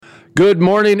Good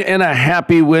morning and a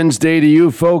happy Wednesday to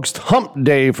you folks. Hump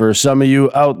day for some of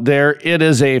you out there. It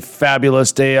is a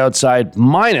fabulous day outside,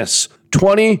 minus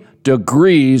 20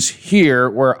 degrees here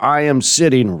where I am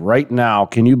sitting right now.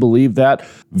 Can you believe that?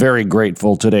 Very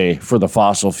grateful today for the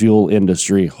fossil fuel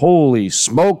industry. Holy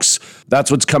smokes,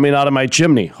 that's what's coming out of my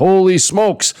chimney. Holy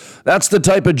smokes, that's the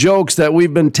type of jokes that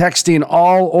we've been texting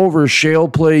all over Shale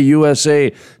Play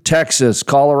USA, Texas,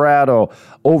 Colorado,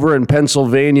 over in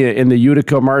Pennsylvania in the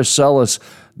Utica Marcellus.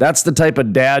 That's the type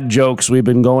of dad jokes we've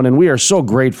been going, and we are so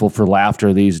grateful for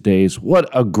laughter these days. What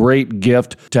a great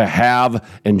gift to have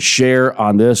and share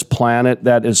on this planet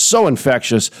that is so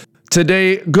infectious.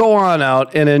 Today, go on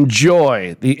out and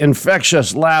enjoy the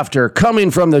infectious laughter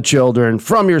coming from the children,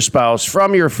 from your spouse,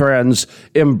 from your friends.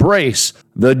 Embrace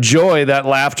the joy that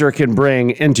laughter can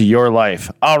bring into your life.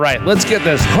 All right, let's get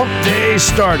this hump day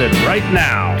started right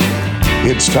now.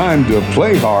 It's time to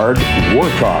play hard,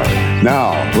 work hard.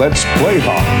 Now, let's play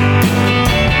hard.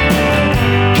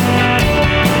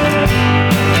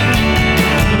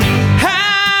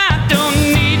 I don't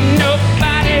need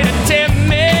nobody to tell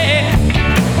me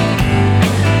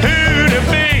who to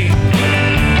be.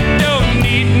 Don't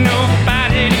need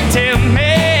nobody to tell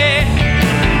me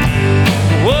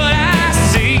what I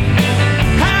see.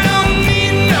 I don't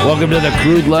need nobody. Welcome to the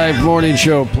Crude Life Morning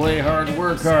Show. Play hard,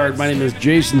 work hard. My name is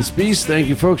Jason Spees. Thank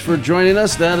you, folks, for joining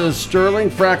us. That is Sterling,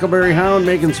 Frackleberry Hound,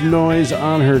 making some noise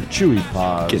on her chewy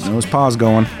paws. Getting those paws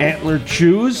going. Antler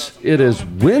Chews. It is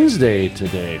Wednesday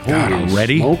today. God, Holy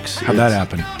already? smokes. How'd that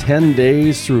happen? 10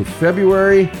 days through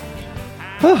February.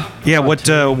 Yeah, what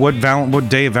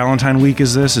day of Valentine week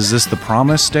is this? Is this the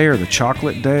promise day or the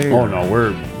chocolate day? Oh, no, we're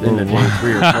in the day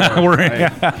 3 or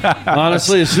 4.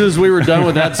 Honestly, as soon as we were done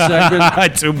with that segment,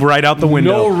 It's right out the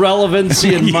window. no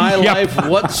relevancy in my Yep. life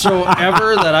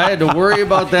whatsoever that I had to worry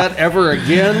about that ever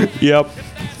again. Yep.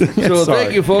 So Sorry.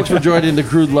 thank you, folks, for joining the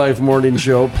Crude Life Morning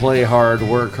Show. Play hard,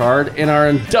 work hard in our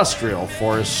Industrial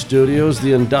Forest Studios.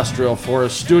 The Industrial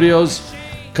Forest Studios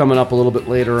coming up a little bit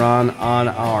later on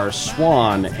our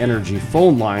Swan Energy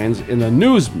phone lines in the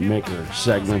Newsmaker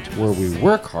segment where we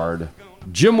work hard.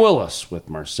 Jim Willis with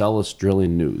Marcellus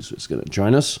Drilling News is going to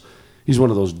join us. He's one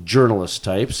of those journalist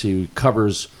types. He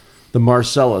covers the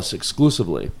Marcellus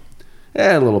exclusively.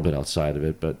 And a little bit outside of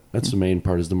it, but that's the main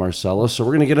part is the Marcellus. So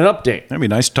we're going to get an update. That'd be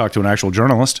nice to talk to an actual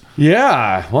journalist.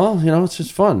 Yeah, well, it's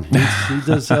just fun.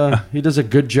 He does a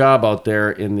good job out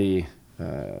there in the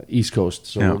East Coast,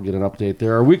 so we'll get an update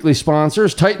there. Our weekly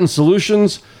sponsors, Titan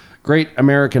Solutions, great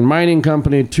American mining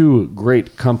company, two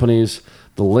great companies.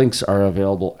 The links are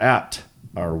available at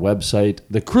our website,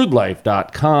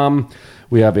 thecrudelife.com.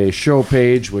 We have a show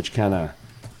page which kind of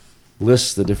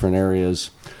lists the different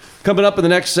areas. Coming up in the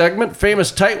next segment,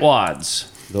 famous tightwads.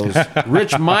 Those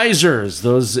rich misers,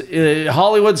 those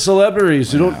Hollywood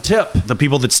celebrities who don't tip. The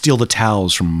people that steal the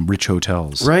towels from rich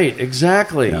hotels. Right,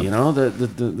 exactly. Yep.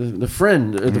 The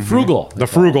friend, the frugal. The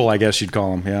frugal, I guess you'd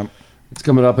call them, yeah. It's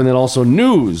coming up. And then also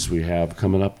news we have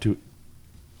coming up to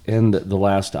end the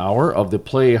last hour of the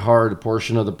Play Hard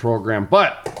portion of the program.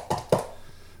 But,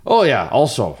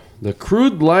 also the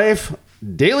Crude Life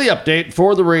Daily Update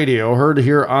for the radio, heard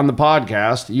here on the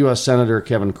podcast, U.S. Senator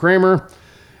Kevin Cramer.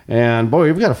 And boy,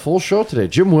 we've got a full show today.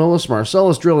 Jim Willis,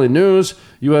 Marcellus Drilling News,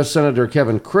 U.S. Senator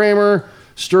Kevin Cramer,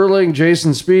 Sterling,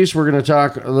 Jason Spees. We're going to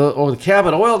talk, the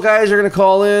Cabot Oil guys are going to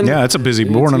call in. Yeah, it's a busy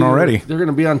morning already. They're going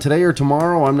to be on today or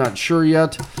tomorrow. I'm not sure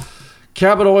yet.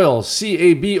 Cabot Oil,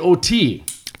 C-A-B-O-T.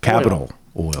 Capital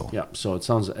Oil. Yeah, so it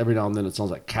sounds, every now and then it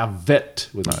sounds like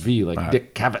Cavett with a V, like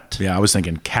Dick Cavett. Yeah, I was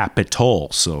thinking Capitol,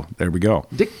 so there we go.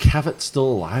 Dick Cavett still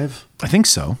alive? I think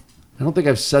so. I don't think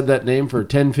I've said that name for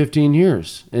 10, 15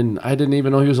 years. And I didn't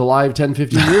even know he was alive 10,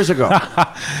 15 years ago.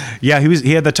 Yeah,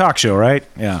 he had the talk show, right?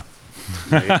 Yeah.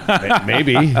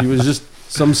 Maybe. He was just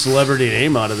some celebrity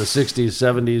name out of the 60s,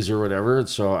 70s, or whatever.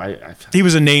 So He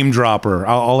was a name dropper.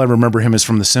 All I remember him is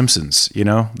from The Simpsons,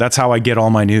 That's how I get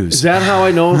all my news. Is that how I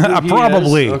know who he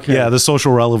Probably. is? Okay. Yeah, the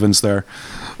social relevance there.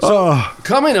 So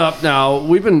coming up now,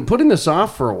 we've been putting this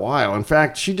off for a while. In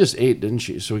fact, she just ate, didn't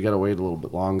she? So we got to wait a little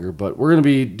bit longer. But we're going to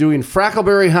be doing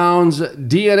Frackleberry Hound's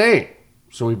DNA.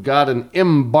 So we've got an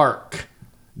Embark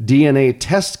DNA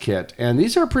test kit. And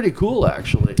these are pretty cool,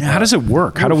 actually. Yeah, how does it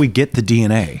work? How do we get the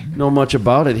DNA? Know much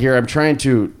about it here. I'm trying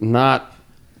to not...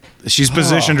 She's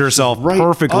positioned herself right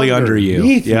perfectly under you.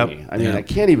 underneath Yep. me. I mean, I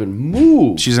can't even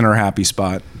move. She's in her happy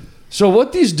spot. So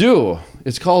what these do,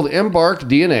 it's called Embark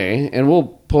DNA, and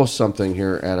we'll post something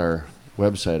here at our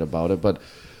website about it, but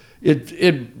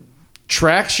it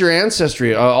tracks your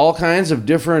ancestry, all kinds of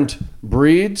different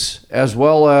breeds, as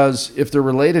well as if they're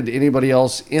related to anybody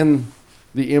else in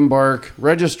the Embark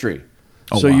registry.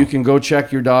 so wow. you can go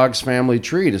check your dog's family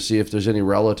tree to see if there's any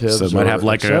relatives. So it might have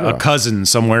like a cousin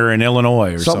somewhere in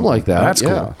Illinois or something. Like that. That's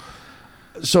yeah.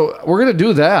 cool. So we're gonna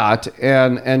do that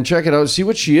and check it out, see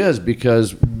what she is,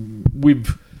 because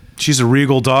she's a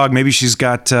regal dog. Maybe she's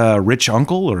got a rich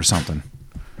uncle or something.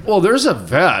 Well, there's a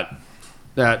vet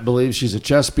that believes she's a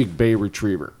Chesapeake Bay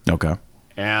Retriever. Okay.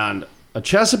 And a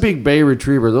Chesapeake Bay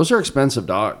Retriever, those are expensive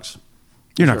dogs.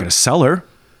 You're not going to sell her.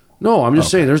 No, I'm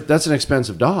just saying that's an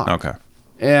expensive dog. Okay.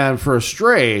 And for a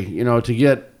stray, to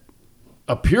get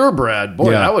a purebred,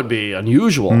 boy, Yeah. that would be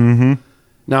unusual. Mm-hmm.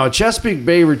 Now, a Chesapeake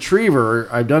Bay Retriever,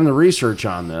 I've done the research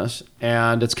on this,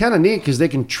 and it's kind of neat because they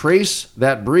can trace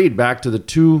that breed back to the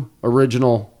 2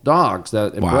 original dogs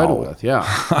that it bred with.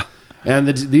 Yeah. And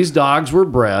these dogs were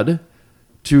bred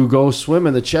to go swim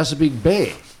in the Chesapeake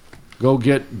Bay, go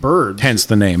get birds. Hence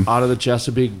the name. Out of the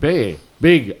Chesapeake Bay.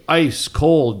 Big, ice,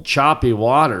 cold, choppy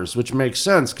waters, which makes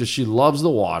sense because she loves the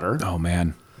water. Oh,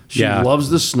 man. She loves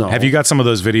the snow. Have you got some of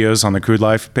those videos on the Crude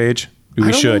Life page? We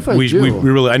don't should. know if I do. We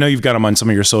really. I know you've got them on some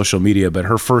of your social media, but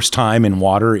her first time in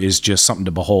water is just something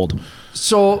to behold.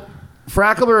 So,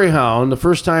 Frackleberry Hound, the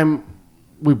first time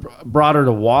we brought her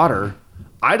to water,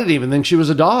 I didn't even think she was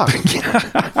a dog.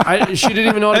 She didn't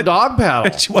even know how to dog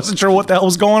paddle. She wasn't sure what the hell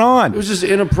was going on. It was just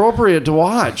inappropriate to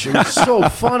watch. It was so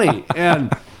funny.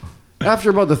 And after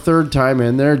about the 3rd time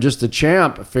in there, just a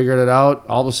champ, I figured it out.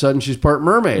 All of a sudden, she's part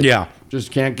mermaid. Yeah.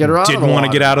 Just can't get her out of the Didn't want to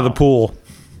water get out of the now. pool.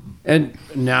 And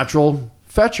natural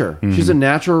fetcher. Mm-hmm. She's a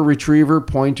natural retriever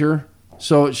pointer.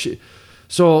 So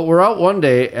we're out one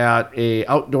day at a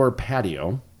outdoor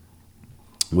patio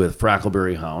with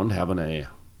Frackleberry Hound having a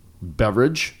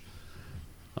beverage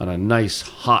on a nice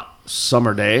hot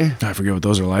summer day. I forget what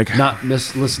those are like. Not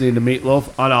miss listening to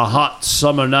Meatloaf. On a hot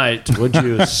summer night, would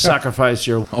you sacrifice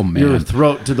your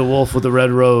throat to the wolf with the red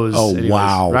rose? Oh,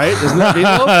 wow. Right? Isn't that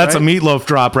Meatloaf? That's right? a Meatloaf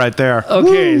drop right there.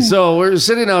 Okay, so we're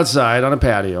sitting outside on a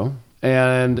patio,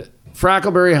 and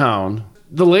Frackleberry Hound,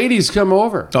 the ladies come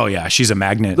over. Oh, yeah. She's a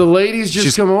magnet. The ladies just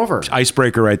She's come over.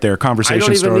 Icebreaker right there. I Conversation don't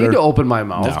even starter. need to open my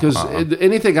mouth No, because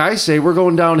anything I say, we're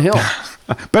going downhill.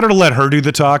 Better to let her do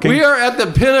the talking. We are at the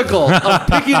pinnacle of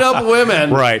picking up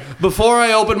women Right. before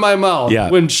I open my mouth. Yeah.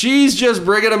 When she's just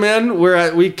bringing them in,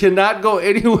 we cannot go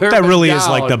anywhere. That but really down. is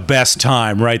like the best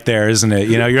time right there, isn't it?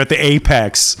 You're at the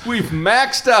apex. We've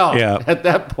maxed out at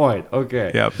that point.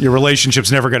 Okay. Yeah. Your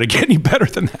relationship's never going to get any better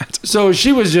than that. So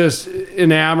she was just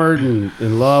enamored and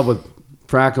in love with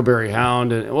Frackleberry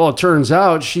Hound. And well, it turns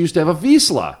out she used to have a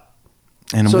Vizsla.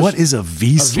 And So what is a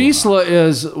Vizsla? A Vizsla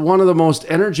is one of the most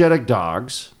energetic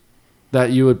dogs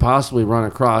that you would possibly run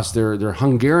across. They're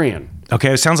Hungarian.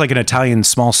 Okay, it sounds like an Italian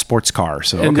small sports car.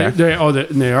 So And okay.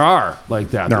 they are like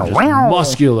that. They're just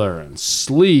muscular and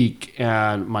sleek.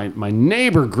 And my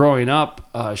neighbor growing up,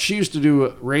 she used to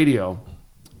do radio.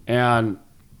 And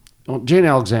Jane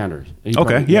Alexander.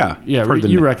 Okay, yeah. Yeah, Heard the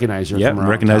you name. recognize her Yeah, from around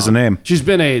recognize town. the name. She's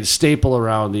been a staple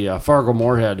around the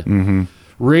Fargo-Moorhead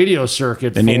radio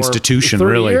circuit An for institution,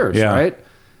 30 really. years, Yeah. right?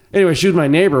 Anyway, she was my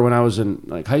neighbor when I was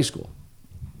in high school.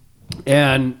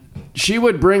 And she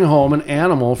would bring home an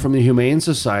animal from the Humane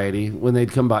Society when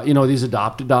they'd come by. These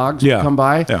adopted dogs would come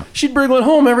by. Yeah. She'd bring one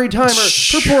home every time.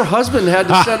 Her poor husband had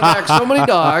to send back so many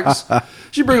dogs.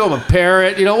 She'd bring home a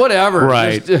parrot, whatever.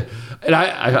 Right. And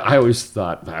I always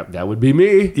thought that would be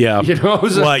me. Yeah.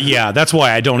 So well, yeah. That's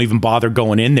why I don't even bother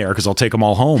going in there because I'll take them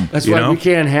all home. that's why we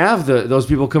can't have those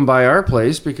people come by our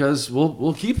place because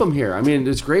we'll keep them here. I mean,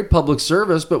 it's great public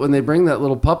service, but when they bring that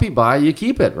little puppy by, you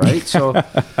keep it, right? So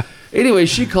anyway,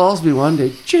 she calls me one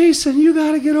day, Jason, you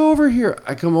got to get over here.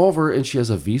 I come over and she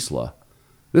has a Vizsla.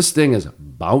 This thing is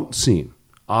bouncing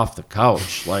off the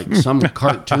couch like some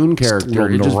cartoon character.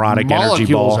 Little It just neurotic energy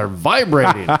molecules ball. are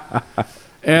vibrating.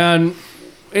 And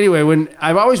anyway, when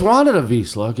I've always wanted a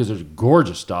Vizsla because they're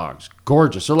gorgeous dogs.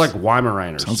 Gorgeous. They're like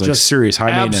Weimaraners. Sounds like serious high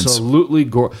maintenance. Absolutely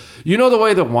gorgeous. You know the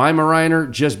way the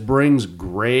Weimaraner just brings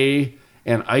gray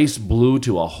and ice blue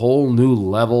to a whole new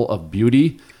level of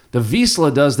beauty? The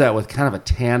Vizsla does that with kind of a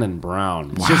tan and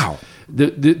brown. It's Wow.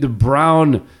 just the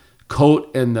brown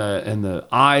coat and the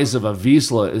eyes of a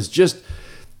Vizsla is just,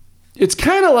 it's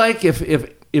kind of like if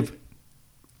It's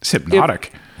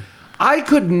hypnotic. I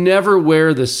could never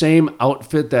wear the same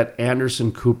outfit that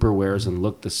Anderson Cooper wears and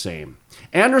look the same.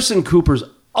 Anderson Cooper's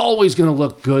always going to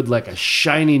look good like a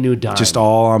shiny new dime. Just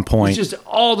all on point. It's just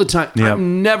all the time. Yep.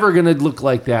 I'm never going to look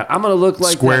like that. I'm going to look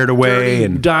like Squared that away dirty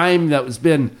and- dime that was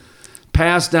been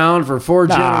passed down for 4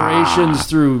 generations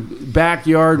through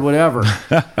backyard, whatever.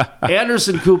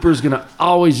 Anderson Cooper's going to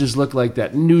always just look like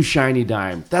that new shiny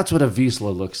dime. That's what a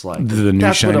Vizsla looks like. The new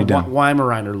That's shiny what a dime.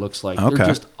 Weimaraner looks like. Okay. They're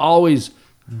just always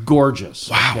gorgeous.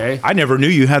 Wow. Okay? I never knew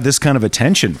you had this kind of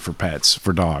attention for pets,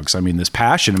 for dogs. I mean, this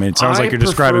passion. I mean, it sounds like you're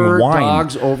describing prefer wine.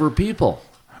 dogs over people.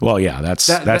 Well, yeah, that's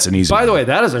an easy By the one. way,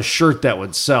 that is a shirt that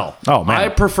would sell. Oh, man. I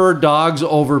prefer dogs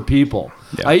over people.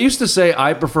 Yeah. I used to say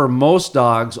I prefer most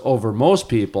dogs over most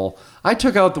people. I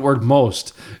took out the word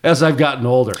most as I've gotten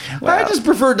older. I just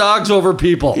prefer dogs over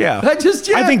people. Yeah. I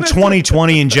think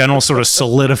 2020 in general sort of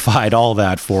solidified all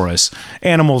that for us.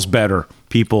 Animals better,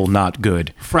 people not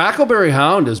good. Frackleberry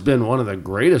Hound has been one of the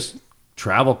greatest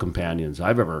travel companions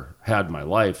I've ever had in my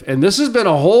life. And this has been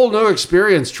a whole new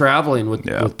experience traveling with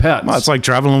pets. Well, it's like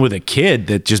traveling with a kid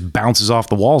that just bounces off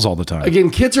the walls all the time.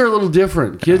 Again, kids are a little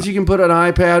different. Kids, you can put an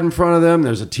iPad in front of them.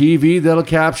 There's a TV that'll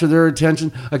capture their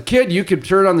attention. A kid, you could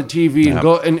turn on the TV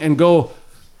and go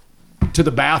to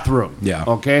the bathroom. Yeah.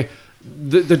 Okay.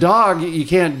 The dog, you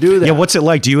can't do that. Yeah, what's it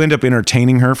like? Do you end up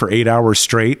entertaining her for 8 hours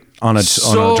straight on a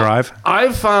drive?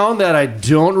 I've found that I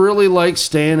don't really like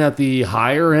staying at the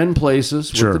higher end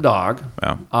places with the dog.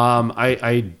 Yeah.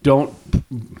 I don't,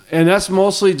 and that's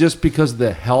mostly just because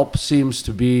the help seems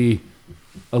to be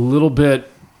a little bit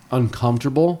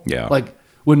uncomfortable. Yeah. Like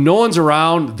when no one's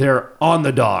around, they're on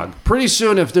the dog. Pretty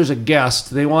soon, if there's a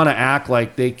guest, they want to act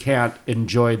like they can't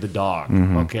enjoy the dog.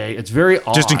 Okay, it's very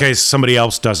odd. Just in case somebody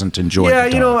else doesn't enjoy the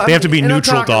dog. You know, they have to be and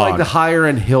neutral I'm talking dog. like the higher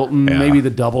end Hilton, maybe the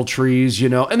Double Trees, you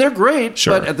know, and they're great.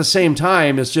 Sure. But at the same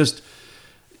time, it's just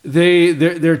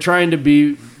they're trying to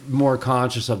be more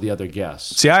conscious of the other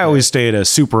guests. See, I always stay at a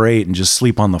Super 8 and just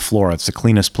sleep on the floor. It's the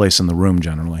cleanest place in the room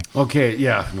generally. Okay,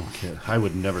 yeah, no kid. I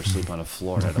would never sleep on a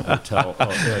floor at a hotel.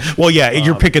 Well, yeah,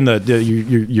 you're picking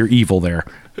you're evil there.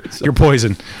 You're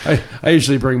poison. I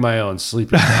usually bring my own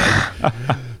sleeping bag.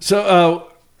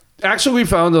 So, actually, we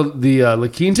found the La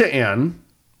Quinta Inn.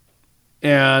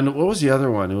 And what was the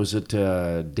other one? Was it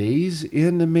Days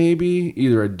Inn, maybe?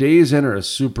 Either a Days Inn or a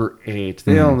Super 8.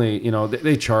 They only,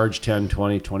 they charge 10,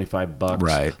 20, 25 bucks.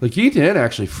 Right. La Quinta Inn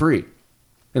actually free.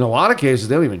 In a lot of cases,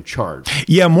 they don't even charge.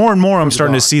 Yeah, more and more I'm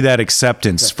starting to dog. see that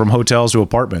acceptance from hotels to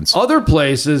apartments. Other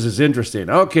places is interesting.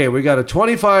 Okay, we got a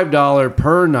 $25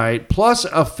 per night plus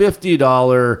a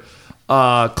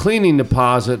 $50 cleaning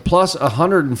deposit plus a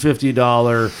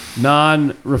 $150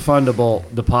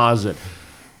 non-refundable deposit.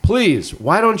 Please,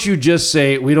 why don't you just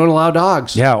say we don't allow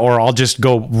dogs? Yeah, or I'll just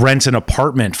go rent an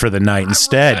apartment for the night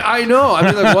instead. I know. I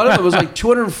mean, like one of them was like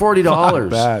 $240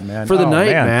 Not bad, man. for the Oh, night,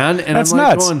 man. And That's I'm like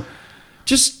nuts. going,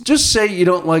 just say you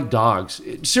don't like dogs.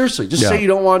 Seriously, just say you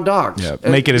don't want dogs. Yeah,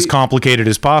 make it as complicated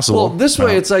as possible. Well, this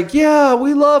way it's like, yeah,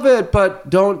 we love it, but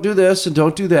don't do this and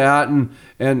don't do that, and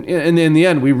in the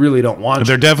end, we really don't want.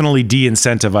 They're definitely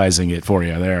de-incentivizing it for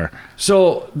you there.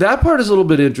 So that part is a little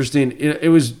bit interesting. It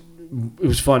was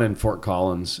fun in Fort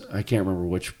Collins. I can't remember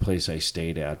which place I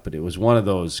stayed at, but it was one of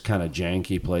those kind of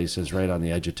janky places right on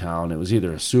the edge of town. It was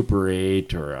either a Super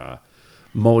 8 or a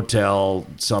motel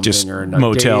something Just or a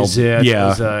motel, Days Inn.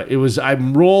 yeah. It was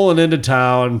I'm rolling into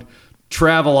town,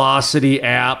 Travelocity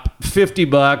app,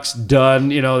 $50 done,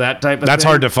 that type of That's thing.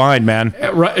 hard to find, man.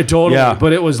 Right, totally. Yeah.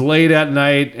 But it was late at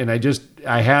night, and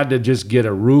I had to just get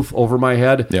a roof over my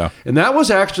head. Yeah. And that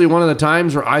was actually one of the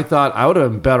times where I thought I would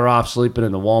have been better off sleeping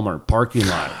in the Walmart parking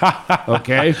lot.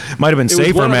 Okay. Might have been It safer,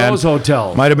 was one man. of those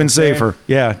hotels. Might have been safer.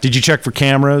 Yeah. Did you check for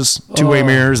cameras, two-way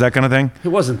mirrors, that kind of thing? It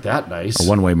wasn't that nice. A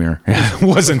one-way mirror.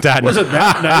 wasn't that Wasn't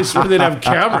that nice when they'd have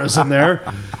cameras in there.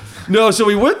 No, so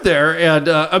we went there, and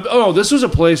this was a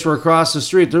place where across the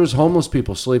street there was homeless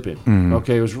people sleeping.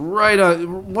 Okay, it was right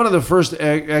on one of the first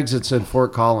exits in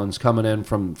Fort Collins coming in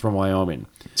from Wyoming.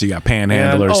 So you got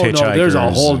panhandlers, hitchhikers. No, there's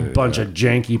a whole bunch of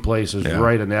janky places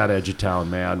right in that edge of town,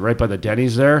 man. Right by the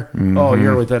Denny's there. Oh,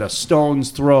 you're within a stone's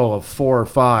throw of 4 or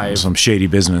 5. Some shady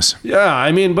business. Yeah,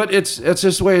 I mean, but it's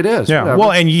just the way it is. Yeah. Whatever.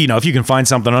 Well, and if you can find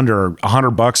something under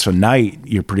 $100 a night,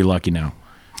 you're pretty lucky now.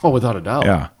 Oh, without a doubt.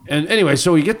 Yeah. And anyway,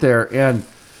 so we get there, and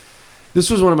this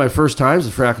was one of my first times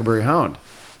at Frackleberry Hound.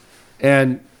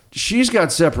 And she's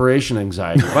got separation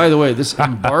anxiety. By the way, this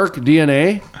Embark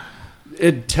DNA,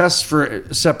 it tests for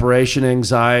separation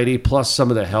anxiety plus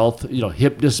some of the health,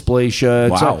 hip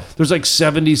dysplasia. Wow. There's like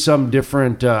 70 some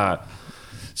different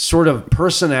sort of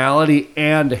personality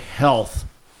and health.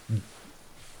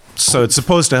 So it's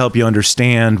supposed to help you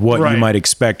understand what Right. you might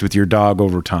expect with your dog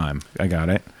over time. I got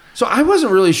it. So I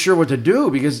wasn't really sure what to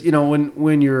do because,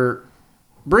 when you're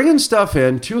bringing stuff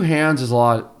in, 2 hands is a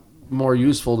lot more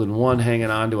useful than one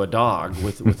hanging onto a dog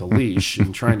with a leash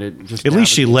and trying to just. At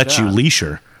least she navigate lets you that. leash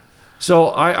her. So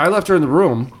I left her in the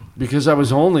room because I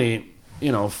was only,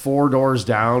 4 doors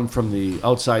down from the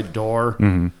outside door.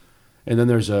 Mm-hmm. And then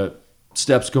there's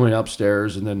steps going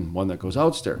upstairs and then one that goes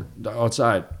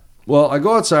outside. Well, I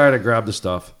go outside, I grab the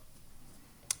stuff.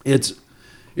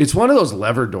 It's one of those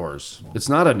lever doors. It's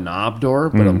not a knob door,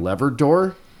 but a lever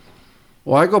door.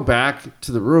 Well, I go back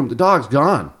to the room. The dog's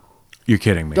gone. You're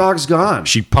kidding me. Dog's gone.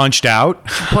 She punched out?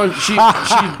 She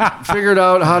figured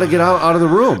out how to get out of the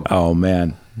room. Oh,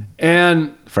 man.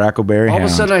 And Frackleberry all hound. of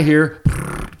a sudden I hear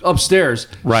upstairs.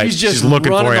 Right. She's just She's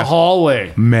looking running for you. the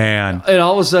hallway. Man. And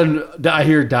all of a sudden I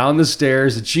hear down the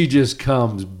stairs and she just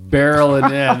comes barreling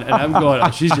in. And I'm going,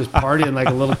 she's just partying like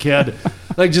a little kid.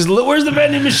 Like, just, where's the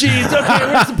vending machines? Okay,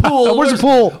 where's the pool? Where's the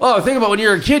pool? Oh, think about when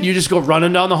you're a kid, you just go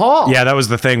running down the hall. Yeah, that was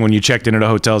the thing when you checked in at a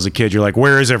hotel as a kid. You're like,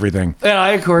 where is everything? And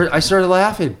I started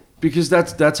laughing because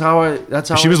that's how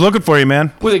She was looking for you,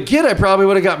 man. With a kid, I probably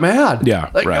would have got mad. Yeah,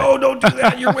 like, right. no, don't do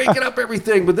that. You're waking up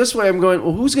everything. But this way, I'm going,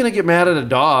 well, who's going to get mad at a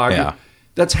dog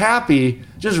that's happy,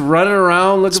 just running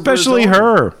around looking Especially for his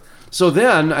owner? her. So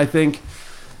then I think,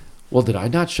 well, did I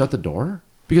not shut the door?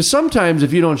 Because sometimes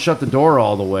if you don't shut the door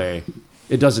all the way,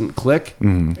 it doesn't click.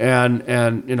 Mm-hmm.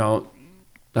 And you know,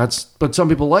 but some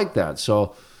people like that.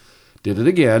 So did it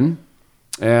again.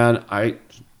 And I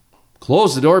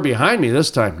closed the door behind me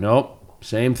this time. Nope.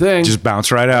 Same thing. Just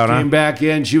bounced right out, Came back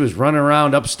in. She was running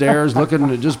around upstairs looking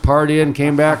to just partying,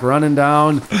 came back running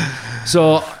down.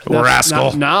 So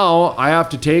Rascal. Now I have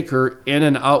to take her in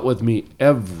and out with me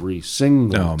every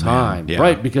single time. Yeah.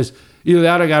 Right? Because either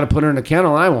that or I got to put her in a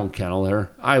kennel, and I won't kennel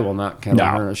her. I will not kennel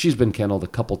her. She's been kenneled a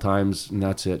couple times, and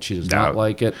that's it. She does not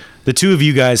like it. The two of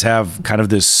you guys have kind of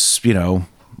this,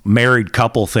 married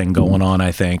couple thing going on,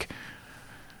 I think.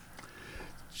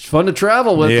 She's fun to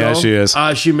travel with, Yeah, though. she is.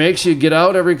 She makes you get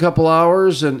out every couple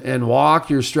hours and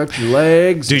walk, stretch your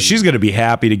legs. Dude, she's going to be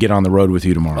happy to get on the road with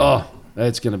you tomorrow. Oh,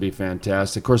 it's going to be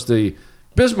fantastic. Of course, the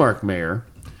Bismarck mayor,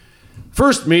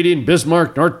 first meeting,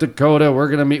 Bismarck, North Dakota. We're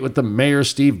going to meet with the mayor,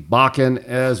 Steve Bakken,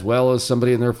 as well as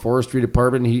somebody in their forestry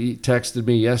department. He texted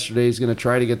me yesterday. He's going to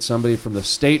try to get somebody from the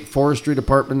state forestry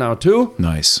department now, too.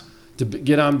 Nice. To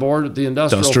get on board with the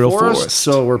industrial forest.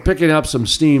 So we're picking up some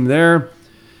steam there.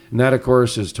 And that, of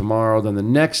course, is tomorrow. Then the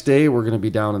next day, we're going to be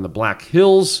down in the Black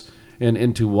Hills and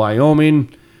into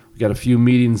Wyoming. We got a few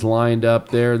meetings lined up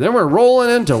there. Then we're rolling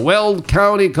into Weld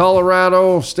County,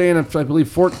 Colorado, staying at, I believe,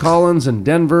 Fort Collins and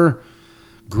Denver,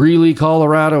 Greeley,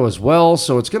 Colorado as well.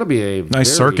 So it's going to be a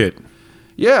nice circuit.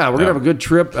 Yeah, we're going to have a good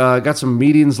trip. Got some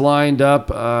meetings lined up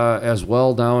as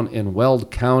well down in Weld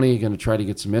County. Going to try to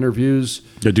get some interviews.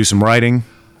 Go do some writing.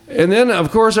 And then,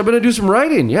 of course, I'm going to do some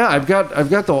writing. Yeah, I've got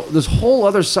this whole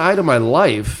other side of my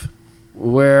life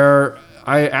where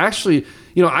I actually,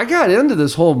 I got into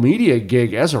this whole media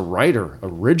gig as a writer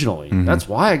originally. Mm-hmm. That's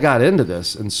why I got into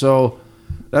this, and so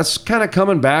that's kind of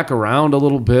coming back around a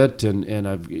little bit. And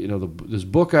I've, this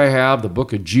book I have, the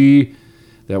Book of G,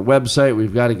 that website,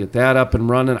 we've got to get that up and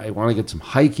running. I want to get some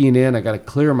hiking in. I got to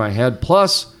clear my head.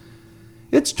 Plus,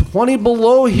 it's 20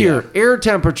 below here. Yeah. Air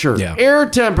temperature. Yeah. Air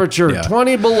temperature. Yeah.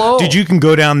 20 below. Dude, you can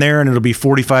go down there and it'll be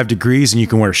 45 degrees and you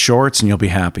can wear shorts and you'll be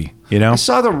happy. I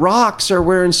saw the Rocks are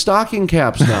wearing stocking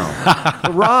caps now.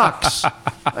 The Rocks.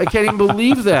 I can't even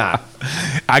believe that.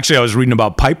 Actually, I was reading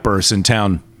about pipe bursts in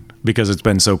town because it's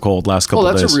been so cold last couple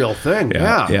of days. Oh, that's a real thing.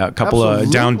 Yeah. Yeah. A couple of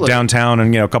downtown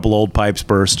and a couple old pipes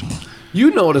burst.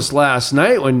 You noticed last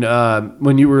night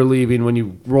when you were leaving, when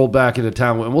you rolled back into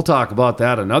town, and we'll talk about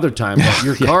that another time, but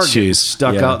your car gets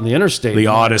stuck out in the interstate. The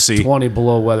Odyssey. 20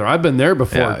 below weather. I've been there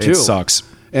before, too. It sucks.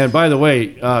 And by the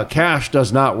way, cash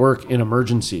does not work in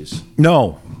emergencies.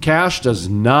 No. Cash does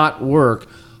not work.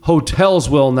 Hotels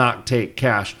will not take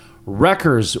cash.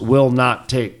 Wreckers will not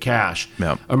take cash.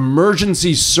 Yep.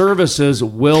 Emergency services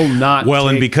will not take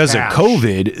and because cash. Of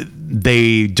COVID,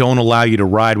 they don't allow you to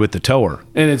ride with the tower.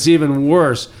 And it's even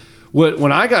worse.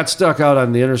 When I got stuck out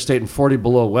on the interstate in 40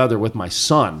 below weather with my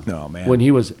son, when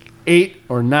he was 8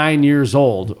 or 9 years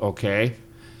old,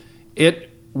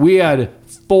 we had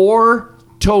 4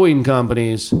 towing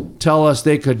companies tell us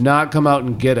they could not come out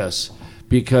and get us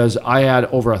because I had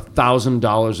over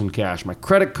 $1,000 in cash. My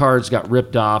credit cards got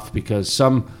ripped off because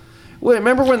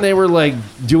remember when they were like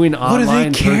doing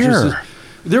online purchases?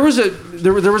 There was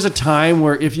a time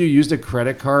where if you used a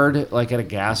credit card like at a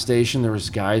gas station, there was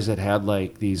guys that had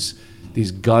like these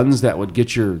guns that would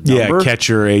get your number. Yeah, catch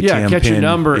your ATM catch pin. your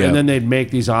number, Yeah. and then they'd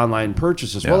make these online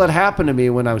purchases. Yeah. Well, that happened to me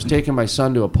when I was taking my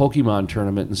son to a Pokemon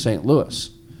tournament in St. Louis.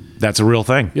 That's a real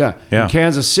thing. Yeah. In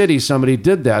Kansas City, somebody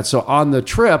did that. So on the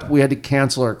trip, we had to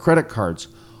cancel our credit cards.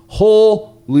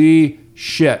 Holy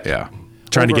shit. Yeah.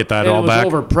 Trying to get that all back. It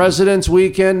was over President's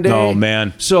Weekend day. Oh,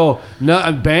 man. So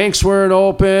banks weren't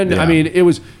open. Yeah. I mean, it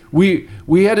was we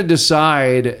had to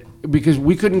decide because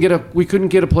we couldn't get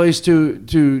a place to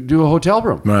do a hotel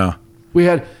room. Yeah. We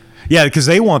had Yeah, because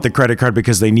they want the credit card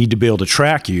because they need to be able to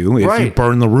track you if you Right.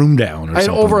 burn the room down or I had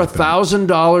something. over like that.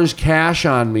 $1,000 cash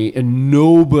on me, and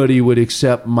nobody would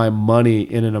accept my money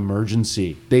in an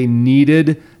emergency. They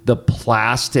needed the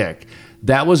plastic.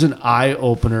 That was an eye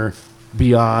opener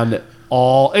beyond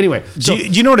all. Anyway, so Do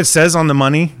you know what it says on the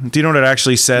money? Do you know what it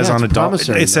actually says Yeah, on it's a dollar?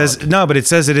 promissory It says note. no, but it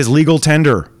says it is legal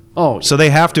tender. Oh, so they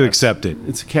have to accept it.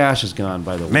 it's cash is gone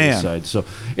by the Man. wayside. So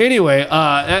anyway,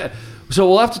 so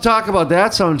we'll have to talk about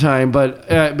that sometime.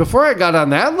 But before I got on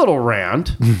that little rant,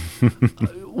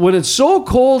 when it's so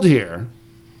cold here,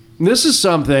 this is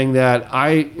something that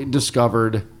I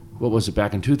discovered. What was it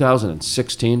back in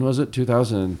 2016? Was it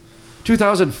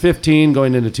 2015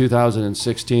 going into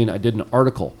 2016? I did an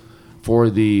article for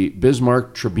the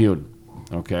Bismarck Tribune.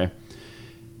 Okay,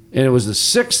 and it was the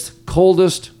 6th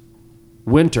coldest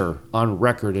winter on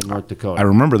record in North Dakota. I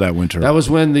remember that winter. That was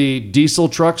when the diesel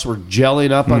trucks were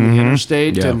gelling up on the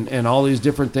interstate Yeah. and all these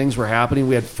different things were happening.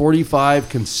 We had 45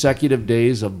 consecutive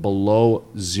days of below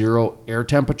zero air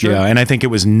temperature. Yeah, and I think it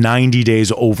was 90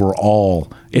 days overall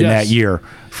in Yes. that year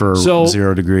for So-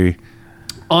 0 degree.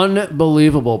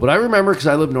 Unbelievable. But I remember because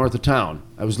I lived north of town.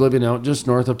 I was living out just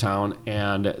north of town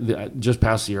and just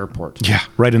past the airport. Yeah,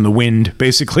 right in the wind,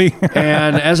 basically.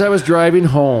 And as I was driving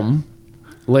home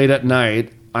late at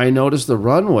night, I noticed the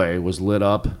runway was lit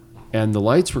up and the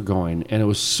lights were going, and it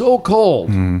was so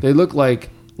cold. They looked like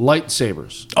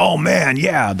lightsabers. Oh man,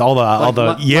 yeah, all the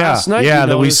last night yeah you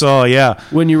that we noticed saw, yeah,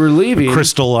 When you were leaving,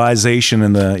 crystallization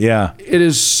in the it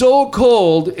is so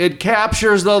cold, it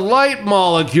captures the light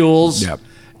molecules. Yep.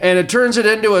 And it turns it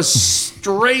into a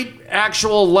straight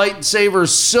actual lightsaber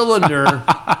cylinder.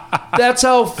 That's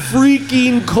how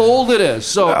freaking cold it is.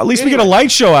 So At least we anyway, get a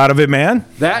light show out of it, man.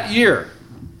 that year,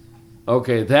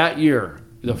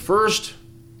 the first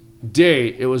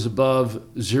day it was above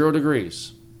 0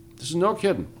 degrees. This is no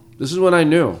kidding. This is when I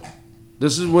knew.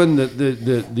 This is when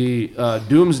the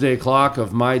doomsday clock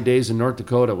of my days in North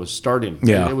Dakota was starting.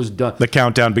 Yeah, It was done. The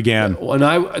countdown began.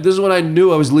 This is when I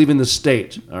knew I was leaving the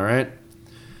state. All right.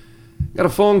 Got a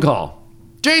phone call.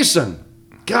 Jason,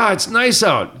 God, it's nice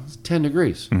out. It's 10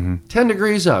 degrees. 10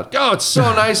 degrees out. Oh, it's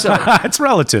so nice out. It's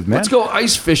relative, man. Let's go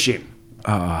ice fishing.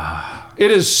 It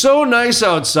is so nice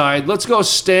outside. Let's go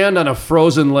stand on a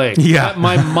frozen lake. Yeah.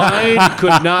 My mind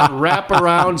could not wrap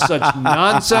around such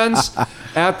nonsense.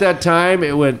 At that time,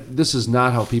 it went, this is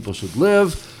not how people should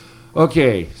live.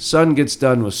 Okay, son gets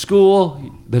done with school.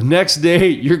 The next day,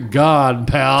 you're gone,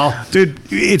 pal. Dude,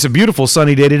 it's a beautiful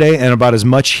sunny day today and about as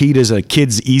much heat as a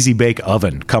kid's easy bake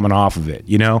oven coming off of it.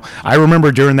 You know, I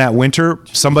remember during that winter,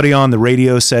 somebody on the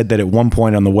radio said that at one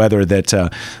point on the weather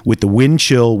that with the wind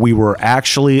chill, we were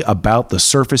actually about the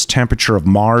surface temperature of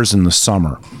Mars in the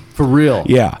summer. For real.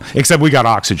 Yeah, except we got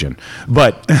oxygen.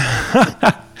 But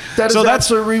That is So that's-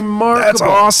 absolutely remarkable. that's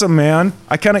awesome, man.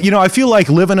 I kind of, I feel like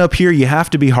living up here, you have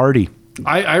to be hardy.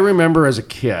 I remember as a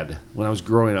kid when I was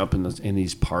growing up in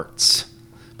these parts.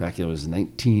 Back it was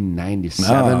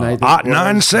 1997, I think. it was.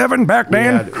 97 back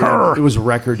then. Yeah, it was a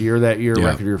record year that year. Yeah.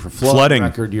 Record year for Flooding.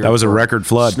 Record year That was a for record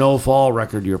flood. Snowfall.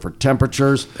 Record year for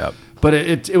temperatures. Yep. But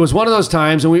it was one of those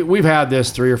times, and we've had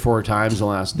this 3 or 4 times in the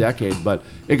last decade. But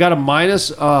it got a minus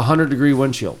 100-degree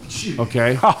wind chill.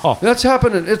 Okay, Oh. that's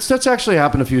happened. That's actually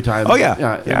happened a few times. Oh,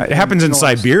 yeah. It happens in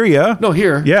Siberia. No,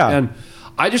 here. Yeah. And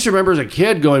I just remember as a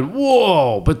kid going,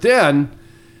 whoa. But then,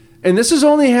 and this has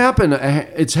only happened,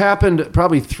 it's happened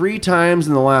probably 3 times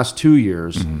in the last 2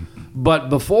 years. Mm-hmm. But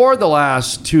before the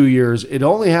last 2 years, it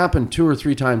only happened 2 or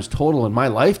 3 times total in my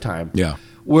lifetime. Yeah.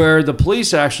 Where the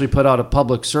police actually put out a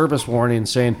public service warning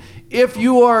saying, if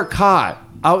you are caught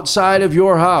outside of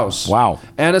your house, Wow.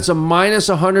 and it's a minus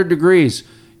 100 degrees,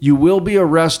 you will be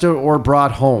arrested or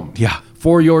brought home. Yeah.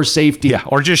 For your safety. Yeah,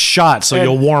 or just shot so And-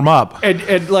 you'll warm up.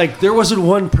 And like there wasn't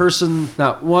one person,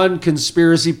 not one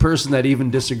conspiracy person that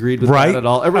even disagreed with Right. that at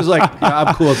all. Everyone's like, yeah,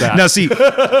 I'm cool with that. Now, see,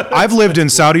 I've lived in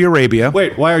Saudi Arabia.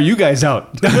 Wait, why are you guys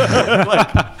out?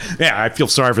 Yeah, I feel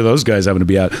sorry for those guys having to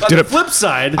be out. On the flip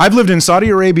side, I've lived in Saudi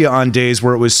Arabia on days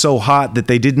where it was so hot that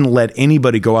they didn't let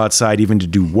anybody go outside even to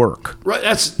do work. right?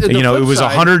 That's the It flip was side,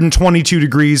 122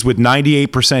 degrees with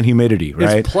 98% humidity,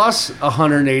 right? It's plus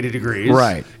 180 degrees.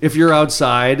 Right. If you're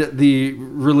outside, the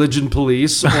religion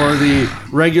police or the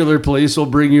regular police will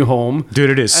bring you home. Dude,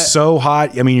 it is so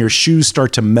hot. I mean, your shoes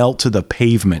start to melt to the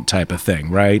pavement type of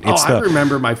thing, right? I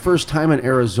remember my first time in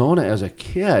Arizona as a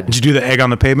kid. Did you do the egg on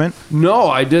the pavement? No,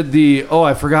 I did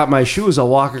I forgot my shoes. I'll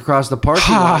walk across the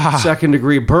parking lot. 2nd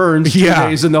degree burns. 2 Yeah.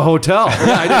 days in the hotel.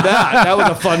 Yeah, I did that. That was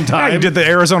a fun time. Yeah, you did the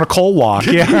Arizona coal walk.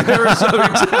 Yeah. Arizona,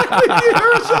 exactly. The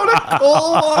Arizona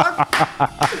coal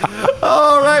walk.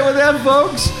 All right, with that,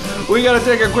 folks, We got to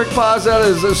take a quick pause. That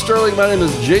is Sterling. My name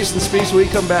is Jason Spees. We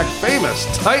come back. Famous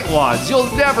tightwads. You'll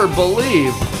never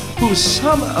believe who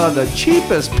some of the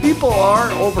cheapest people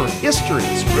are over history.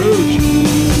 Scrooge.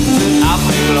 I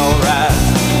feel alright.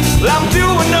 Well, I'm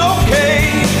doing okay.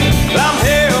 I'm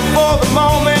here for the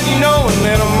moment, and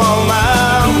then I'm on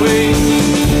my way.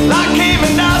 I came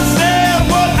and I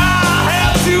said what I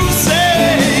have to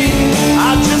say.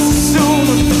 I just as soon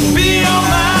be on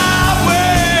my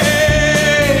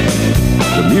way.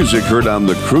 The music heard on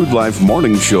the Crude Life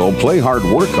Morning Show, Play Hard,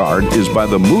 Work Hard, is by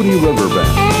the Moody River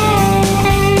Band.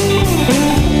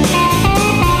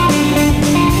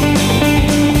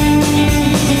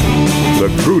 The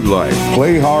Crude Life,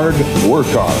 Play Hard, Work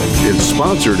Hard, is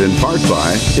sponsored in part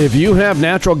by... If you have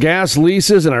natural gas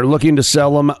leases and are looking to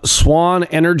sell them, Swan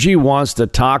Energy wants to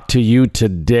talk to you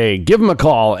today. Give them a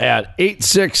call at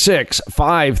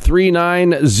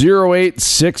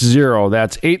 866-539-0860.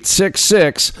 That's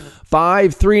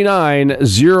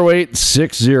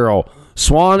 866-539-0860.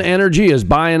 Swan Energy is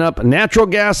buying up natural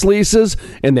gas leases,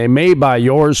 and they may buy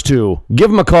yours too. Give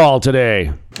them a call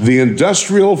today. The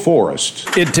Industrial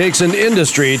Forest. It takes an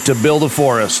industry to build a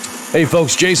forest. Hey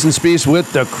folks, Jason Spees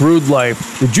with The Crude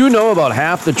Life. Did you know about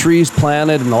half the trees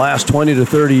planted in the last 20 to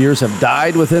 30 years have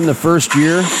died within the first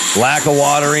year? Lack of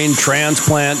watering,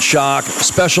 transplant shock,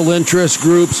 special interest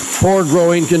groups, poor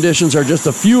growing conditions are just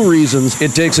a few reasons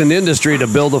it takes an industry to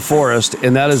build a forest,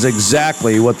 and that is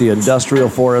exactly what the Industrial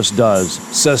Forest does.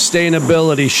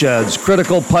 Sustainability sheds,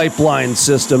 critical pipeline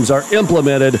systems are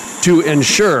implemented to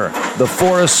ensure the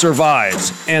forest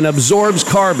survives and absorbs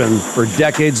carbon for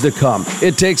decades to come.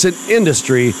 It takes an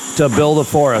industry to build a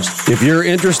forest. If you're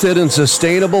interested in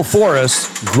sustainable forests,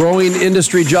 growing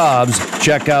industry jobs,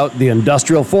 check out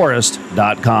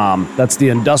theindustrialforest.com. That's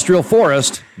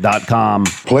theindustrialforest.com.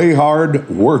 Play hard,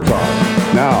 work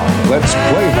hard. Now, let's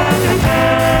play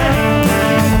hard.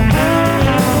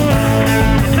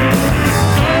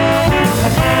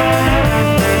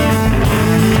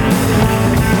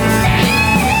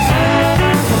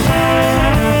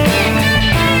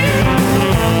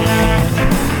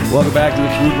 Welcome back to the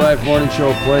Crude Life Morning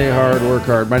Show. Play hard, work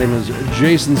hard. My name is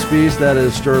Jason Spees. That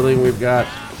is Sterling. We've got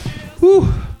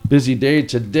busy day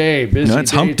today.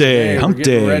 It's hump day. We're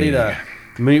getting ready to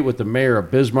meet with the mayor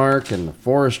of Bismarck and the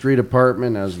forestry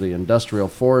department as the industrial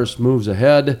forest moves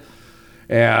ahead.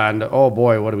 And oh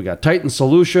boy, what do we got? Titan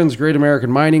Solutions, Great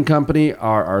American Mining Company,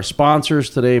 are our sponsors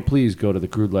today. Please go to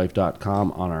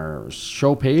thecrudelife.com on our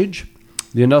show page.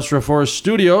 The Industrial Forest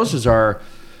Studios is our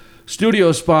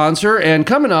studio sponsor, and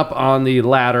coming up on the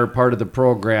latter part of the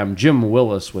program, Jim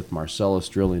Willis with Marcellus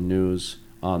Drilling News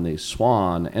on the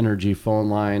Swan Energy phone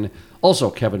line. Also,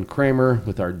 Kevin Kramer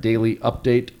with our daily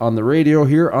update on the radio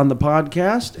here on the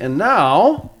podcast. And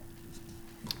now,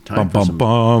 time for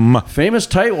some famous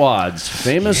tightwads,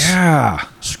 famous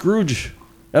Scrooge.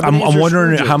 I'm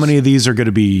wondering how many of these are going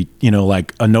to be,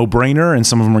 like a no-brainer, and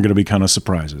some of them are going to be kind of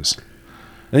surprises.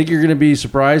 I think you're going to be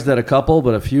surprised at a couple,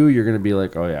 but a few you're going to be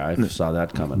like, oh yeah, I saw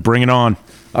that coming. Bring it on.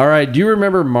 All right, do you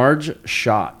remember Marge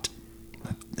Schott?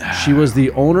 She was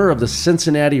the owner of the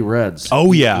Cincinnati Reds.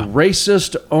 Oh yeah. The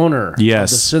racist owner of the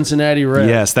Cincinnati Reds.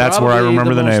 Yes, that's where I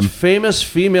remember the name. Famous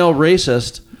female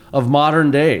racist of modern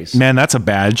days. Man, that's a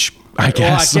badge, I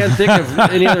guess. Well, I can't think of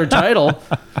any other title.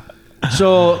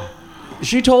 So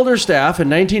she told her staff in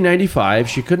 1995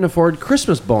 she couldn't afford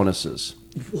Christmas bonuses.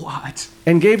 What?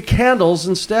 And gave candles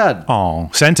instead. Oh,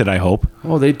 scented, I hope.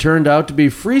 Oh, they turned out to be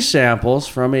free samples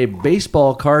from a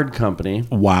baseball card company.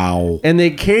 Wow. And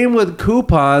they came with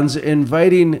coupons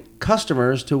inviting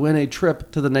customers to win a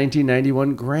trip to the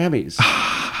 1991 Grammys.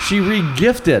 She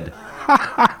re-gifted.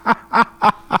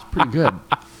 That's pretty good.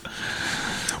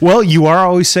 Well, you are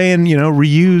always saying,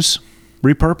 reuse,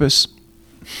 repurpose.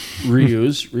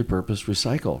 Reuse, repurpose,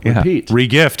 recycle, repeat.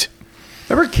 Re-gift.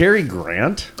 Remember Cary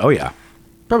Grant? Oh, yeah.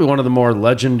 Probably one of the more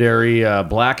legendary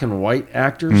black and white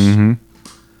actors. Mm-hmm.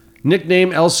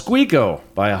 Nicknamed El Squeako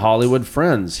by Hollywood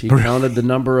friends. He counted the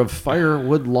number of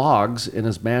firewood logs in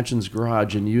his mansion's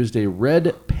garage and used a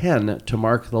red pen to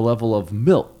mark the level of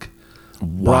milk.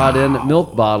 Wow. Brought in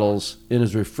milk bottles in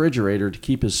his refrigerator to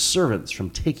keep his servants from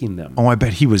taking them. Oh, I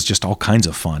bet he was just all kinds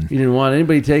of fun. He didn't want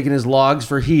anybody taking his logs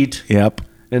for heat. Yep.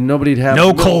 And nobody'd have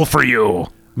no coal for you.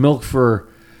 Milk for,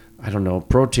 I don't know,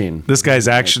 protein. This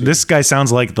guy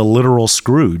sounds like the literal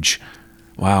Scrooge.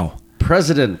 Wow.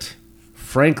 President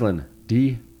Franklin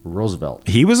D. Roosevelt.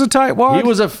 He was a tightwad? He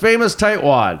was a famous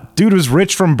tightwad. Dude was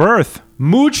rich from birth.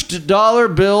 Mooched dollar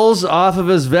bills off of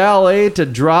his valet to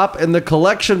drop in the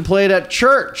collection plate at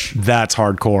church. That's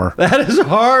hardcore. That is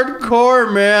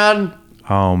hardcore, man.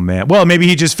 Oh, man. Well, maybe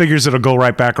he just figures it'll go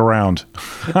right back around.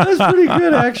 That's pretty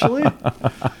good, actually.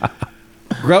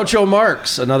 Groucho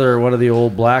Marx, another one of the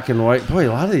old black and white. Boy,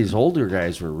 a lot of these older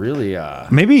guys were really...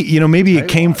 maybe it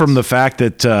came from the fact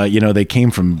that, they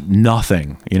came from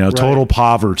nothing, total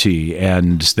poverty,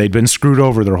 and they'd been screwed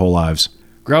over their whole lives.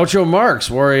 Groucho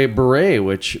Marx wore a beret,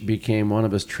 which became one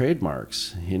of his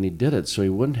trademarks, and he did it so he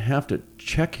wouldn't have to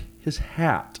check his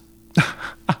hat.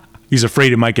 He's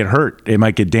afraid it might get hurt. It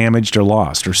might get damaged or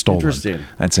lost or stolen. Interesting.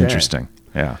 That's interesting.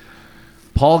 Yeah.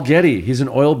 Paul Getty, he's an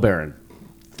oil baron,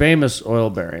 famous oil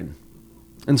baron,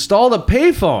 installed a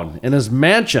payphone in his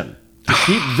mansion to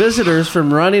keep visitors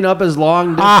from running up his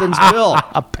long-distance bill.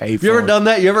 A payphone. You ever done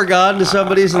that? You ever gone to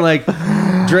somebody's and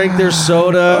drank their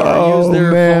soda or used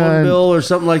their phone bill or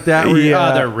something like that?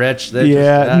 Where they're rich.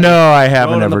 No, I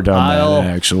haven't ever done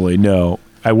that, actually. No.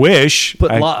 I wish.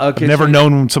 I've never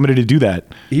known somebody to do that.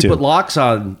 He put locks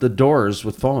on the doors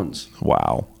with phones.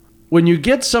 Wow. When you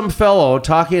get some fellow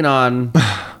talking on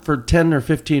for 10 or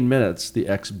 15 minutes, the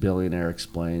ex-billionaire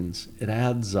explains, it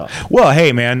adds up. Well,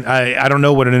 hey, man, I don't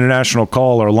know what an international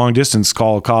call or a long-distance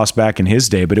call cost back in his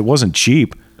day, but it wasn't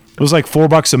cheap. It was like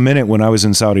 $4 a minute when I was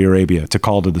in Saudi Arabia to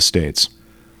call to the States.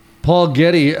 Paul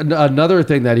Getty, another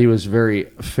thing that he was very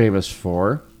famous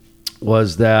for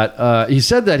was that he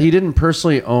said that he didn't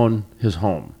personally own his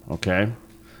home, okay?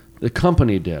 The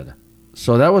company did.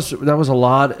 So that was a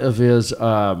lot of his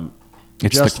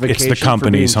justification it's the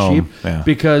company's for being home. cheap, yeah.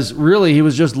 because really he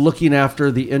was just looking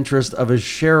after the interest of his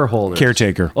shareholders.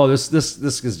 Caretaker. Oh, this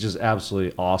is just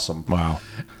absolutely awesome. Wow.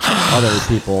 Other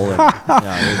people.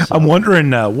 I'm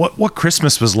wondering what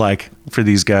Christmas was like for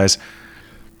these guys.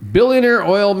 Billionaire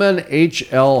oilman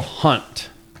H.L. Hunt,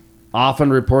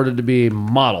 often reported to be a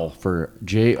model for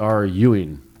J.R.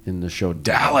 Ewing in the show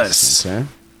Dallas. Okay.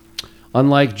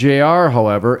 Unlike J.R.,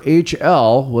 however,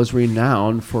 H.L. was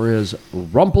renowned for his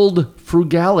rumpled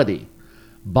frugality,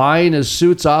 buying his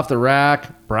suits off the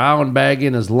rack, brown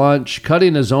bagging his lunch,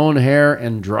 cutting his own hair,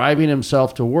 and driving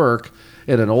himself to work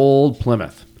in an old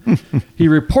Plymouth. He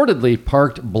reportedly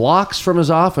parked blocks from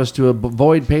his office to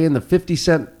avoid paying the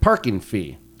 50-cent parking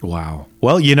fee. Wow.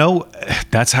 Well,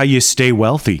 that's how you stay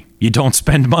wealthy. You don't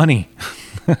spend money.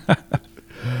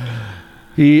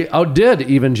 He outdid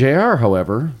even J.R.,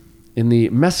 however, in the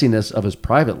messiness of his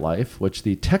private life, which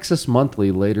the Texas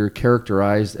Monthly later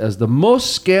characterized as the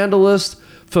most scandalous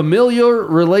familial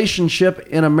relationship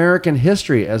in American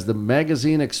history. As the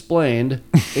magazine explained,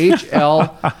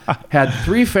 H.L. had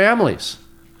 3 families.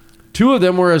 2 of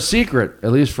them were a secret,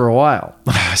 at least for a while.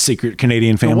 Secret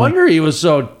Canadian family. No wonder he was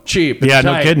so cheap. Yeah,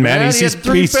 no kidding, man. He's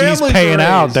paying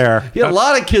out there. He had a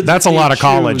lot of kids. That's a lot of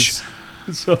college.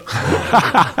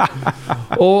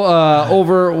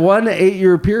 Over one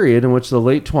 8-year period in which the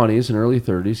late 20s and early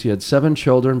 30s, he had 7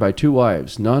 children by 2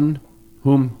 wives, none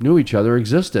whom knew each other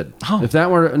existed. Oh. If that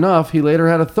weren't enough, he later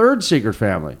had a 3rd secret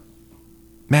family.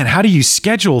 Man, how do you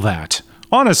schedule that?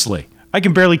 Honestly, I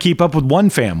can barely keep up with one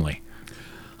family.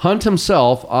 Hunt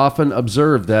himself often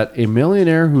observed that a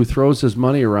millionaire who throws his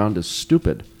money around is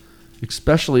stupid,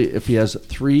 especially if he has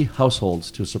 3 households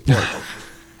to support.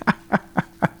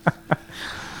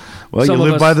 Well, you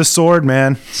live by the sword,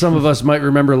 man. Some of us might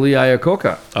remember Lee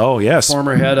Iacocca. Oh, yes.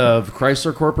 Former head of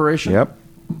Chrysler Corporation. Yep.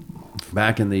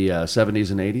 Back in the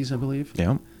 70s and 80s, I believe.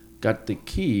 Yep. Got the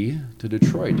key to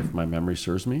Detroit, if my memory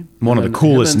serves me. One of the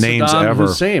coolest names Saddam ever.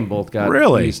 Hussein both got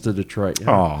keys to Detroit. Yeah.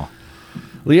 Oh.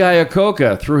 Lee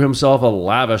Iacocca threw himself a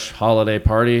lavish holiday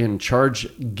party and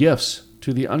charged gifts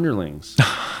to the underlings.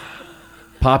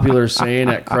 Popular saying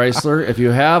at Chrysler, if you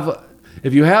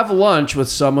have lunch with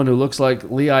someone who looks like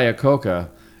Lee Iacocca,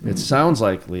 it sounds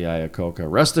like Lee Iacocca.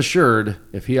 Rest assured,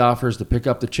 if he offers to pick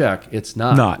up the check, it's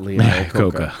not Lee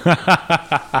Iacocca.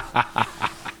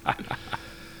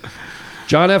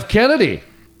 John F. Kennedy.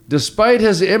 Despite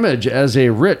his image as a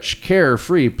rich,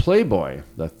 carefree playboy,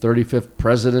 the 35th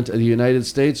president of the United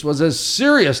States was a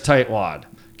serious tightwad.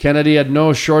 Kennedy had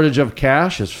no shortage of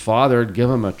cash. His father had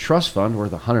given him a trust fund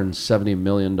worth $170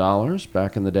 million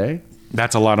back in the day.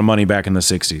 That's a lot of money back in the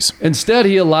 60s. Instead,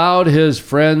 he allowed his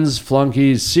friends,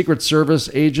 flunkies, Secret Service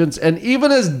agents, and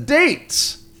even his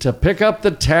dates to pick up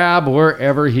the tab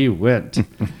wherever he went.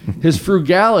 His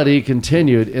frugality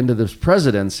continued into the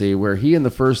presidency, where he and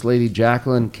the First Lady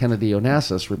Jacqueline Kennedy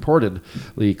Onassis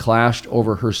reportedly clashed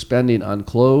over her spending on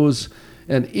clothes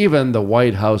and even the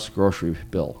White House grocery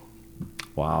bill.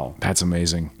 Wow. That's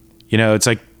amazing. It's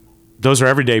like those are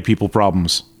everyday people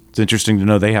problems. It's interesting to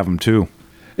know they have them too.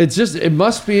 It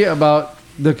must be about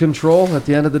the control at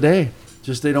the end of the day.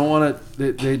 Just they don't want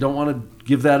to. They don't want to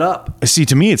give that up. See,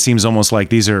 to me, it seems almost like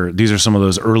these are some of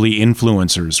those early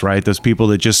influencers, right? Those people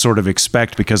that just sort of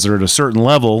expect because they're at a certain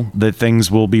level that things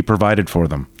will be provided for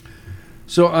them.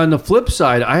 So on the flip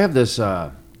side, I have this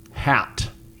hat.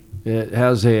 It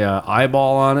has a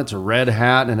eyeball on it. It's a red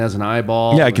hat and it has an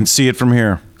eyeball. Yeah, I can see it from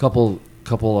here. Couple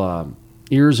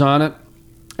ears on it.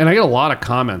 And I get a lot of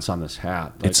comments on this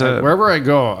hat. Like, wherever I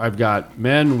go, I've got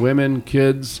men, women,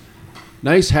 kids.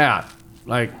 Nice hat.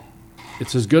 Like,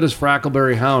 it's as good as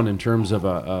Frackleberry Hound in terms of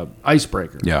a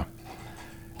icebreaker. Yeah.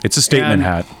 It's a statement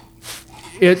hat.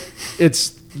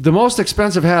 It's the most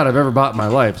expensive hat I've ever bought in my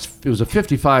life. It was a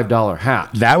 $55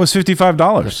 hat. That was $55.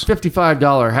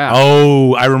 $55 hat.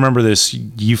 Oh, I remember this.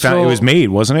 You found it was made,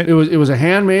 wasn't it? It was a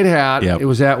handmade hat. Yep. It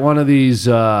was at one of these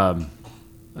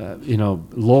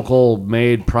local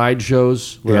made pride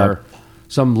shows where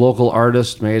some local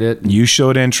artist made it. You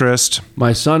showed interest.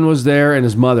 My son was there and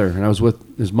his mother, and I was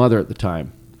with his mother at the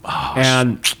time. Oh,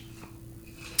 and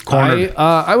cornered.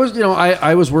 I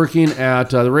was working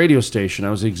at the radio station. I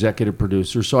was the executive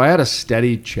producer, so I had a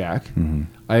steady check. Mm-hmm.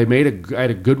 I had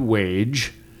a good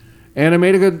wage, and I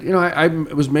made a good. I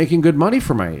was making good money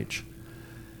for my age.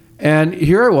 And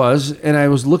here I was, and I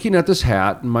was looking at this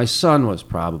hat, and my son was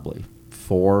probably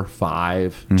 4,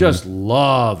 5. Mm-hmm. Just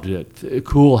loved it. A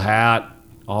cool hat.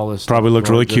 All this probably looked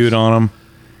really cute on him.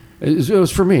 It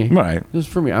was for me. Right. It was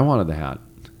for me. I wanted the hat.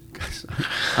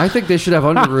 I think they should have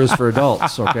underoos for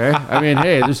adults, okay? I mean,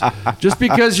 hey, just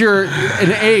because you're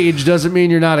an age doesn't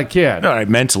mean you're not a kid. All right,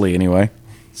 mentally anyway.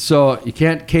 So you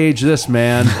can't cage this,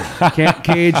 man. You can't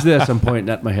cage this. I'm pointing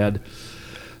at my head.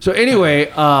 So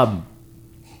anyway,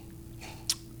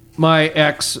 my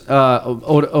ex,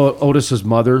 Otis's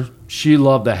mother, she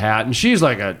loved the hat, and she's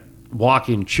like a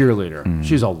walking cheerleader. Mm.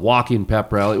 She's a walking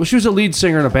pep rally. Well, she was a lead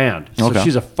singer in a band, so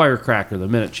she's a firecracker the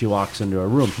minute she walks into a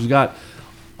room. She's got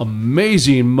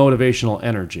amazing motivational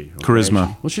energy. Okay?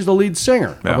 Charisma. She's the lead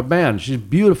singer of a band. She's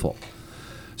beautiful.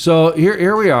 So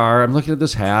here we are. I'm looking at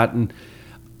this hat, and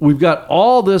we've got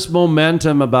all this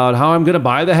momentum about how I'm going to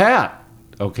buy the hat.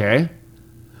 Okay.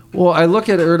 Well, I look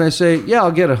at her and I say, yeah,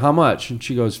 I'll get it. How much? And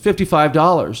she goes,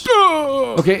 $55.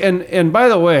 Okay. And by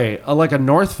the way, like a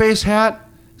North Face hat,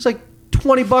 it's like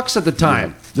 $20 at the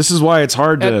time. This is why it's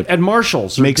hard to at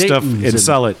Marshall's make stuff and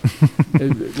sell it.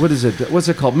 What is it? What's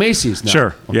it called? Macy's now.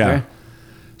 Sure. Okay? Yeah.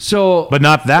 So, but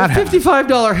not that hat.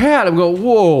 $55 hat. I'm going,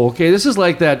 whoa. Okay, this is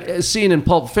like that scene in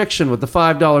Pulp Fiction with the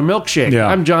 $5 milkshake. Yeah.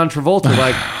 I'm John Travolta.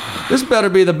 Like, this better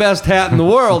be the best hat in the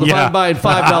world if I'm buying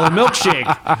 $5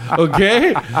 milkshake.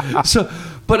 Okay. So,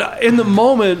 but in the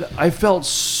moment, I felt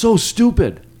so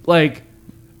stupid. Like,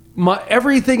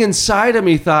 everything inside of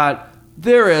me thought,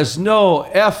 there is no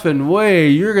effing way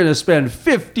you're going to spend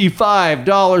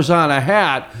 $55 on a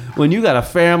hat when you got a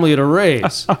family to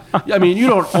raise. I mean, you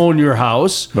don't own your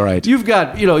house. Right. You've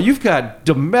got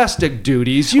domestic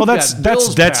duties. That's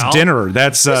dinner.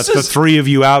 That's the three of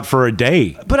you out for a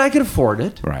day. But I can afford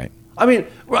it. Right. I mean,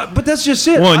 but that's just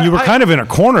it. Well, and you were kind of in a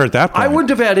corner at that point. I wouldn't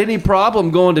have had any problem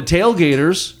going to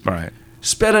tailgaters. Right.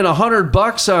 Spending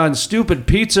 $100 on stupid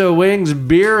pizza, wings,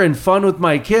 beer, and fun with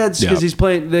my kids because he's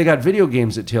playing. They got video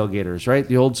games at tailgaters, right?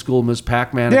 The old school Miss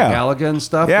Pac-Man and Galaga and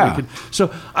stuff. Yeah.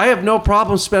 So I have no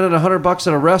problem spending $100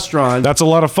 at a restaurant. That's a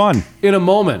lot of fun in a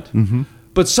moment. Mm-hmm.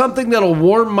 But something that'll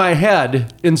warm my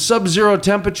head in sub-zero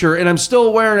temperature, and I'm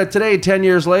still wearing it today, 10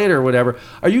 years later, or whatever.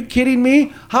 Are you kidding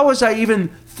me? How was I even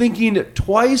thinking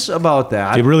twice about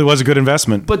that? It really was a good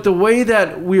investment. But the way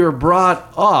that we were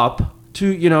brought up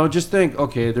to, just think,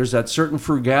 okay, there's that certain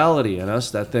frugality in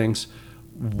us that thinks,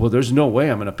 well, there's no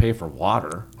way I'm going to pay for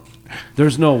water.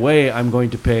 There's no way I'm going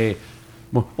to pay.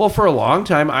 Well, for a long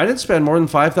time, I didn't spend more than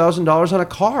 $5,000 on a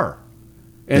car.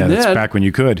 And that's back when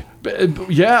you could.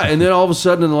 Yeah, and then all of a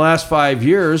sudden in the last 5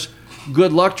 years,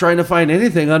 good luck trying to find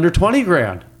anything under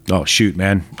 $20,000. Oh shoot,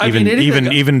 man!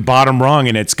 Even bottom rung,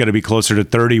 and it's going to be closer to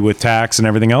 30 with tax and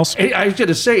everything else. I was going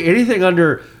to say anything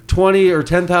under $20,000 or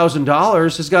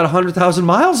 $10,000 has got 100,000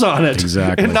 miles on it.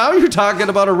 Exactly. And now you're talking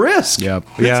about a risk. Yep.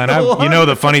 Yeah, and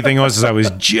the funny thing was, I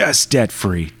was just debt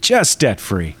free.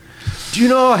 Do you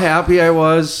know how happy I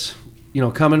was?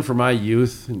 Coming from my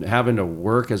youth and having to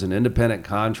work as an independent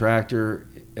contractor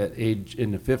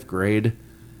in the 5th grade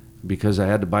because I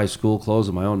had to buy school clothes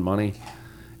with my own money.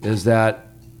 Is that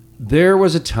there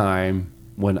was a time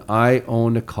when I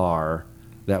owned a car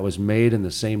that was made in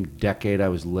the same decade I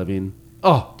was living.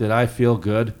 Oh, did I feel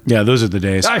good? Yeah, those are the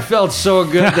days. I felt so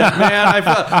good that, man,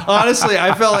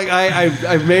 I felt like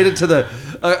I made it to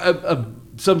the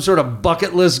some sort of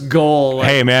bucket list goal.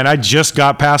 Hey, man, I just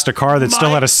got past a car that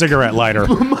still had a cigarette lighter.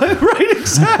 Right,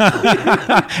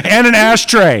 And an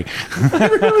ashtray. I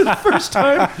remember the first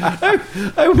time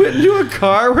I went into a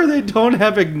car where they don't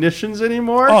have ignitions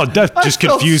anymore. Oh, that just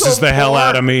confuses the hell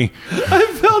out of me. I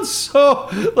felt so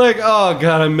like, oh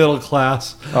God, I'm middle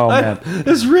class. Oh, man.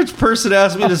 This rich person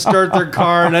asked me to start their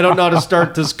car, and I don't know how to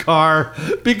start this car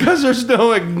because there's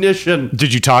no ignition.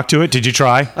 Did you talk to it? Did you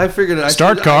try? I figured it. I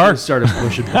started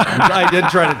pushing buttons. I did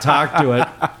try to talk to it.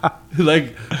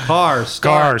 Like, car,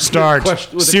 start.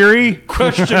 Siri?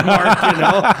 Question mark, you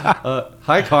know?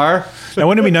 Hi, car. Now,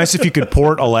 wouldn't it be nice if you could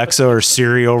port Alexa or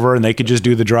Siri over and they could just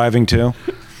do the driving too?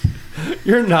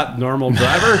 You're not normal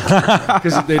driver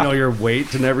because they know your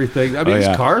weight and everything. I mean,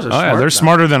 these cars are smart. Yeah, they're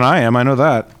smarter than I am. I know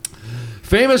that.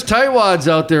 Famous tightwads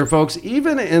out there, folks,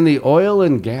 even in the oil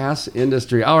and gas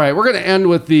industry. All right, we're going to end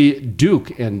with the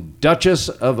Duke and Duchess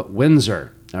of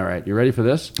Windsor. All right, you ready for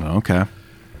this? Okay.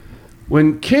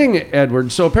 When King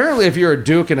Edward, so apparently if you're a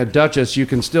duke and a duchess, you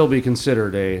can still be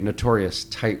considered a notorious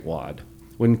tightwad.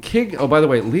 By the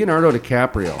way, Leonardo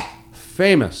DiCaprio,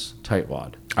 famous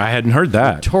tightwad. I hadn't heard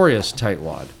that. Notorious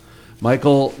tightwad.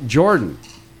 Michael Jordan,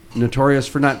 notorious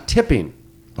for not tipping.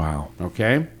 Wow.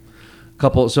 Okay?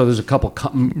 So there's a couple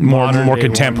more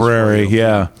contemporary,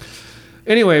 yeah.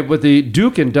 Anyway, with the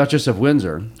Duke and Duchess of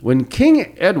Windsor, when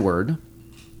King Edward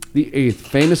the Eighth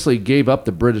famously gave up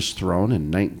the British throne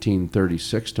in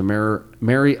 1936 to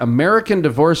marry American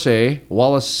divorcee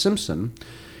Wallis Simpson,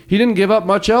 he didn't give up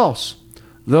much else.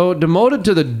 Though demoted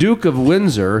to the Duke of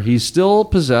Windsor, he still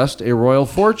possessed a royal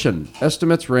fortune.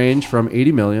 Estimates range from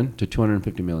 $80 million to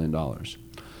 $250 million.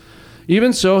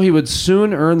 Even so, he would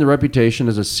soon earn the reputation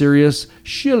as a serious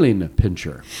shilling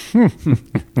pincher.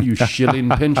 You shilling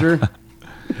pincher?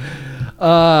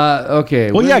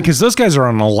 Okay. Well, yeah, because those guys are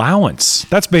on an allowance.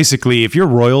 That's basically, if you're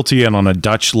royalty and on a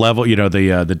Dutch level, you know,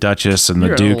 the Duchess and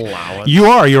the Duke.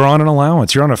 You're on an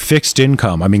allowance. You're on a fixed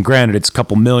income. I mean, granted, it's a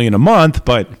couple million a month,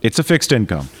 but it's a fixed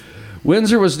income.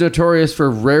 Windsor was notorious for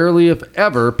rarely, if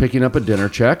ever, picking up a dinner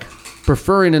check,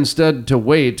 preferring instead to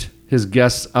wait his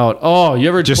guests out. Oh, you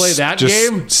ever play that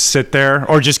game? Sit there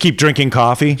or just keep drinking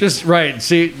coffee? Just right.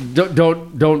 See,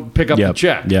 don't pick up the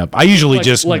check. Yep. I usually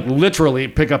literally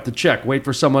pick up the check. Wait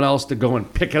for someone else to go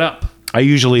and pick it up. I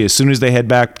usually, as soon as they head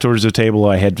back towards the table,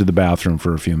 I head to the bathroom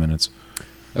for a few minutes.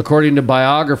 According to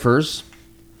biographers,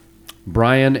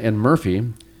 Brian and Murphy,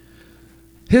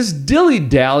 his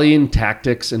dilly-dallying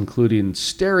tactics, including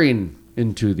staring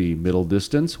into the middle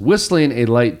distance, whistling a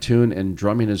light tune, and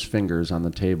drumming his fingers on the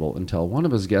table until one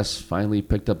of his guests finally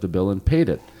picked up the bill and paid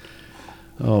it.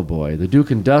 Oh boy, the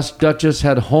Duke and Duchess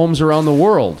had homes around the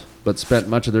world, but spent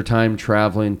much of their time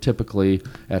traveling, typically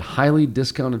at highly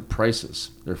discounted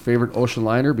prices. Their favorite ocean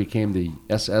liner became the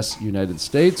SS United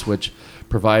States, which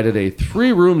provided a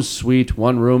 3-room suite,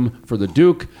 1 room for the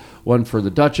Duke, 1 for the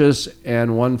Duchess,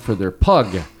 and 1 for their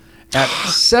pug, at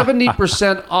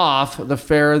 70% off the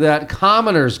fare that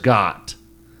commoners got.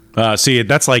 See,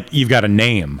 that's like you've got a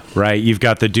name, right? You've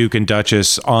got the Duke and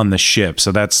Duchess on the ship,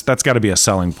 so that's got to be a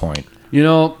selling point. You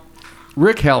know,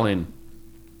 Rick Helling,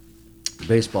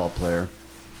 baseball player,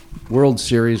 World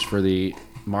Series for the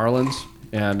Marlins,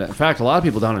 and in fact, a lot of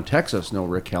people down in Texas know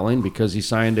Rick Helling because he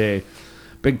signed a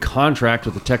big contract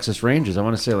with the Texas Rangers. I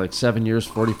want to say like 7 years,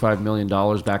 $45 million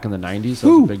back in the 90s. That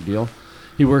was a big deal.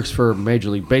 He works for Major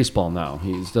League Baseball now.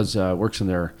 He works in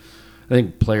their, I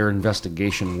think, player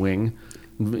investigation wing.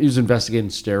 He was investigating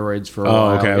steroids for a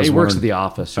while. Okay. He works at the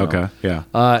office. Okay, yeah.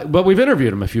 But we've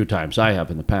interviewed him a few times. I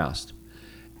have in the past.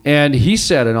 And he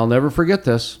said, and I'll never forget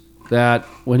this, that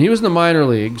when he was in the minor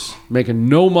leagues making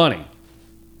no money,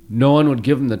 no one would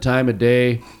give him the time of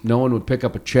day, no one would pick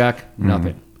up a check,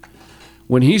 nothing.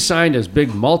 When he signed his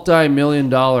big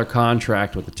multi-million-dollar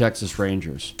contract with the Texas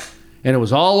Rangers, and it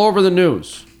was all over the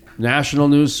news, national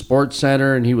news, Sports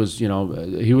Center, and he was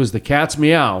the cat's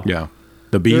meow. Yeah,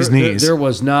 the bee's knees. There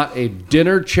was not a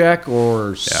dinner check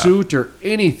or suit or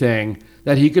anything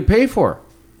that he could pay for.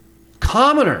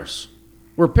 Commoners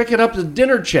were picking up the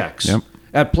dinner checks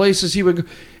at places he would go.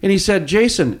 And he said,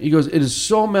 Jason, he goes, it is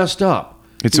so messed up.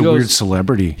 It's a weird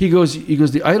celebrity. He goes,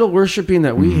 the idol worshiping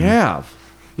that we have.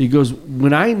 He goes,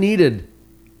 when I needed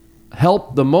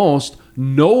help the most,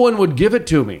 no one would give it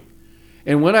to me.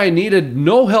 And when I needed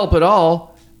no help at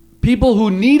all, people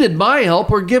who needed my help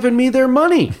were giving me their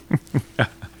money.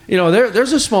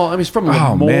 There's a small, it's from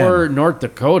North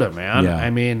Dakota, man.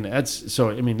 Yeah. It's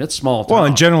small town. Well,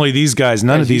 and generally these guys,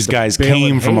 none of these guys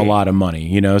came from a lot of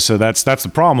money, so that's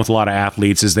the problem with a lot of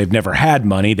athletes is they've never had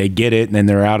money. They get it and then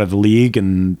they're out of the league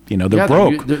and, they're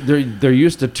broke. They're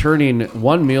used to turning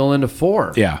one meal into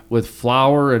 4. Yeah. With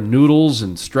flour and noodles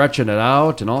and stretching it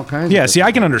out and all kinds of see,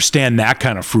 I can understand that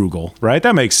kind of frugal, right?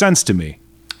 That makes sense to me.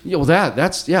 Yeah, well,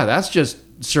 that's just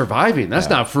surviving. That's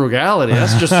not frugality.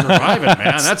 That's just surviving,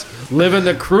 man. That's living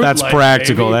the crude life. That's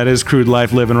practical. Baby. That is crude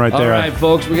life living right there. All right,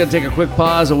 folks, we got to take a quick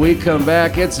pause. When we come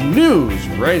back, it's news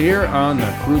right here on the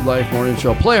Crude Life Morning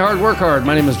Show. Play hard, work hard.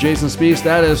 My name is Jason Spees.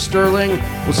 That is Sterling.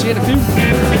 We'll see you in a few.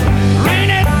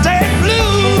 Rainy day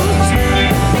blues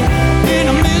in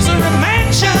a misery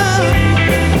mansion.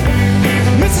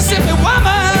 Mississippi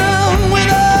woman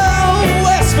with a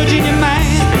West Virginia man.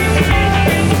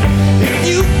 If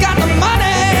you got the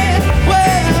money,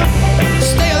 well,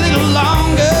 stay a little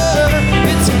longer.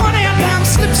 It's funny how time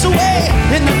slips away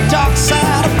in the dark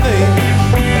side of faith.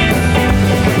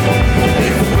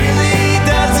 If Willie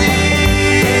does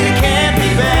it, it can't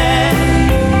be bad.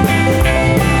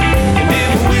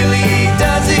 If Willie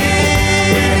does it,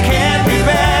 it can't be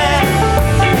bad.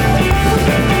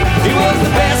 It was the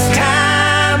best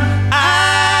time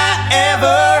I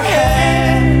ever had.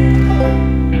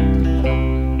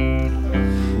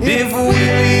 If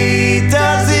Willie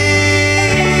does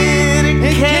it,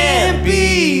 it can't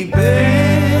be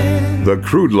bad. The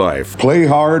Crude Life. Play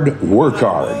hard, work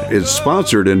hard. Is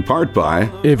sponsored in part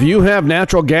by If you have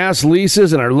natural gas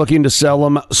leases and are looking to sell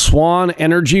them, Swan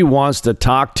Energy wants to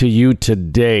talk to you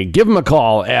today. Give them a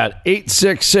call at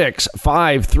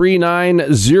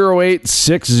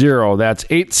 866-539-0860. That's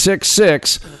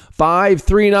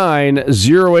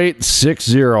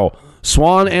 866-539-0860.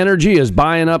 Swan Energy is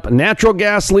buying up natural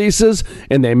gas leases,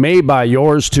 and they may buy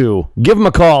yours too. Give them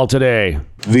a call today.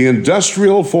 the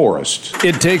industrial forest.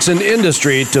 It takes an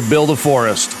industry to build a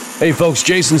forest. Hey folks,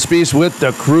 Jason Spees with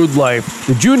The Crude Life.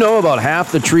 Did you know about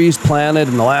half the trees planted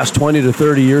in the last 20 to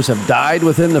 30 years have died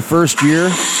within the first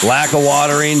year? Lack of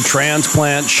watering,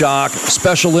 transplant shock,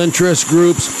 special interest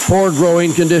groups, poor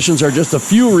growing conditions are just a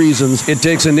few reasons it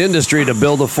takes an industry to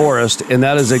build a forest, and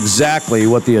that is exactly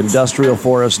what the industrial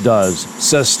forest does.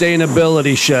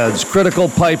 Sustainability sheds, critical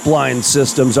pipeline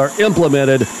systems are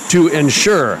implemented to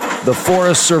ensure the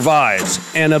forest survives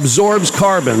and absorbs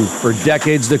carbon for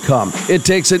decades to come. It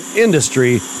takes an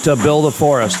industry to build a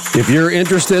forest. If you're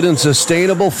interested in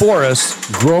sustainable forests,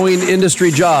 growing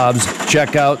industry jobs,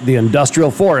 check out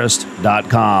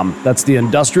theindustrialforest.com. That's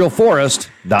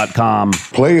theindustrialforest.com.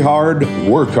 Play hard,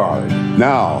 work hard.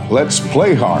 Now, let's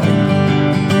play hard.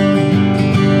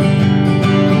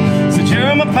 Since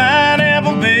you're my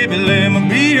pineapple, baby, let me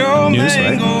be your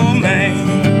mango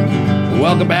man.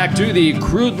 Welcome back to the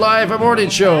Crude Life Morning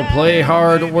Show. Play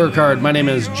hard, work hard. My name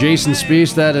is Jason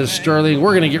Spees. That is Sterling.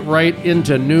 We're going to get right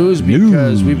into news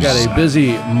because we've got a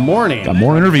busy morning. Got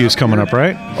more interviews coming up,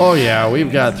 right? Oh, yeah.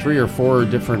 We've got 3 or 4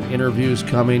 different interviews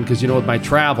coming because, you know, with my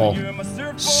travel,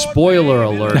 spoiler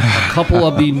alert, a couple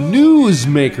of the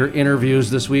newsmaker interviews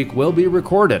this week will be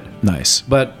recorded. Nice.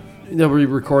 But they'll be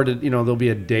recorded, you know, there'll be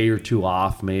a day or 2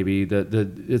 off maybe.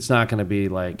 It's not going to be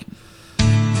like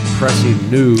pressing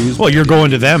news. Well, you're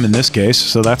going to them in this case,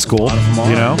 so that's cool.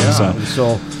 You know? Yeah. So,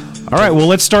 all right, well,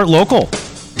 let's start local.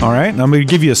 All right, I'm going to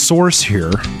give you a source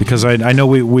here because I know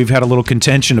we've had a little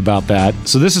contention about that.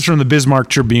 So this is from the Bismarck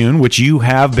Tribune, which you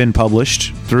have been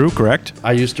published through, correct?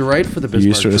 I used to write for the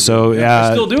Bismarck Tribune. So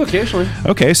I still do occasionally.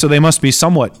 Okay, so they must be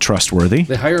somewhat trustworthy.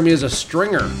 They hire me as a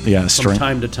stringer. Yeah, from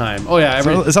time to time. Oh yeah,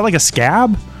 is that like a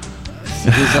scab?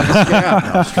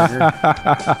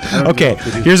 Okay,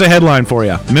 here's a headline for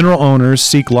you. Mineral owners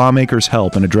seek lawmakers'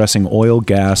 help in addressing oil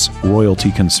gas royalty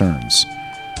concerns.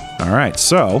 All right,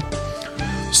 so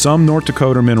some North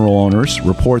Dakota mineral owners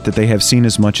report that they have seen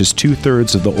as much as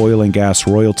 2/3 of the oil and gas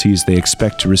royalties they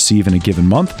expect to receive in a given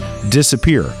month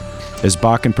disappear as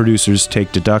Bakken producers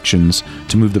take deductions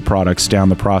to move the products down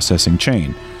the processing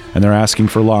chain, and they're asking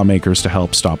for lawmakers to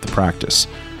help stop the practice.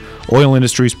 Oil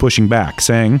industry is pushing back,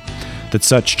 saying that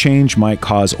such change might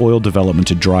cause oil development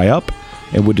to dry up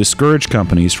and would discourage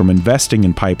companies from investing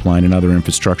in pipeline and other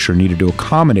infrastructure needed to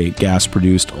accommodate gas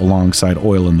produced alongside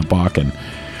oil in the Bakken.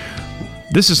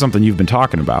 This is something you've been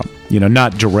talking about, you know,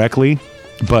 not directly,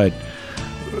 but,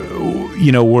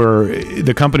 you know, where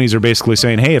the companies are basically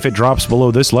saying, hey, if it drops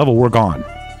below this level, we're gone,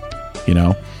 you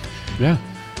know? Yeah.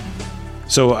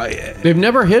 So they've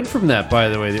never hid from that, by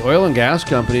the way. The oil and gas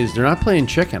companies, they're not playing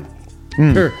chicken.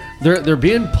 They're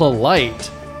being polite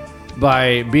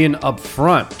by being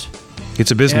upfront.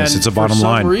 It's a business. And it's a bottom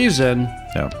line. For some reason,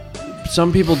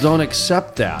 some people don't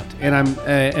accept that, and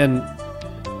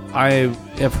I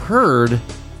have heard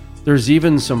there's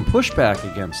even some pushback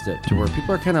against it, to where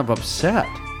people are kind of upset,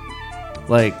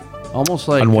 like almost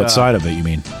like on what side of it you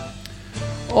mean?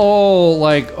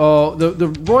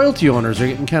 The royalty owners are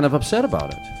getting kind of upset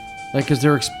about it, like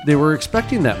because they were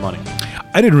expecting that money.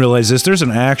 I didn't realize this. There's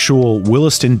an actual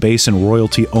Williston Basin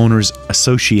Royalty Owners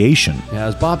Association. Yeah,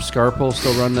 is Bob Scarpel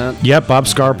still run that? Yep, Bob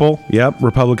Scarpel,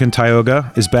 Republican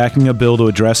Tioga, is backing a bill to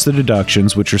address the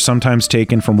deductions, which are sometimes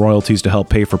taken from royalties to help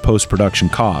pay for post-production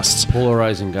costs.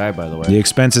 Polarizing guy, by the way. The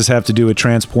expenses have to do with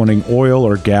transporting oil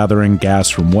or gathering gas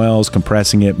from wells,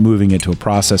 compressing it, moving it to a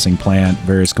processing plant.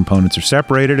 Various components are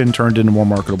separated and turned into more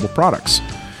marketable products.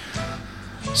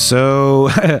 So...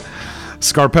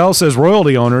 Scarpel says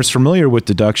royalty owners familiar with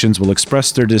deductions will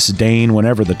express their disdain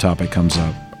whenever the topic comes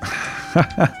up.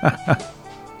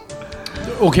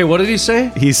 Okay, what did he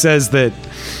say? He says that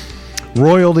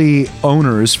royalty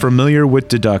owners familiar with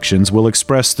deductions will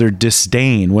express their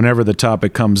disdain whenever the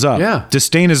topic comes up. Yeah.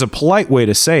 Disdain is a polite way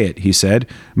to say it, he said.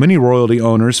 Many royalty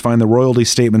owners find the royalty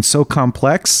statement so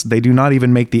complex, they do not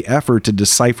even make the effort to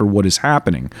decipher what is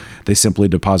happening. They simply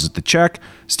deposit the check,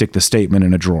 stick the statement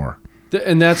in a drawer.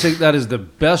 And that is the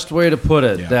best way to put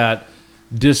it, that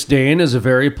disdain is a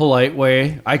very polite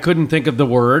way. I couldn't think of the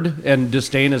word, and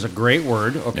disdain is a great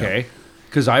word, okay?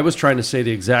 Because I was trying to say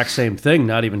the exact same thing,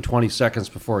 not even 20 seconds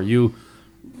before you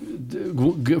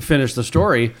finished the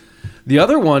story. The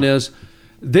other one is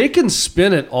they can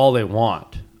spin it all they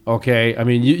want, okay? I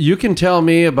mean, you can tell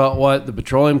me about what the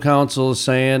Petroleum Council is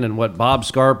saying and what Bob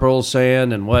Scarpel is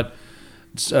saying and what...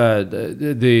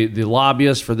 the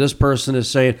lobbyist for this person is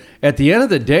saying. At the end of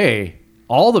the day,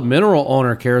 all the mineral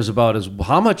owner cares about is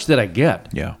how much did I get?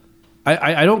 Yeah.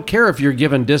 I don't care if you're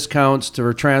given discounts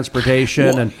to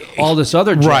transportation and all this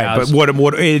other jazz. Right, but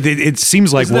what it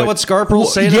seems like Isn't that what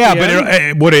Scarpel's saying? Yeah, at the but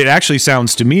end? what it actually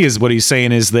sounds to me is what he's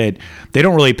saying is that they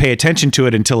don't really pay attention to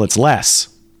it until it's less.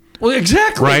 Well,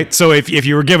 exactly. Right. So if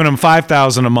you were giving them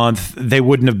 $5,000 a month, they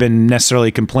wouldn't have been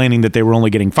necessarily complaining that they were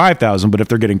only getting $5,000. But if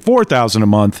they're getting $4,000 a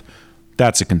month,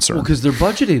 that's a concern. Well, because they're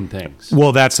budgeting things.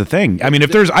 Well, that's the thing. I mean, I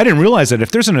didn't realize that if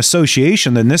there's an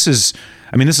association, then this is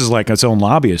like its own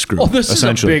lobbyist group. Oh, this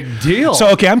essentially. is a big deal.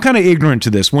 So, okay, I'm kind of ignorant to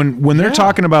this. When they're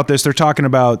talking about this, they're talking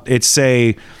about it's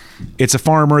a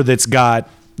farmer that's got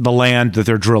the land that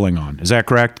they're drilling on. Is that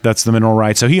correct? That's the mineral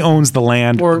right. So he owns the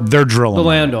land Or they're drilling the on.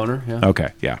 landowner. Yeah.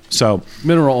 Okay, yeah. So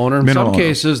Mineral owner. In Mineral some owner.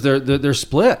 cases, they're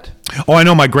split. Oh, I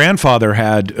know my grandfather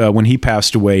had, when he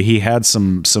passed away, he had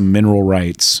some mineral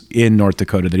rights in North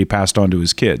Dakota that he passed on to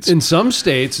his kids. In some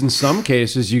states, in some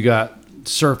cases, you got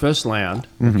surface land,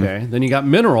 okay? Then you got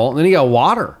mineral, and then you got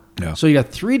water. Yeah. So you got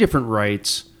three different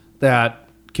rights that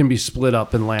can be split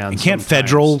up in land. Can't sometimes.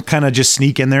 federal kind of just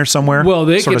sneak in there somewhere? Well,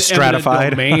 they sort can of stratified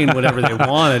domain whatever they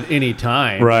want at any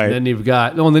time. Right. And then you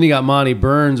got Monty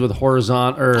Burns with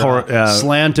horizontal or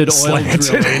slanted oil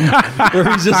drilling,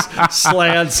 where he just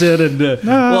slants it and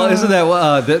well, isn't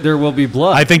that there will be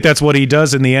blood? I think that's what he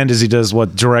does in the end. Is he does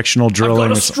what directional drilling?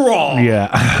 Got a straw. Yeah.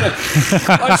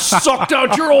 I sucked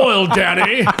out your oil,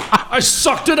 Daddy. I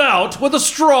sucked it out with a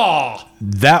straw.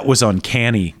 That was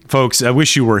uncanny, folks. I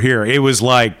wish you were here. It was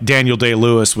like Daniel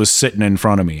Day-Lewis was sitting in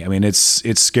front of me. I mean, it's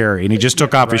scary. And he just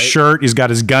took off his shirt. He's got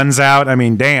his guns out. I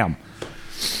mean, damn.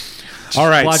 All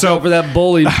right. Watch out for that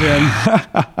bowling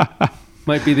pin.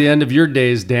 Might be the end of your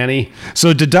days, Danny.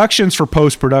 So deductions for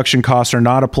post-production costs are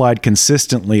not applied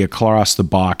consistently across the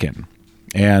Bakken.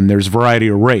 And there's a variety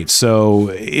of rates. So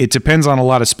it depends on a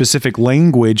lot of specific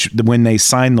language when they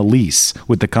sign the lease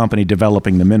with the company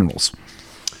developing the minerals.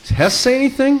 Does Hess say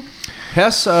anything?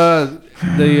 Hess,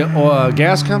 the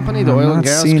gas company, the oil and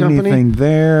gas company? I'm not seeing anything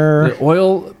there. The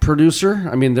oil producer?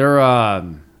 I mean,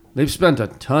 they've spent a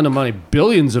ton of money,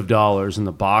 billions of dollars in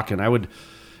the Bakken.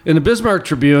 In the Bismarck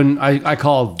Tribune, I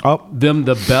call them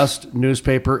the best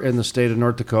newspaper in the state of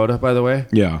North Dakota, by the way.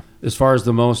 Yeah. As far as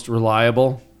the most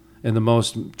reliable and the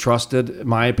most trusted, in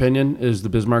my opinion, is the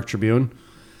Bismarck Tribune.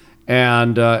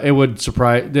 And it would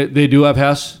surprise... They do have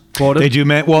Hess quoted? They do.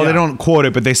 They don't quote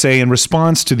it, but they say in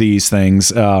response to these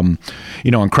things, and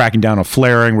cracking down on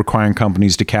flaring, requiring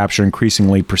companies to capture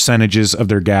increasingly percentages of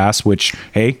their gas, which,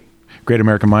 hey... Great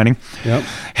American Mining. Yep.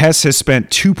 Hess has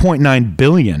spent $2.9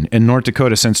 billion in North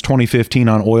Dakota since 2015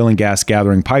 on oil and gas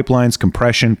gathering pipelines,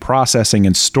 compression, processing,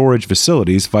 and storage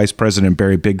facilities, Vice President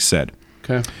Barry Biggs said.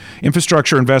 Okay.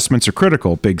 Infrastructure investments are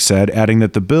critical, Biggs said, adding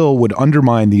that the bill would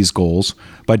undermine these goals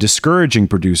by discouraging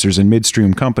producers and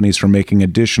midstream companies from making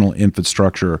additional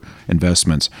infrastructure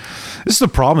investments. This is the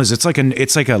problem: is it's like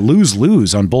a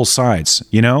lose-lose on both sides.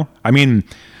 I mean,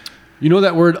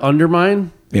 that word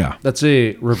undermine. Yeah. That's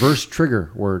a reverse trigger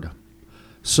word.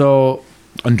 So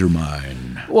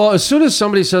undermine. Well, as soon as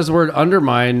somebody says the word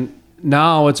undermine,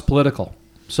 now it's political.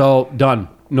 So done.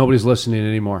 Nobody's listening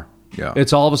anymore. Yeah.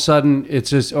 It's all of a sudden, it's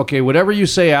just, okay, whatever you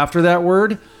say after that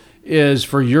word is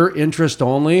for your interest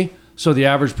only. So the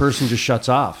average person just shuts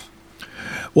off.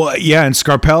 Well, yeah, and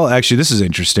Scarpel, actually, this is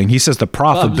interesting. He says the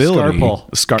profitability.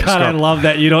 God, I love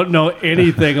that you don't know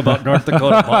anything about North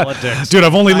Dakota politics. Dude,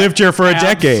 I've only lived here for a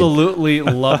decade. Absolutely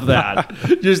love that.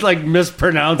 Just like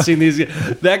mispronouncing these.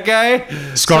 That guy.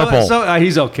 Scarpel.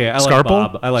 He's okay. I like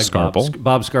Bob. I like Scarpel.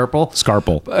 Bob Scarpel.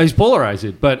 Scarpel. He's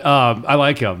polarizing, but I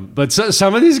like him. But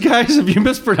some of these guys, if you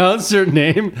mispronounce their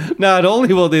name, not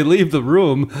only will they leave the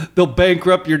room, they'll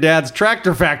bankrupt your dad's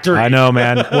tractor factory. I know,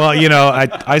 man. Well,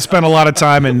 I spent a lot of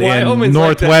time in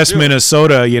northwest like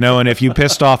Minnesota, and if you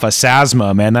pissed off a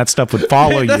Sasma, man, that stuff would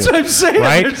follow you. That's what I'm saying.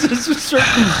 Right?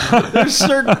 There's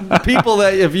certain people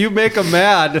that if you make them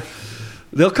mad,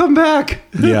 they'll come back.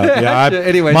 Yeah.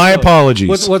 Anyway, my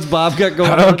apologies. What's Bob got going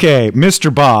on? Okay,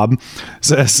 Mr. Bob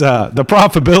says the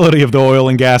profitability of the oil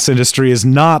and gas industry is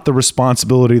not the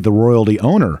responsibility of the royalty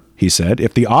owner. He said,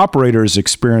 if the operator is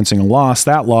experiencing a loss,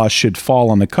 that loss should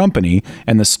fall on the company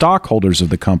and the stockholders of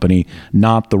the company,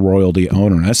 not the royalty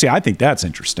owner. Now, see, I think that's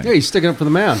interesting. Yeah, he's sticking up for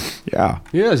the man. Yeah.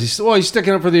 He is. He's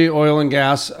sticking up for the oil and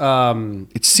gas.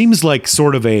 It seems like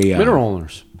sort of a... mineral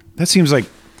owners. That seems like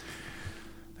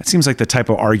the type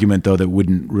of argument, though, that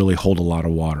wouldn't really hold a lot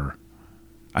of water.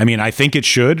 I mean, I think it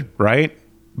should, right?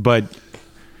 But...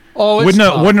 wouldn't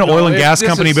an oil and gas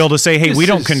company be able to say, hey, we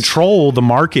don't control the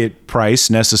market price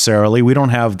necessarily. We don't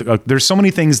have, there's so many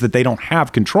things that they don't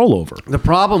have control over. The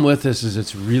problem with this is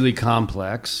it's really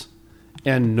complex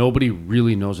and nobody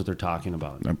really knows what they're talking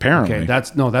about. Apparently. Okay,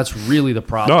 that's really the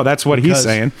problem. No, that's what he's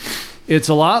saying. It's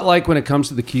a lot like when it comes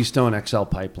to the Keystone XL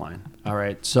pipeline. All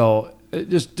right. So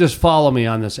just follow me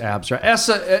on this abstract.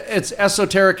 It's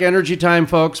esoteric energy time,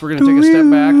 folks. We're going to take a step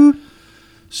back.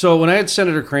 So when I had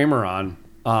Senator Kramer on,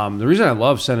 the reason I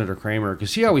love Senator Kramer,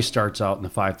 because he always starts out in the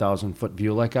 5,000-foot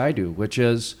view like I do, which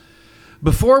is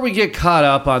before we get caught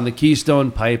up on the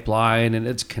Keystone Pipeline and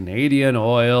it's Canadian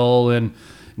oil and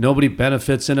nobody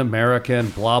benefits in America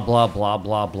and blah, blah, blah,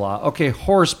 blah, blah. Okay,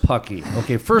 horse pucky.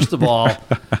 Okay, first of all,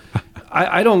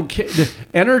 I don't care.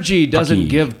 Energy doesn't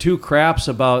give two craps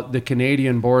about the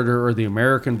Canadian border or the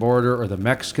American border or the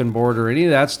Mexican border, any of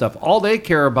that stuff. All they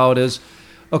care about is,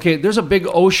 okay, there's a big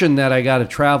ocean that I got to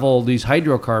travel these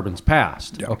hydrocarbons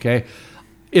past, okay?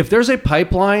 If there's a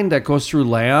pipeline that goes through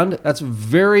land, that's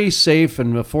very safe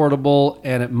and affordable,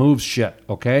 and it moves shit,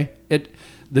 okay?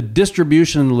 The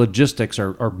distribution and logistics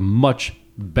are much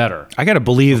better. I got to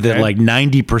believe that like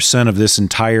 90% of this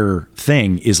entire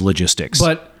thing is logistics.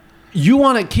 But you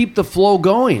want to keep the flow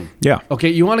going. Yeah. Okay,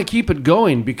 you want to keep it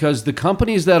going because the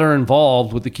companies that are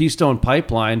involved with the Keystone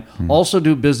Pipeline also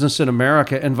do business in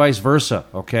America and vice versa,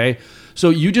 okay? So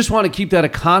you just want to keep that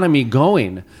economy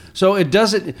going. So it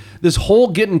doesn't, this whole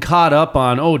getting caught up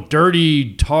on,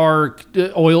 dirty tar,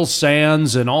 oil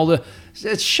sands and all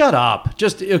shut up.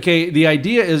 Just, okay, the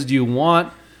idea is, do you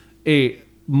want a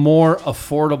more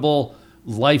affordable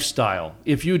lifestyle?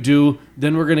 If you do,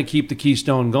 then we're going to keep the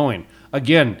Keystone going.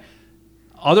 Again,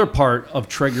 other part of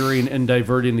triggering and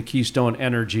diverting the Keystone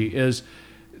energy is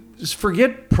just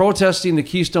forget protesting the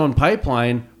Keystone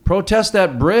Pipeline. Protest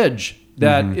that bridge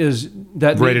that is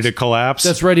ready to collapse.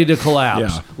 That's ready to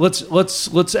collapse. Yeah.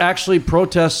 Let's actually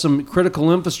protest some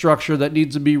critical infrastructure that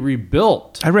needs to be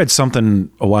rebuilt. I read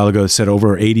something a while ago that said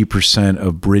over 80%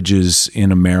 of bridges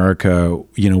in America,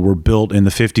 were built in the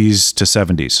 50s to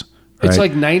 70s. Right? It's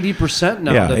like 90%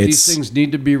 now that these things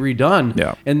need to be redone.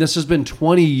 Yeah. And this has been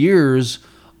 20 years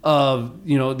of,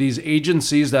 these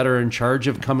agencies that are in charge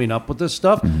of coming up with this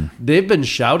stuff. They've been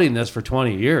shouting this for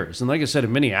 20 years. And like I said,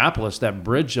 in Minneapolis, that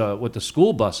bridge with the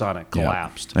school bus on it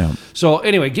collapsed. Yeah. So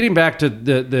anyway, getting back to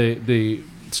the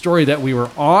story that we were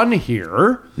on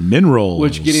here. Minerals.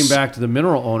 Which, getting back to the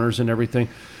mineral owners and everything.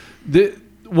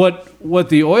 What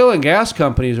the oil and gas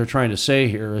companies are trying to say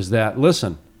here is that,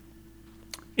 listen,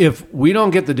 if we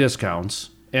don't get the discounts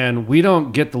and we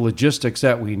don't get the logistics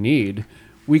that we need,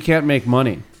 we can't make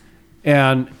money.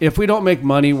 And if we don't make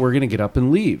money, we're going to get up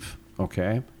and leave,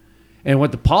 okay? And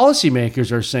what the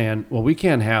policymakers are saying, well, we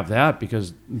can't have that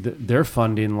because they're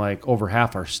funding like over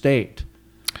half our state.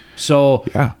 So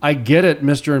I get it,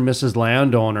 Mr. and Mrs.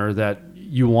 Landowner, that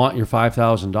you want your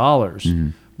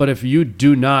 $5,000. But if you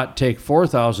do not take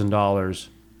 $4,000,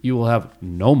 you will have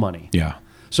no money. Yeah.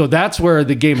 So that's where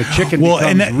the game of chicken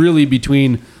becomes really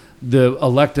between the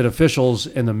elected officials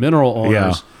and the mineral owners.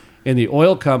 Yeah. And the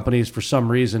oil companies, for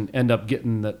some reason, end up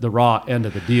getting the raw end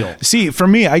of the deal. See, for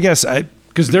me, I guess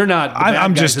because they're not.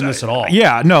 I'm just in this at all.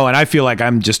 Yeah, no, and I feel like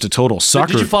I'm just a total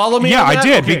sucker. Did you follow me? Yeah, on that? I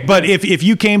did. Okay. But if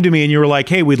you came to me and you were like,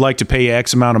 "Hey, we'd like to pay you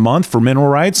X amount a month for mineral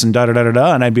rights," and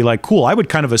and I'd be like, "Cool." I would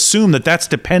kind of assume that that's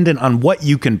dependent on what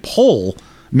you can pull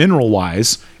mineral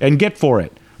wise and get for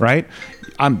it, right?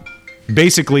 I'm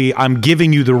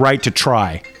giving you the right to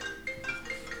try.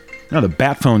 No, the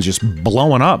bat phone's just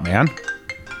blowing up, man.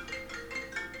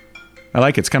 I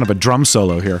like it. It's kind of a drum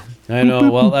solo here. I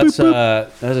know. Well, that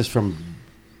is from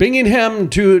Binghamton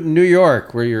to New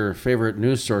York, where your favorite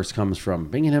news source comes from.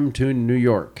 Binghamton to New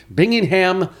York.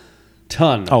 Binghamton.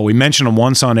 Oh, we mentioned them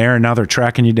once on air, and now they're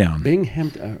tracking you down.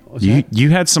 Binghamton. You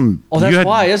had some. Oh, that's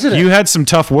why, isn't it? You had some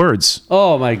tough words.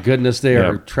 Oh my goodness, they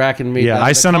are tracking me. Yeah,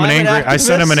 I sent him an angry. I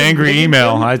sent him an angry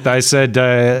email. I said,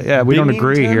 "Yeah, we don't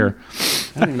agree here."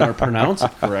 I don't even know how to pronounce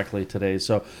it correctly today.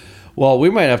 So, well, we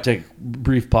might have to take a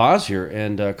brief pause here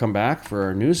and come back for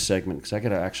our news segment because I got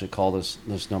to actually call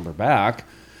this number back.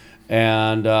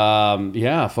 And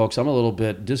yeah, folks, I'm a little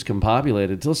bit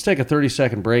discombobulated. So let's take a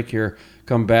 30-second break here.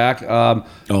 Come back.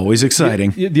 Always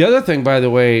exciting. The other thing, by the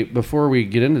way, before we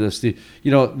get into this, the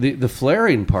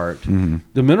flaring part,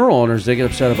 the mineral owners, they get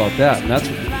upset about that, and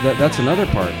that's another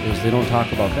part is they don't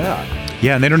talk about that.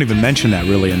 Yeah, and they don't even mention that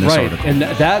really in this article. And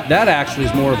that actually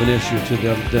is more of an issue to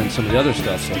them than some of the other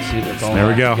stuff. So see, that's all. There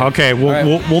we go. Okay,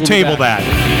 we'll table that.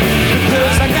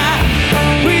 Because I got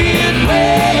weird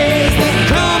ways that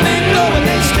come and go and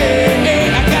they stay.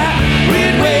 I got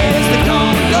weird ways that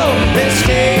come and go and they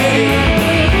stay.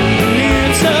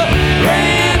 It's a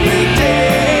brand new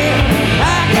day.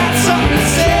 I got something to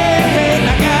say.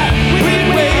 I got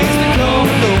weird ways that come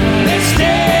and go and they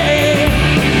stay.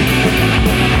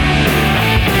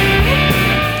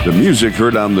 The music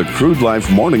heard on the Crude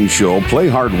Life Morning Show, Play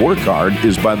Hard, Work Hard,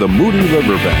 is by the Moody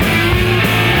River Band.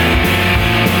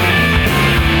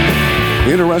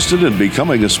 Interested in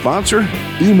becoming a sponsor?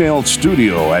 Email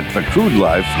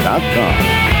studio@thecrudelife.com.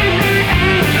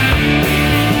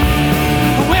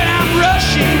 When I'm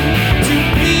rushing to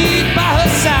be by her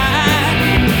side,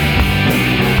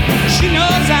 she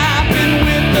knows I've been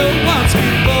with her once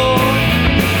before.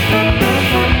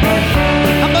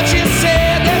 But she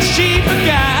said that she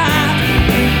forgot,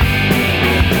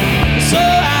 so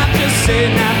I just said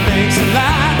now thanks a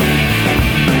lot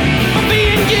for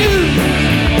being you.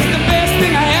 It's the best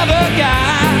thing I ever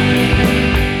got.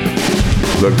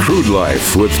 The Crude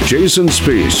Life with Jason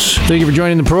Spees. Thank you for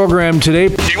joining the program today.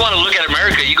 If you want to look at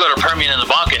America, you go to Permian and the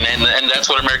Bakken, and that's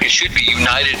what America should be,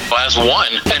 united as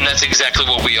one. And that's exactly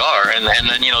what we are. And then,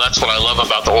 that's what I love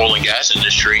about the oil and gas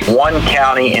industry. One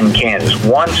county in Kansas,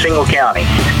 one single county,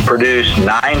 produced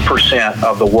 9%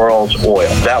 of the world's oil.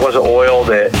 That was oil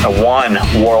that won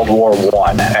World War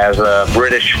I. As the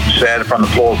British said from the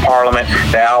floor of Parliament,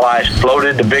 the Allies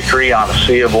floated to victory on a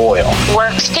sea of oil.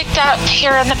 Work's picked up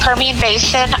here in the Permian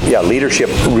Basin. Yeah, leadership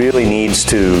really needs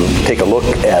to take a look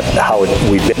at how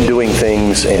we've been doing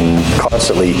things and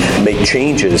constantly make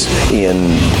changes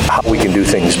in how we can do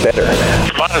things better.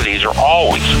 Commodities are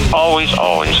always,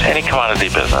 any commodity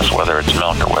business, whether it's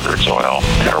milk or whether it's oil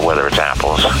or whether it's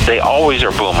apples, they always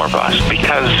are boom or bust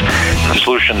because the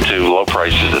solution to low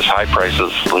prices is high prices,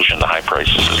 the solution to high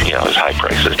prices is high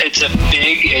prices. It's a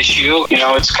big issue.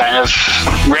 It's kind of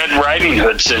Red Riding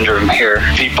Hood syndrome here.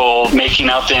 People making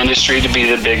out the industry to be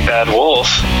the big bad wolf.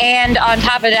 And on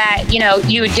top of that,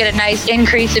 you would get a nice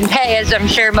increase in pay, as I'm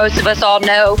sure most of us all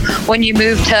know. When you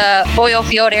move to oil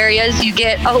field areas, you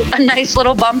get a nice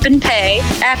little bump in pay.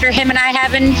 After him and I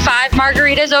having 5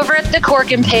 margaritas over at the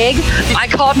Cork and Pig, I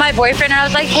called my boyfriend and I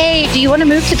was like, hey, do you want to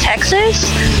move to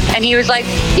Texas? And he was like,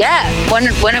 yeah,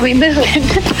 when are we moving?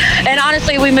 And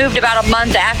honestly, we moved about a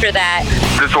month after that.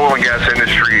 This oil and gas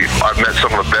industry, I've met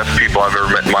some of the best people I've ever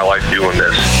met in my life doing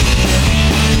this.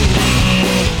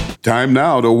 Time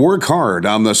now to work hard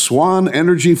on the Swan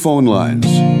Energy phone lines.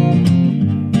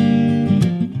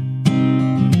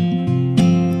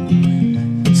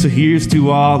 So here's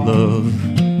to all of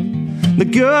the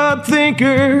good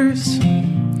thinkers,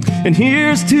 and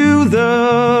here's to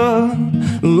the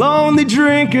lonely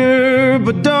drinker,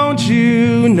 but don't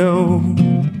you know?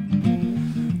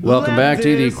 Welcome back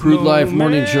to the Crude Life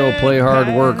Morning Show, Play Hard,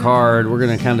 Work Hard. We're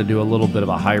going to kind of do a little bit of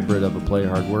a hybrid of a Play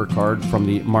Hard, Work Hard from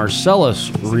the Marcellus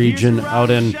region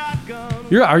out in...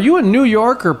 Are you in New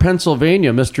York or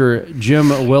Pennsylvania, Mr.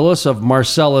 Jim Willis of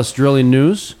Marcellus Drilling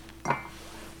News?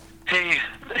 Hey,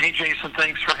 Jason,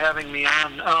 thanks for having me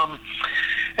on.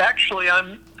 Actually,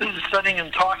 I'm sitting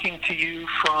and talking to you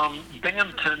from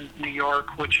Binghamton, New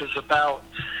York, which is about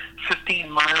 15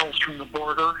 miles from the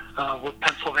border with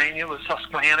Pennsylvania, with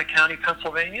Susquehanna County,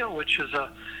 Pennsylvania, which is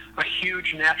a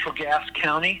huge natural gas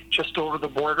county just over the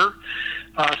border.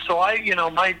 So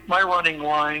my running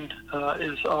line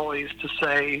is always to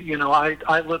say,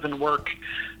 I live and work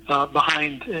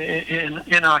behind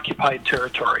in occupied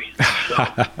territory. So.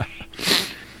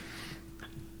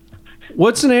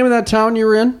 What's the name of that town you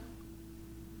were in?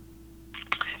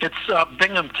 It's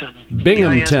Binghamton.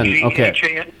 Binghamton,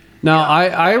 okay. Now,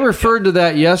 I referred to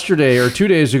that yesterday or 2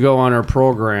 days ago on our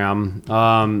program.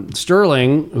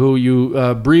 Sterling, who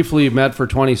you briefly met for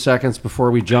 20 seconds before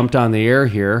we jumped on the air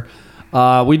here,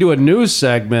 we do a news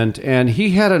segment, and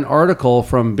he had an article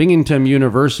from Binghamton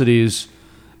University's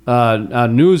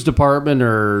news department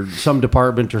or some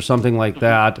department or something like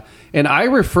that, and I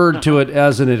referred to it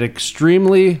as an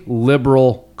extremely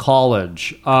liberal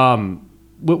college.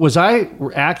 Was I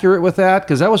accurate with that?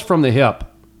 Because that was from the hip.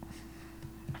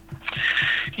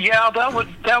 Yeah,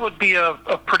 that would be a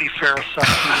pretty fair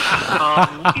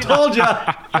assessment. Told you.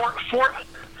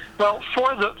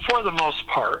 For the most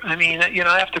part, I mean,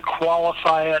 I have to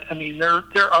qualify it. I mean,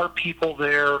 there are people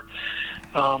there,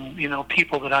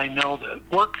 people that I know that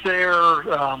work there,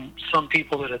 some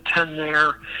people that attend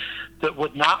there that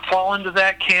would not fall into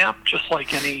that camp, just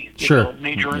like any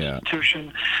major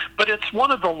institution. But it's one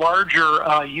of the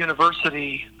larger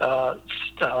university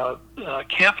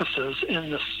campuses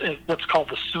in what's called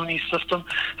the SUNY system,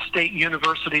 State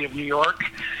University of New York,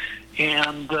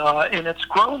 and it's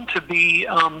grown to be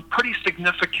pretty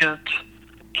significant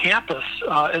campus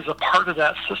as a part of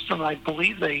that system. I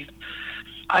believe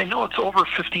I know it's over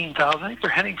 15,000. I think they're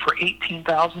heading for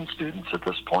 18,000 students at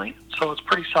this point, so it's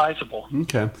pretty sizable.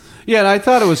 Okay. Yeah, and I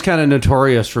thought it was kind of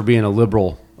notorious for being a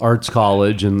liberal arts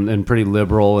college and pretty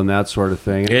liberal and that sort of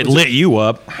thing. It lit you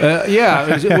up.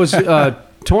 Yeah. It was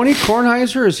Tony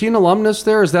Kornheiser, is he an alumnus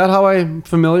there? Is that how I'm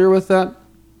familiar with that?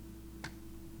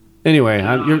 Anyway,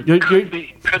 could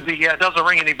be. Yeah, it doesn't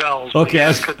ring any bells. Okay,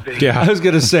 yeah, it could be. Yeah, I was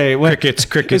going to say crickets.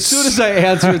 As soon as I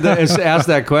asked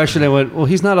that question, I went, "Well,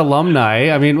 he's not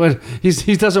alumni. I mean,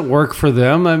 he doesn't work for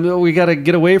them. I mean, we got to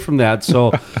get away from that."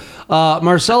 So,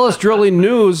 Marcellus Drilling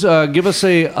News, give us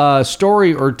a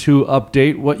story or two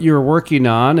update what you're working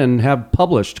on and have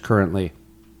published currently.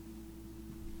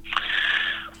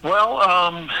 Well,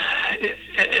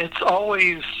 it's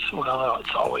always.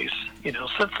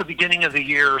 Since the beginning of the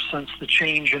year, since the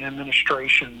change in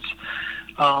administrations,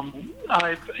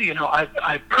 I've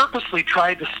purposely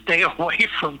tried to stay away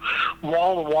from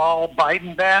wall-to-wall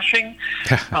Biden bashing,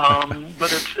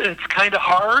 but it's kind of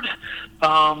hard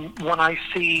when I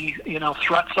see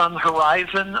threats on the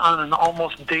horizon on an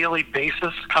almost daily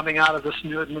basis coming out of this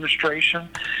new administration.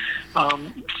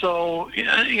 So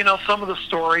some of the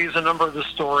stories, a number of the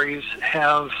stories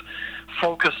have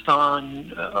focused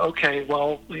on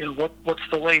what's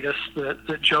the latest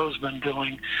that Joe's been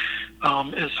doing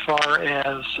as far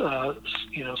as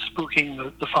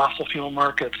spooking the fossil fuel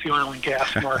markets, the oil and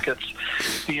gas markets,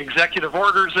 the executive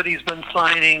orders that he's been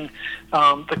signing,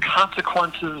 the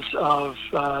consequences of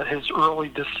his early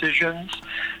decisions,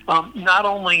 not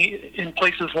only in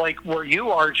places like where you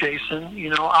are,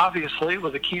 Jason, obviously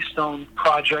with the Keystone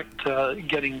Project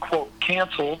getting, quote,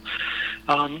 canceled,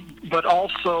 but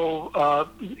also,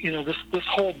 this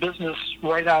whole business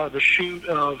right out of the chute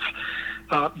of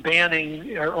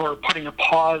banning or putting a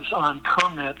pause on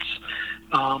permits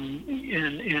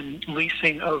in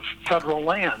leasing of federal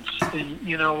lands. And,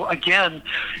 again,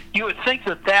 you would think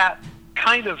that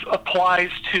kind of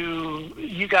applies to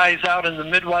you guys out in the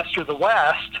Midwest or the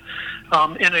West,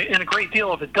 and a great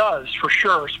deal of it does, for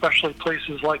sure, especially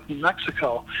places like New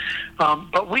Mexico.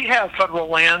 But we have federal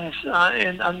lands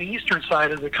on the eastern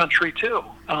side of the country, too,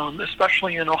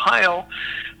 especially in Ohio,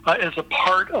 as a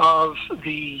part of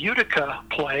the Utica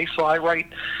play. So I write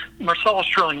Marcellus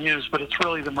Drilling News, but it's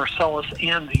really the Marcellus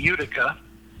and the Utica.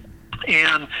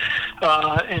 And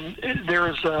there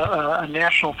is a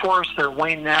national forest there,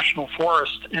 Wayne National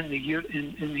Forest, in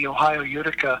the Ohio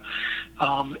Utica,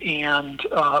 and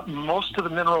most of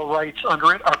the mineral rights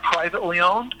under it are privately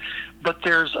owned, but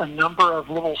there's a number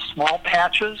of little small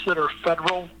patches that are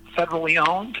federally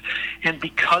owned, and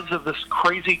because of this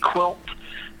crazy quilt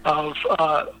of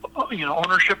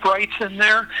ownership rights in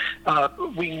there,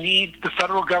 we need the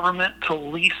federal government to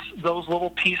lease those little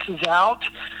pieces out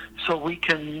so we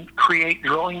can create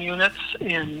drilling units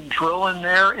and drill in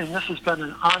there. And this has been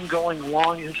an ongoing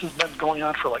this has been going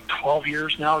on for like 12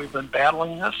 years now. We've been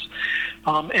battling this.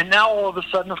 And now all of a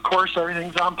sudden, of course,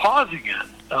 everything's on pause again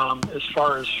as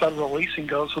far as federal leasing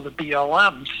goes with the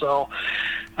BLM. So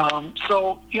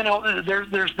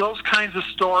there's those kinds of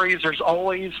stories. There's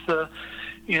always the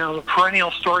perennial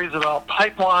stories about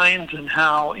pipelines and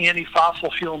how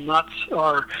anti-fossil fuel nuts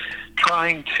are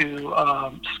trying to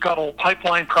scuttle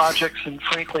pipeline projects and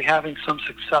frankly having some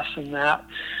success in that.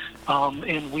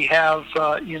 And we have,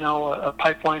 a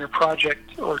pipeline or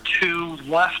project or two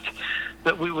left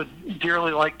that we would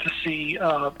dearly like to see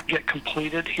get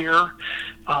completed here,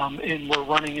 and we're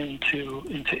running into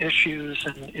issues,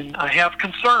 and I have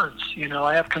concerns.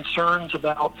 I have concerns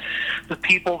about the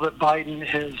people that Biden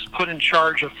has put in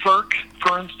charge of FERC,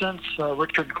 for instance,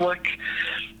 Richard Glick.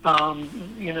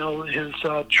 His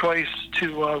choice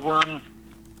to run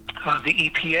the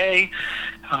EPA,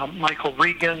 Michael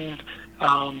Regan,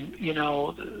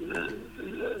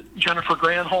 Jennifer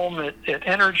Granholm at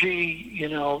Energy,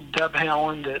 Deb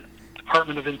Haaland at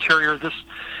Department of Interior.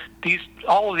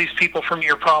 All of these people for me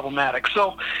are problematic.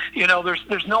 So,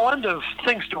 there's no end of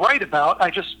things to write about. I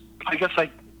guess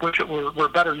I wish it were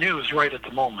better news right at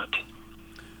the moment.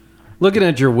 Looking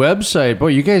at your website, boy,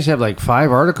 you guys have like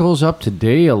 5 articles up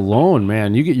today alone,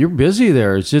 man. You're busy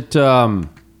there. Is it?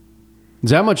 Is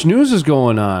that much news is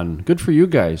going on? Good for you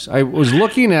guys. I was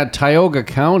looking at Tioga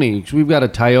County. We've got a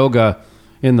Tioga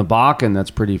in the Bakken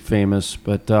that's pretty famous.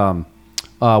 But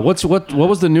what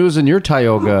was the news in your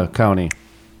Tioga County?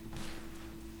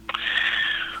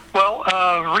 Well,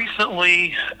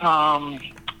 recently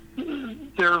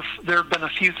there have been a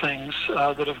few things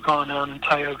that have gone on in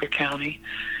Tioga County.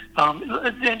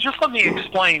 And just let me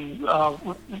explain, how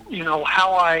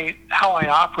I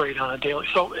operate on a daily.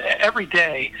 So every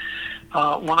day,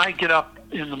 when I get up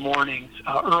in the morning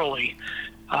early,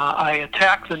 I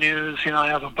attack the news. I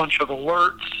have a bunch of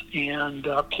alerts and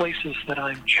places that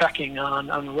I'm checking on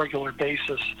a regular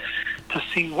basis to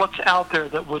see what's out there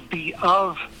that would be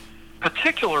of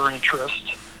particular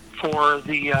interest for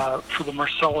the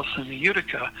Marcellus and the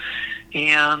Utica.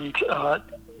 And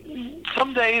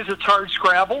some days it's hard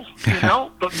scrabble,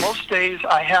 but most days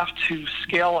I have to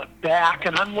scale it back,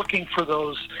 and I'm looking for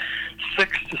those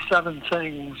 6 to 7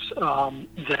 things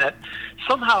that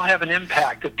somehow have an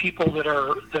impact that people that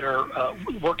are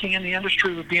working in the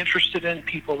industry would be interested in,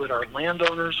 people that are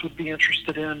landowners would be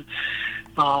interested in,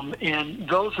 and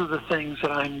those are the things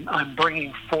that I'm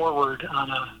bringing forward on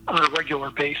a regular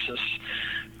basis,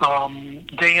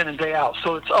 day in and day out.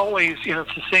 So it's always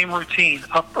it's the same routine: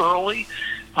 up early.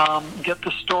 Get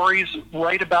the stories,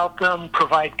 write about them,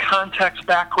 provide context,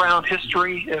 background,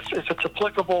 history, if it's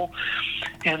applicable,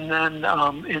 and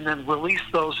then release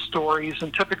those stories.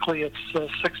 And typically it's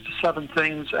 6 to 7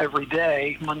 things every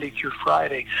day, Monday through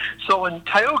Friday. So in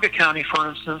Tioga County, for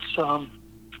instance,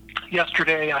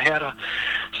 yesterday I had a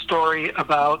story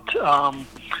about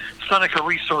Seneca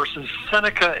Resources.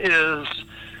 Seneca is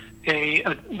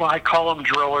I call them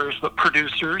drillers, but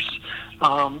producers.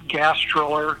 Gas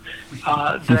driller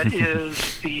that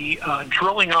is the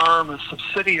drilling arm, a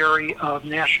subsidiary of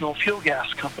National Fuel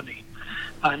Gas Company.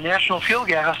 National Fuel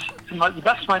Gas, to the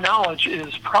best of my knowledge,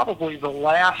 is probably the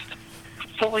last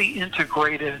fully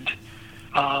integrated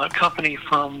company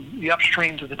from the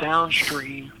upstream to the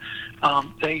downstream.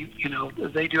 They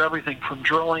do everything from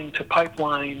drilling to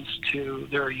pipelines to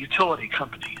they're a utility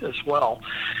company as well.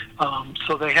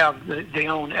 So they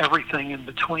own everything in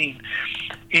between,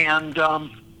 and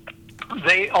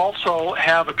they also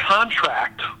have a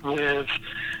contract with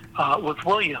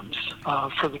Williams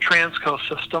for the Transco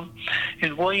system,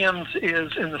 and Williams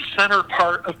is in the center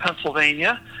part of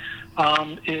Pennsylvania.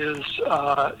 Is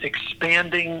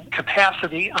expanding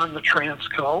capacity on the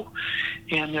Transco,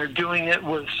 and they're doing it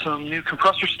with some new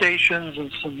compressor stations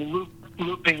and some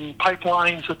looping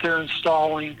pipelines that they're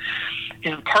installing.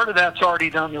 And part of that's already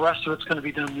done. The rest of it's going to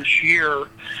be done this year.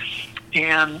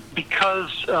 And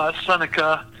because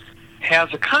Seneca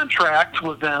has a contract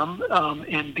with them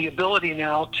and the ability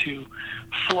now to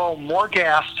flow more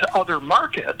gas to other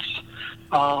markets,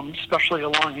 especially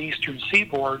along the eastern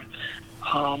seaboard,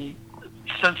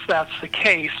 since that's the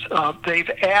case,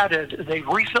 they've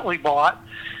recently bought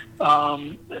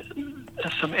some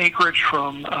acreage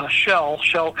from Shell.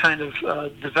 Shell kind of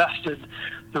divested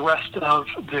the rest of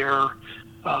their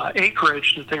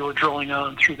acreage that they were drilling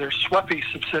on through their Sweppy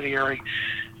subsidiary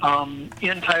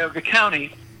in Tioga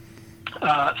County.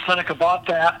 Seneca bought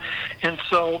that, and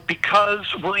so because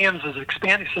Williams is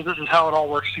expanding, so this is how it all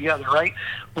works together, right?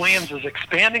 Williams is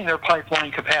expanding their pipeline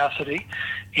capacity,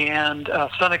 and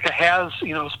Seneca has,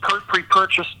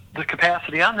 pre-purchased the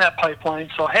capacity on that pipeline.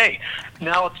 So hey,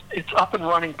 now it's up and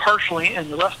running partially,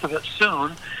 and the rest of it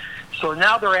soon. So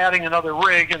now they're adding another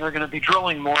rig, and they're going to be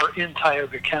drilling more in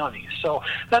Tioga County. So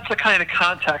that's the kind of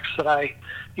context that I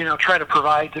try to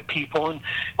provide to people, and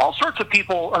all sorts of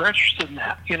people are interested in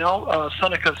that.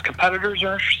 Seneca's competitors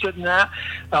are interested in that.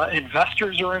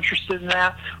 Investors are interested in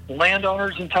that.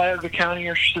 Landowners in Tioga County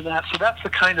are interested in that. So that's the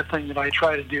kind of thing that I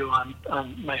try to do on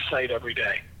my site every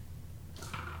day.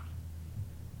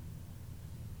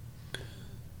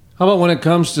 How about when it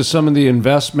comes to some of the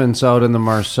investments out in the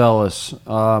Marcellus?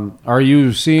 Are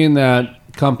you seeing that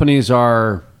companies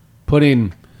are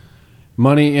putting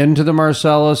money into the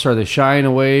Marcellus? Are they shying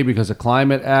away because of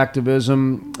climate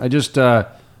activism? I just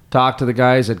talked to the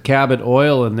guys at Cabot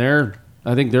Oil, and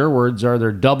I think their words are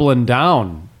they're doubling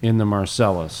down in the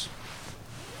Marcellus.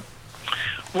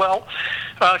 Well,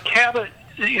 Cabot,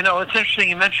 it's interesting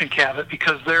you mentioned Cabot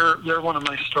because they're one of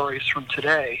my stories from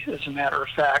today. As a matter of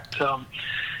fact,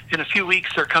 in a few weeks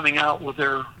they're coming out with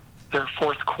their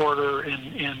fourth quarter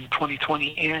in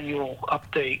 2020 annual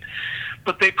update.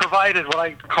 But they provided what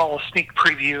I call a sneak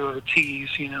preview or a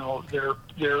tease, their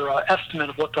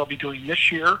estimate of what they'll be doing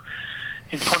this year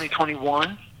in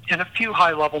 2021 and a few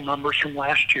high-level numbers from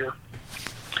last year.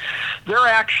 They're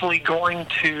actually going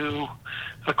to,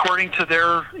 according to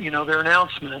their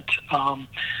announcement,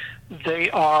 they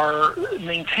are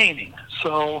maintaining.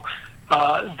 So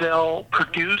they'll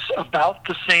produce about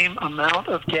the same amount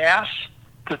of gas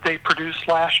that they produced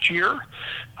last year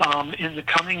in the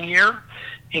coming year.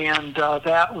 And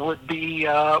that would be,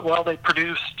 they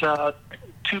produced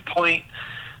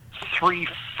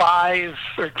 2.35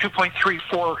 or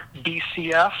 2.34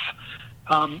 BCF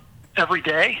every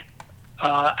day,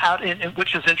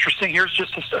 which is interesting. Here's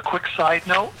just a quick side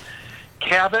note.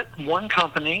 Cabot, one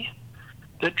company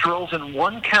that drills in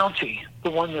one county,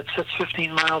 the one that sits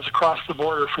 15 miles across the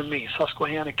border from me,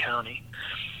 Susquehanna County,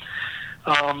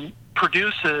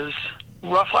 produces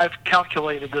roughly, I've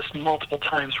calculated this multiple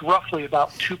times, roughly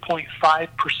about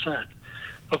 2.5%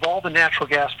 of all the natural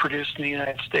gas produced in the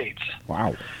United States.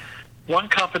 Wow. One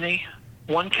company,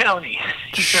 one county,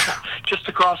 just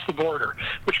across the border,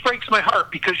 which breaks my heart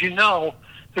because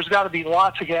there's got to be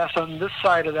lots of gas on this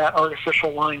side of that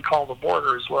artificial line called the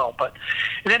border as well. But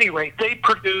at any rate, they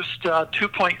produced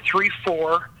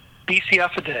 2.34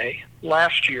 BCF a day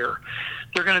last year.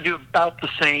 They're going to do about the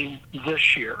same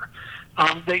this year.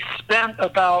 They spent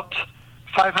about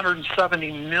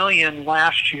 $570 million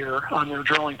last year on their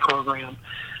drilling program.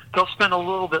 They'll spend a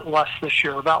little bit less this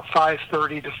year, about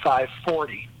 $530 to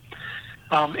 $540.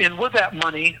 And with that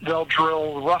money, they'll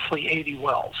drill roughly 80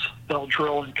 wells. They'll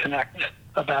drill and connect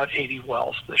about 80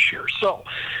 wells this year. So,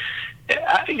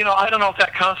 I don't know if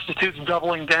that constitutes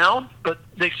doubling down, but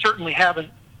they certainly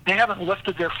haven't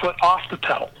lifted their foot off the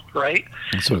pedal, right?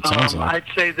 That's what it sounds like. I'd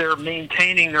say they're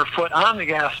maintaining their foot on the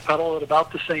gas pedal at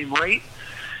about the same rate,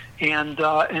 and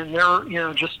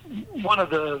they're just one of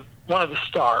the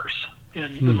stars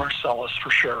in the Marcellus for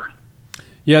sure.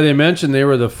 Yeah, they mentioned they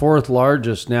were the fourth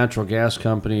largest natural gas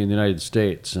company in the United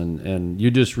States, and you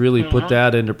just really put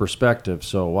that into perspective.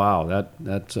 So wow,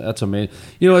 that's amazing.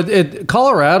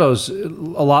 Colorado's a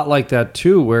lot like that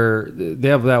too, where they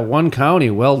have that one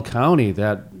county, Weld County,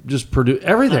 that just produce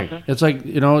everything. It's like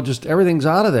just everything's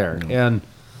out of there, and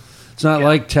it's not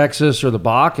like Texas or the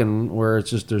Bakken where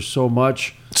it's just there's so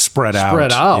much spread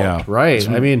out. Yeah. Right?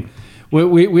 I mean.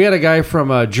 We had a guy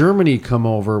from Germany come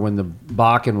over when the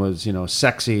Bakken was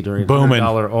sexy during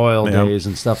 $100 oil days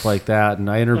and stuff like that, and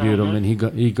I interviewed him, and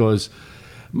he goes,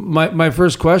 my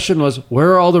first question was,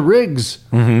 where are all the rigs?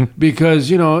 Because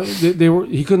they were,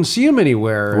 he couldn't see them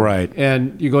anywhere, right?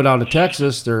 And you go down to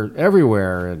Texas, they're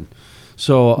everywhere, and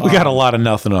so we got a lot of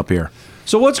nothing up here.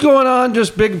 So what's going on?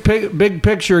 Just big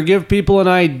picture. Give people an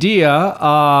idea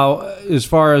as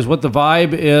far as what the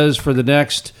vibe is for the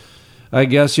next. I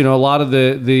guess, a lot of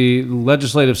the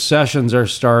legislative sessions are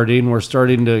starting. We're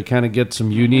starting to kind of get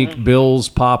some unique bills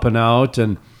popping out.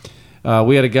 And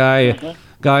we had a guy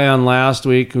on last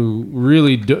week who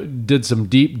really did some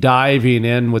deep diving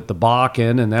in with the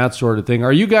Bakken and that sort of thing.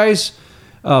 Are you guys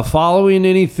following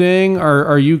anything?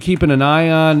 Are you keeping an eye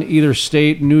on either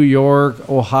state, New York,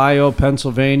 Ohio,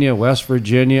 Pennsylvania, West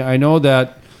Virginia? I know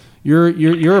that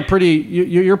you're a pretty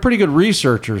good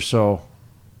researcher. So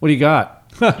what do you got?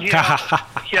 West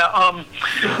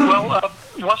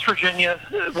Virginia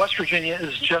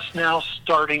is just now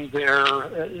starting their,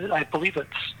 I believe it's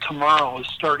tomorrow, is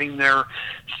starting their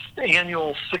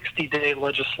annual 60-day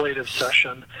legislative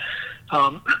session.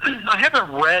 I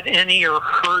haven't read any or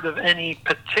heard of any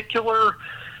particular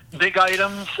big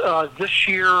items this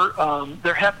year.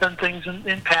 There have been things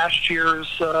in past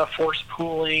years, force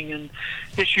pooling and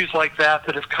issues like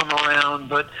that have come around,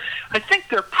 but I think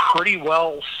they're pretty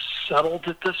well settled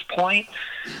at this point.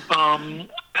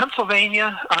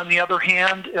 Pennsylvania, on the other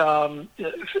hand,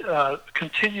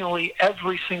 continually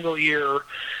every single year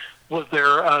with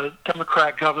their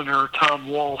Democrat governor, Tom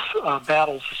Wolf,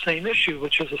 battles the same issue,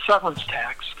 which is a severance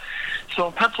tax. So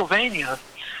in Pennsylvania,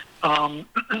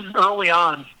 early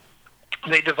on,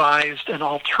 they devised an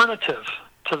alternative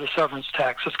to the severance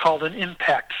tax. It's called an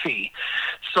impact fee.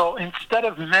 So instead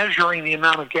of measuring the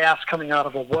amount of gas coming out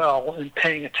of a well and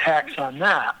paying a tax on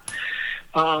that,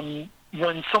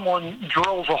 when someone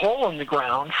drills a hole in the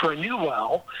ground for a new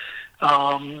well,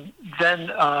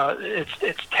 then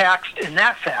it's taxed in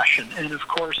that fashion. And of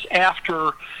course,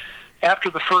 after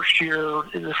the first year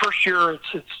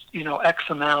it's X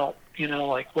amount,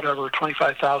 like whatever,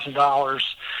 $25,000,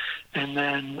 and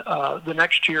then the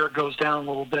next year it goes down a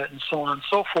little bit, and so on and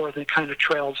so forth. It kind of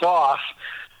trails off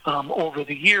over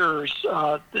the years,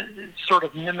 sort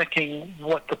of mimicking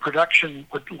what the production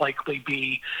would likely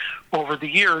be over the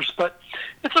years. But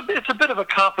it's a bit of a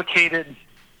complicated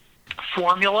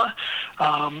formula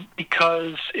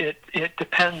because it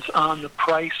depends on the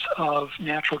price of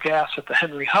natural gas at the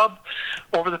Henry Hub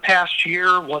over the past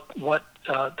year, what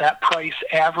that price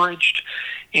averaged,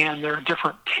 and there are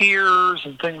different tiers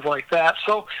and things like that.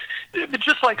 So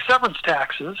just like severance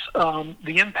taxes,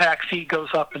 the impact fee goes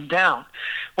up and down.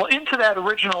 Well, into that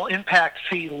original impact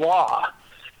fee law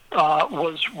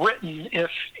was written,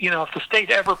 if the state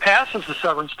ever passes the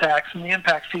severance tax and the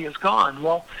impact fee is gone.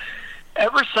 Well,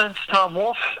 ever since Tom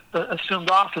Wolf assumed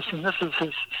office, and this is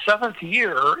his 7th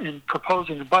year in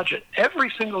proposing a budget, every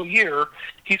single year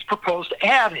he's proposed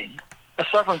adding a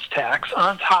severance tax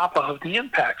on top of the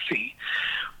impact fee.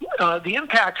 The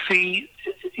impact fee,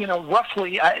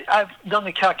 roughly, I've done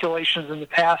the calculations in the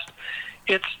past.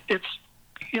 It's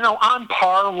on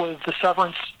par with the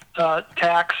severance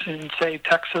tax in, say,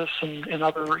 Texas and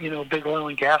other, big oil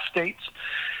and gas states.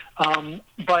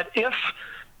 But if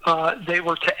they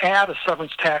were to add a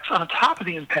severance tax on top of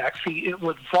the impact fee, it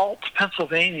would vault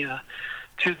Pennsylvania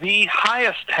to the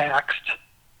highest taxed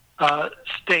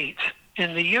state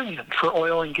in the union for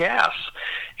oil and gas.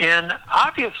 And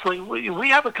obviously, we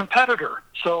have a competitor.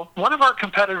 So one of our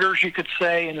competitors, you could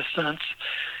say, in a sense,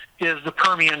 is the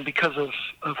Permian because of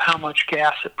how much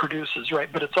gas it produces, right?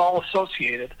 But it's all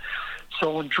associated.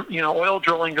 So when oil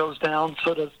drilling goes down,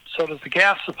 so does the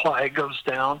gas supply goes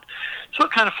down. So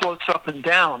it kind of floats up and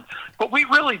down. But we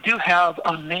really do have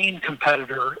a main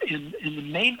competitor, and the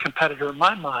main competitor in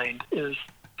my mind is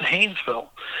the Haynesville,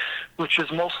 which is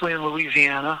mostly in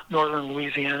Louisiana, northern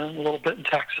Louisiana, and a little bit in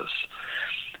Texas.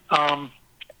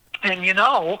 If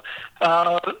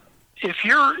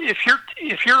you're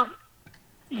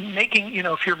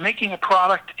making a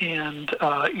product and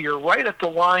you're right at the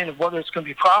line of whether it's going to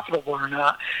be profitable or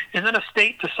not, and then a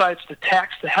state decides to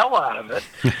tax the hell out of it,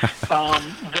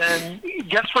 then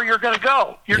guess where you're going to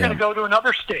go? You're going to go to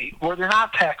another state where they're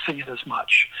not taxing it as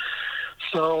much.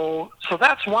 So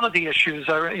that's one of the issues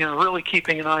I really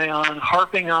keeping an eye on,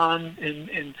 harping on,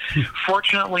 and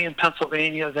fortunately in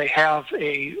Pennsylvania they have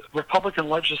a Republican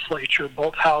legislature,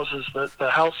 both houses, the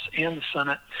House and the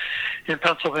Senate in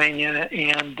Pennsylvania,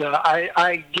 and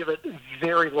I give it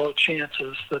very low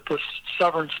chances that this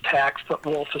severance tax that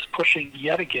Wolf is pushing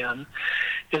yet again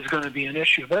is going to be an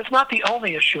issue. But it's not the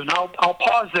only issue, and I'll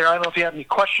pause there. I don't know if you have any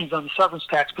questions on the severance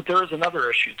tax, but there is another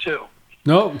issue too.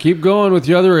 No, keep going with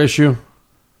the other issue.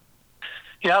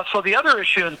 Yeah, so the other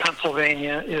issue in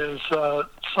Pennsylvania is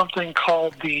something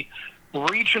called the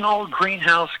Regional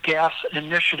Greenhouse Gas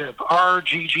Initiative,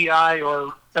 RGGI,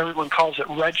 or everyone calls it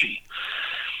RGGI.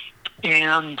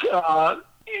 And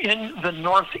in the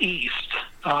Northeast,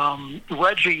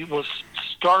 RGGI was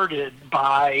started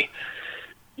by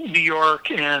New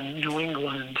York and New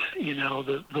England,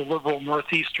 the liberal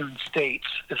northeastern states,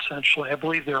 essentially. I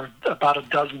believe there are about a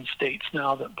dozen states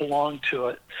now that belong to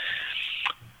it.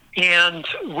 And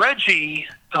RGGI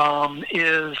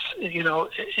is,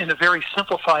 in a very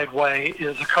simplified way,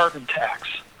 is a carbon tax.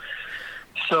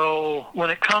 So when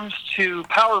it comes to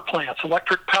power plants,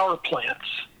 electric power plants,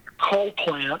 coal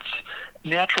plants,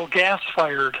 natural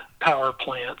gas-fired power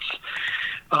plants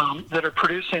that are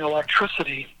producing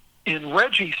electricity, in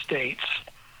RGGI states,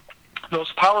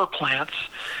 those power plants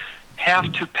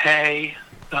have to pay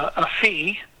a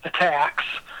fee, a tax,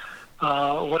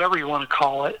 whatever you want to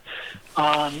call it,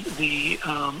 on the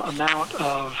amount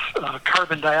of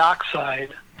carbon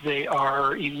dioxide they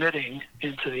are emitting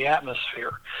into the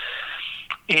atmosphere.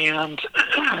 And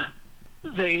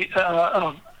they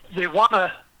want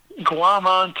to glom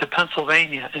on to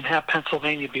Pennsylvania and have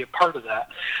Pennsylvania be a part of that.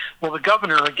 Well, the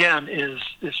governor, again, is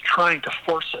trying to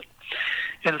force it.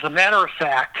 And as a matter of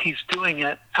fact, he's doing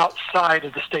it outside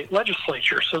of the state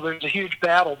legislature. So there's a huge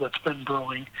battle that's been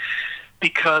brewing,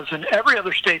 because in every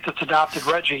other state that's adopted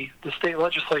RGGI, the state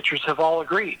legislatures have all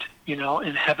agreed,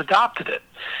 and have adopted it.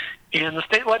 And the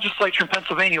state legislature in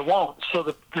Pennsylvania won't. So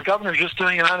the governor's just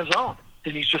doing it on his own,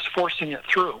 and he's just forcing it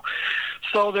through.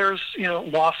 So there's,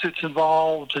 lawsuits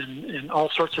involved and all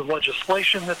sorts of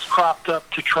legislation that's cropped up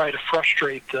to try to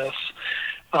frustrate this.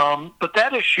 But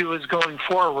that issue is going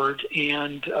forward,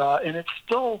 and it's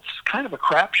still kind of a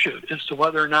crapshoot as to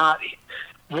whether or not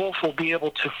Wolf will be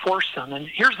able to force them. And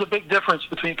here's the big difference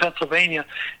between Pennsylvania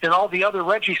and all the other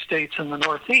Reggie states in the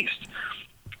Northeast.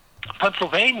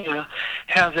 Pennsylvania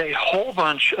has a whole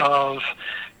bunch of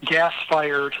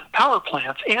gas-fired power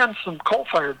plants and some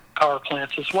coal-fired power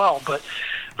plants as well, but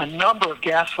a number of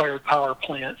gas-fired power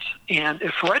plants. And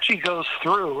if Reggie goes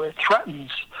through, it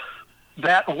threatens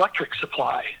that electric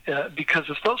supply because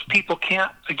if those people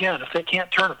can't, again, if they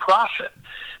can't turn a profit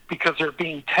because they're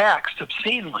being taxed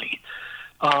obscenely,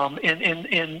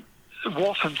 and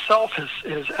Wolf himself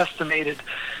has estimated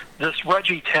this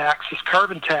Reggie tax, this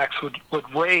carbon tax would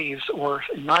raise, or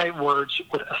in my words,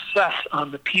 would assess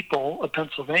on the people of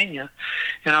Pennsylvania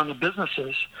and on the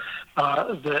businesses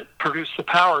that produce the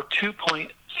power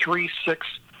 $2.36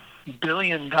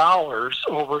 billion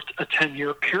over a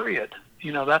 10-year period.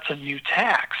 You know, that's a new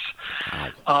tax.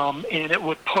 And it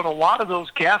would put a lot of those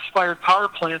gas-fired power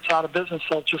plants out of business.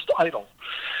 They'll just idle.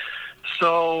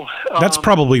 So that's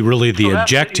probably really the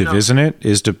objective, isn't it?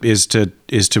 Is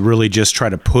to really just try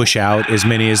to push out as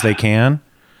many as they can.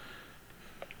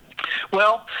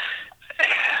 Well,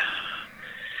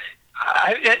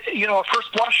 at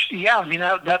first blush, yeah. I mean,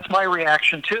 that's my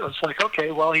reaction too. It's like, okay,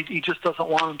 well, he just doesn't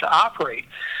want them to operate,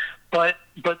 but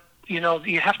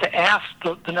you have to ask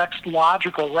the next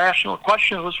logical, rational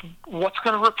question: was what's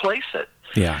going to replace it?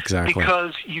 Yeah, exactly.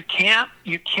 Because you can't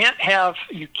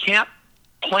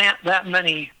plant that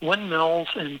many windmills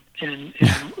and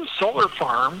solar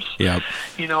farms, yep,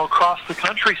 across the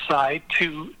countryside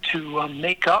to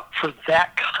make up for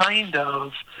that kind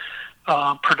of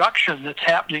production that's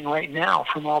happening right now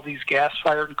from all these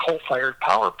gas-fired and coal-fired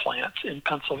power plants in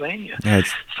Pennsylvania.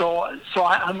 So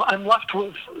I'm left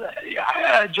with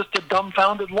just a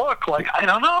dumbfounded look, like I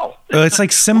don't know. It's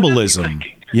like symbolism.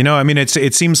 I mean,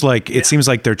 it seems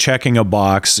like they're checking a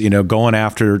box, going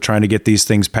after trying to get these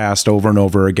things passed over and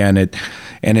over again.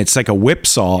 And it's like a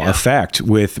whipsaw effect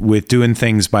with doing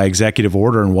things by executive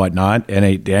order and whatnot. And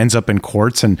it ends up in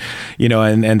courts and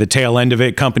the tail end of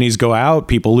it, companies go out,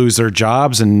 people lose their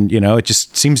jobs. And, it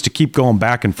just seems to keep going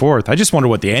back and forth. I just wonder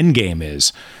what the end game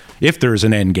is, if there's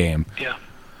an end game.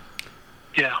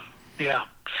 Yeah.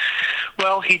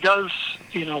 Well, he does,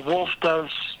 Wolf does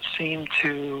seem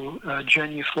to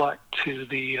genuflect to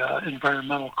the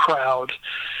environmental crowd.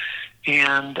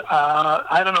 And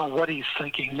I don't know what he's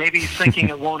thinking. Maybe he's thinking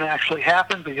it won't actually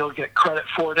happen, but he'll get credit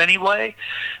for it anyway.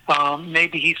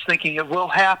 Maybe he's thinking it will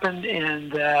happen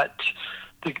and that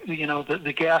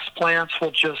the gas plants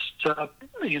will just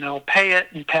pay it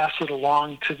and pass it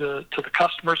along to the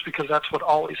customers, because that's what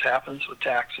always happens with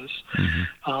taxes.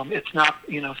 Mm-hmm. It's not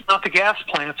the gas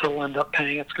plants that will end up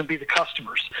paying. It's going to be the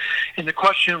customers, and the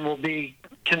question will be,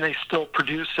 can they still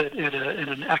produce it at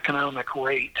an economic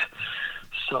rate?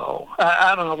 So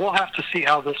I don't know. We'll have to see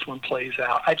how this one plays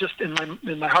out. I just, in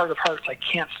my heart of hearts, I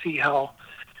can't see how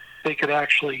they could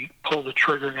actually pull the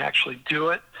trigger and actually do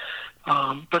it.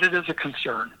 But it is a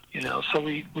concern, so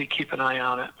we keep an eye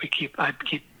on it. I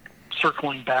keep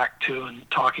circling back to and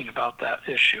talking about that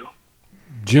issue.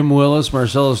 Jim Willis,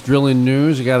 Marcellus Drilling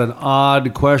News. I got an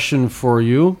odd question for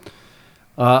you.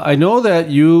 I know that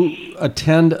you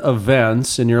attend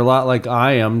events, and you're a lot like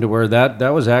I am, to where that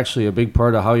was actually a big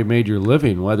part of how you made your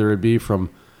living, whether it be from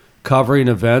covering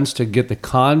events to get the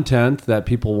content that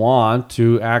people want,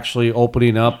 to actually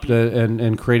opening up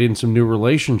and creating some new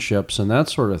relationships and that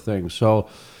sort of thing. So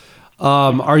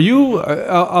are you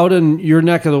out in your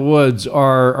neck of the woods,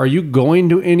 are you going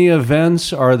to any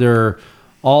events? Are there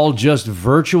all just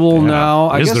virtual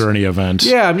now? Is there any events?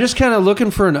 Yeah, I'm just kind of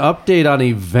looking for an update on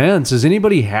events. Is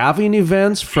anybody having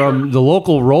events from the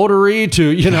local Rotary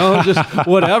to, just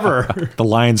whatever? The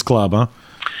Lions Club, huh?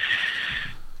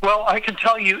 Well, I can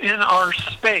tell you in our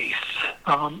space,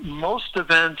 most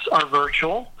events are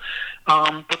virtual,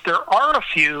 but there are a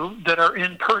few that are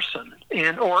in person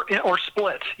or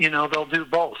split. They'll do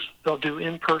both. They'll do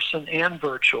in person and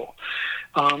virtual.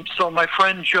 So my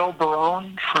friend Joe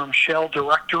Barone from Shell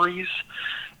Directories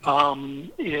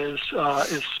is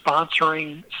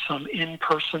sponsoring some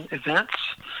in-person events.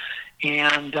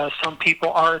 And some people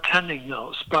are attending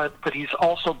those, but he's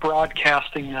also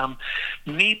broadcasting them.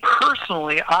 Me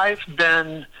personally, I've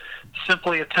been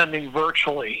simply attending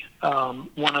virtually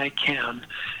when I can,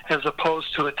 as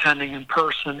opposed to attending in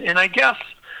person. And I guess,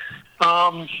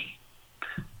 for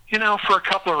a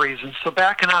couple of reasons. So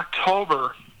back in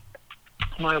October,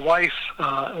 my wife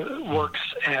works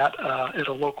at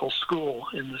a local school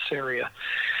in this area,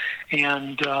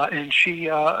 and she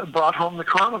brought home the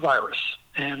coronavirus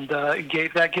and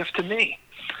gave that gift to me.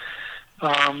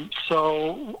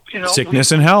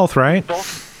 Sickness and health, right?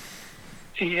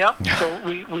 So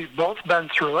we've both been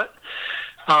through it.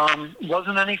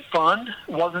 Wasn't any fun.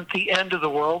 Wasn't the end of the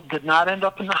world. Did not end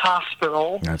up in the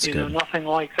hospital. That's good. Nothing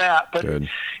like that. But Good.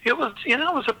 it was, it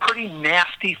was a pretty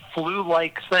nasty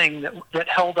flu-like thing that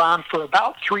held on for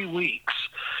about 3 weeks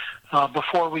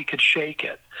before we could shake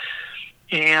it.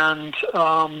 And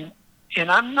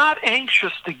I'm not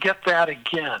anxious to get that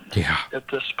again at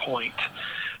this point.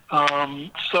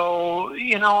 So,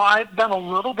 I've been a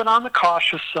little bit on the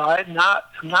cautious side.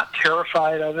 I'm not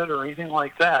terrified of it or anything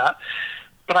like that.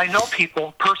 But I know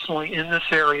people personally in this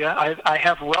area. I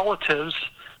have relatives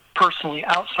personally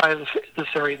outside of this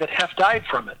area that have died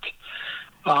from it.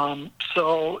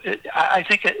 So I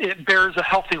think it bears a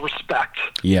healthy respect.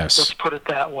 Yes. Let's put it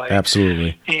that way.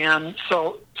 Absolutely. And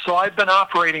so I've been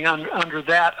operating under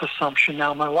that assumption.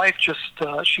 Now, my wife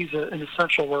she's an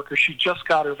essential worker. She just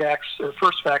got her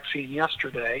first vaccine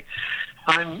yesterday.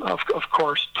 I'm, of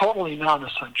course, totally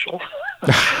non-essential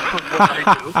with what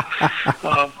I do.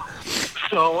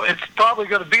 So it's probably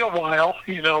going to be a while,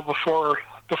 before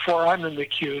I'm in the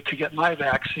queue to get my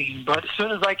vaccine. But as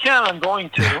soon as I can, I'm going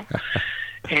to.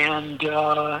 And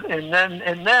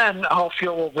then I'll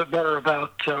feel a little bit better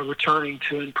about returning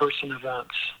to in-person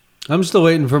events. I'm still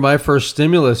waiting for my first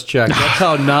stimulus check. That's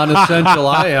how non-essential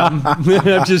I am. I'm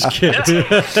just kidding.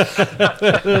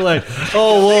 They're like,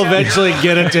 we'll eventually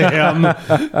get it to him.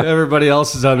 Everybody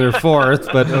else is on their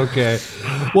fourth, but okay.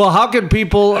 Well, how can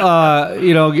people,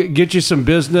 get you some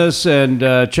business and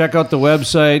check out the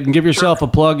website and give yourself a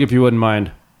plug if you wouldn't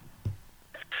mind?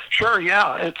 Sure,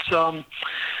 yeah. It's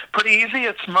pretty easy.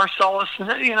 It's Marcellus, and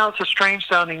it's a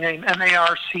strange-sounding name,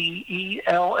 Marcellus,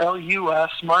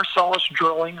 Marcellus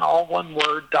Drilling, all one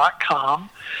word, .com.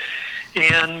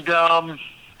 And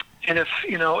if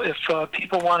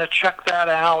people want to check that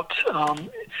out,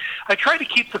 I try to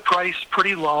keep the price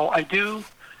pretty low. I do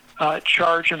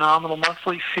charge a nominal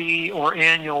monthly fee or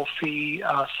annual fee,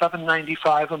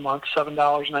 $7.95 a month,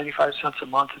 $7.95 a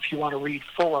month if you want to read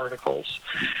full articles.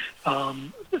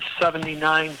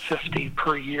 $79.50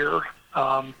 per year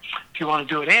if you want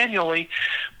to do it annually.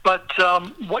 But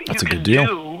what you can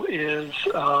do is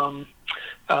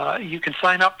you can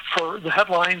sign up for the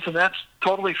headlines, and that's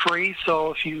totally free.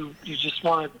 So if you just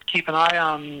want to keep an eye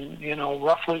on,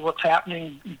 roughly what's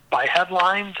happening by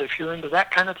headlines, if you're into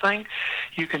that kind of thing,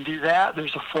 you can do that.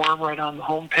 There's a form right on the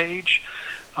homepage.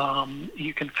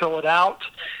 You can fill it out.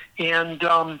 And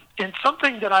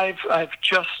something that I've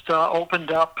just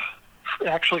opened up,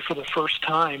 actually for the first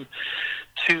time,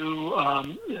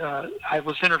 I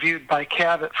was interviewed by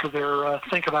Cabot for their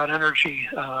Think About Energy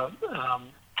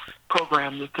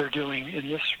program that they're doing in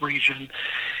this region.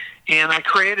 And I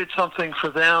created something for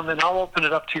them, and I'll open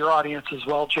it up to your audience as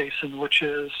well, Jason, which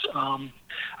is I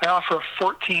offer a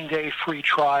 14-day free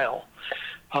trial.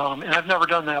 And I've never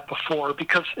done that before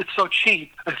because it's so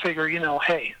cheap. I figure,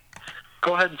 hey,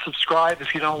 go ahead and subscribe.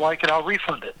 If you don't like it, I'll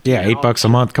refund it. Yeah, $8 a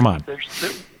month. Come on.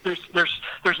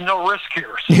 There's no risk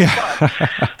here. Yeah.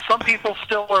 But some people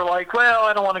still are like, well,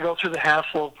 I don't want to go through the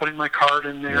hassle of putting my card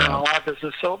in there and all that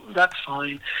business. So that's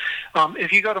fine.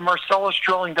 If you go to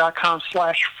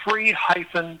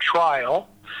marcellusdrilling.com/free-trial,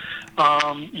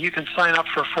 you can sign up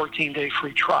for a 14-day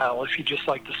free trial if you just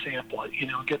like to sample it.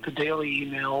 Get the daily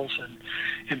emails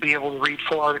and be able to read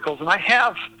full articles. And I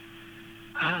have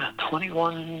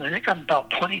 21. I think I'm about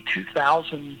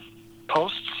 22,000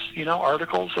 posts,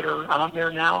 articles that are on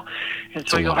there now, and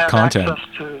so you'll have access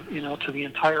to, to the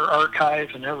entire archive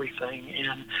and everything,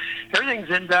 and everything's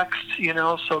indexed,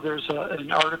 so there's an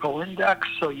article index,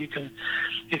 so you can,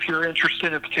 if you're interested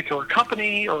in a particular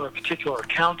company or a particular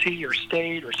county or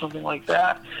state or something like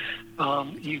that,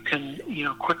 you can,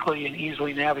 quickly and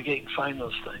easily navigate and find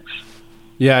those things.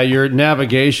 Yeah, your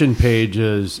navigation page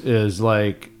is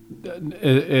like,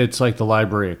 it's like the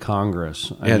Library of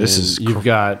Congress. You've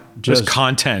got just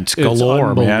content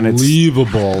galore, man. It's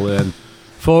unbelievable. And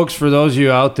folks, for those of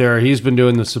you out there, he's been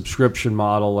doing the subscription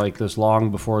model like this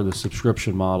long before the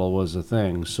subscription model was a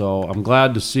thing. So I'm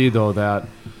glad to see, though, that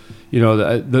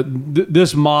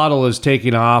this model is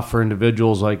taking off for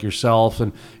individuals like yourself.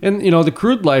 And the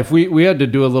Crude Life, we had to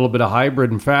do a little bit of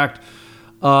hybrid. In fact,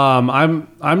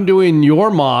 I'm doing your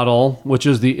model, which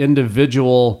is the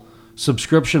individual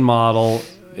subscription model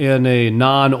in a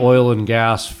non-oil and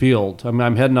gas field.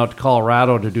 I'm heading out to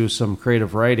Colorado to do some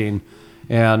creative writing,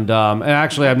 and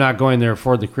actually I'm not going there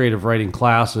for the creative writing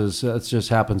classes. It just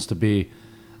happens to be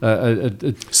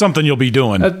something you'll be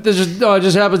doing. It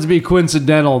just happens to be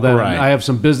coincidental that I have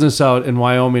some business out in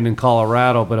Wyoming and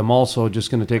Colorado, but I'm also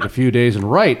just going to take a few days and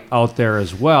write out there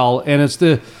as well. And it's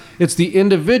it's the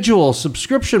individual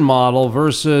subscription model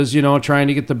versus, trying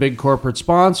to get the big corporate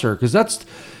sponsor. Because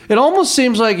it almost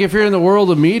seems like if you're in the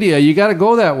world of media, you got to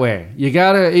go that way. You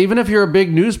got to, even if you're a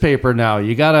big newspaper now,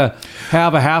 you got to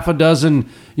have a half a dozen,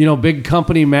 big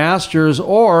company masters,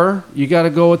 or you got to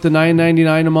go with the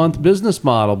 $9.99 a month business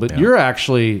model. But you're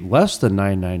actually less than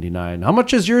 $9.99. How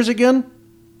much is yours again?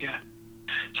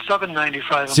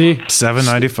 $7.95. See,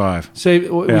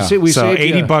 $7.95. We so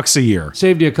saved $80 a year.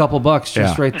 Saved you a couple bucks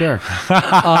just right there.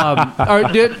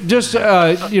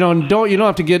 You don't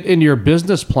have to get into your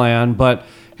business plan, but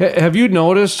have you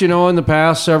noticed, in the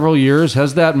past several years,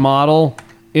 has that model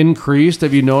increased?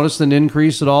 Have you noticed an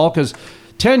increase at all? Because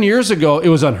 10 years ago, it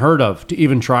was unheard of to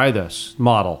even try this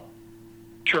model.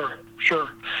 Sure.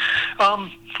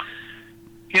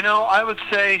 I would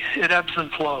say it ebbs and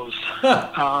flows.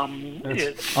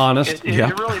 It's honest.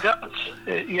 It really does.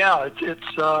 It's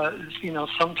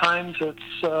sometimes it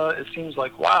seems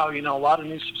like, wow, a lot of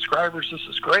new subscribers. This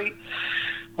is great.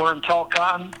 We're in tall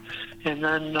cotton. And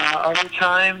then other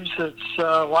times it's,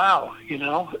 wow, is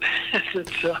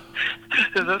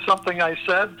this something I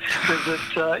said? Is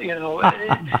it,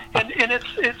 and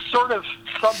it's sort of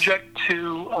subject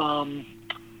to,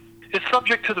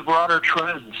 the broader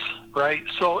trends. Right.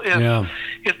 So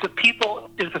if the people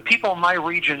in my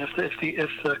region, if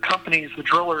the companies, the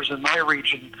drillers in my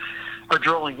region are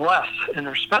drilling less and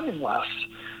they're spending less,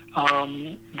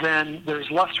 then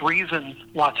there's less reason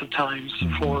lots of times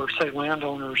for, say,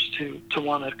 landowners to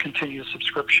want to continue a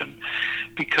subscription,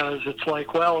 because it's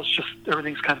like, well, it's just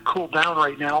everything's kind of cooled down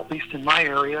right now, at least in my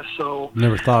area. So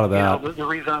never thought of that. The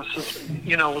reason I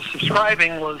was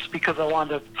subscribing was because I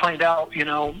wanted to find out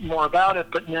more about it.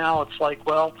 But now it's like,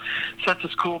 well, since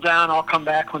it's cooled down, I'll come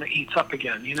back when it heats up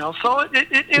again. So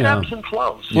it ebbs and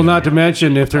flows. Well, not to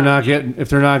mention if they're not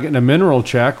getting a mineral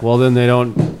check, well, then they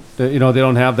don't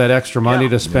have that extra money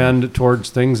to spend towards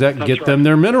things that get them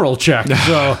their mineral check.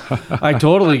 So I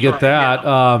totally get that.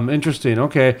 Interesting.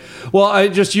 Okay. Well, I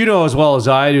just, as well as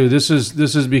I do, this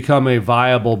has become a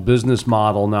viable business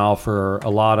model now for a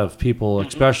lot of people,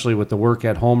 especially with the work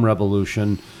at home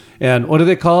revolution. And what do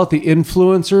they call it? The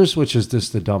influencers, which is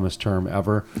just the dumbest term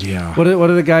ever. Yeah. What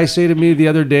did the guy say to me the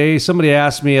other day? Somebody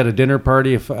asked me at a dinner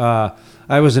party if I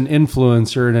was an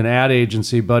influencer, and an ad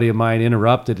agency buddy of mine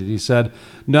interrupted it. He said,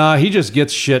 "Nah, he just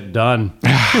gets shit done.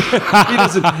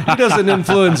 He doesn't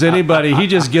influence anybody. He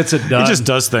just gets it done. He just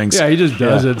does things. Yeah, he just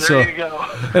does it." There you go.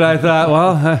 And I thought,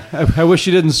 well, I wish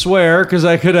you didn't swear, because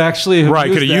I could actually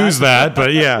have used that,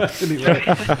 but yeah. Anyway.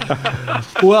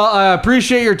 Well, I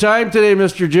appreciate your time today,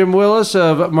 Mr. Jim Willis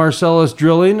of Marcellus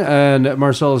Drilling and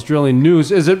Marcellus Drilling News.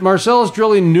 Is it Marcellus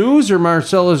Drilling News or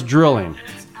Marcellus Drilling?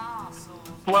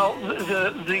 Well,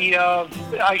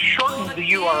 I shortened the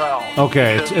URL.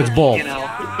 Okay, it's both.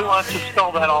 Who wants to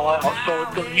spell that all out? So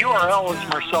the URL is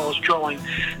Marcellus Drilling.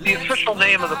 The official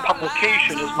name of the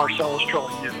publication is Marcellus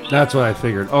Drilling News. That's what I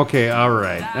figured. Okay, all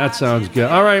right. That sounds good.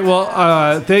 All right,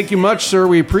 well, thank you much, sir.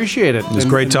 We appreciate it. It was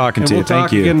great talking to you.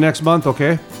 Thank you. We'll talk again next month,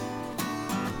 okay?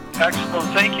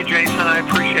 Excellent. Thank you, Jason. I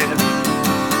appreciate it.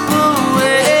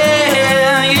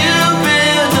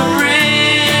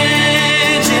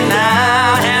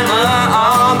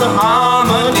 The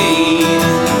harmony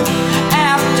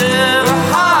after a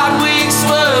hard week's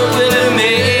work, will have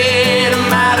made a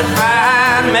mighty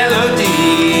fine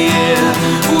melody.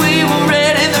 We were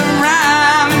ready the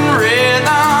rhyme and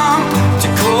rhythm to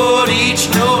chord each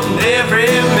note and every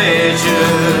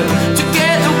measure.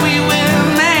 Together we will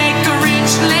make a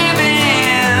rich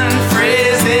living,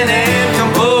 phrasing and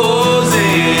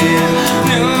composing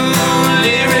new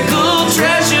lyrical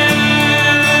treasure.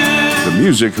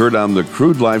 Music heard on the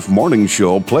Crude Life Morning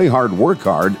Show, Play Hard, Work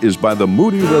Hard, is by the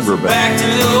Moody River Band. Back to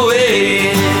the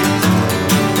way.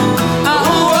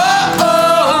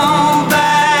 Oh,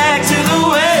 back to the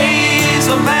ways.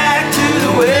 Oh, back to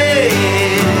the way.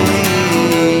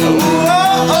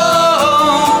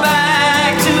 Oh,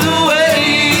 back to the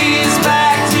ways.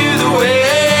 Back to the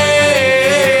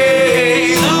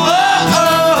ways.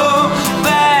 Oh,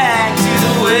 back to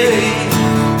the way.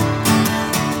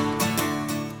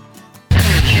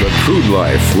 The Crude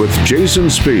Life with Jason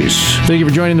Spees. Thank you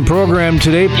for joining the program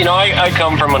today. I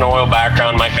come from an oil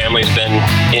background. My family's been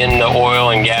in the oil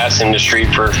and gas industry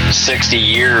for 60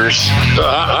 years.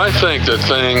 I think the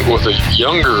thing with the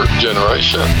younger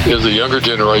generation is the younger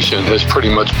generation has pretty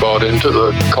much bought into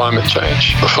the climate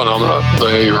change phenomena.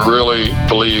 They really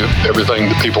believe everything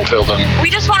that people tell them. We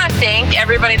just want to thank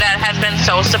everybody that has been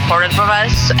so supportive of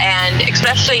us, and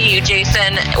especially you,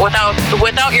 Jason.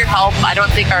 Without your help, I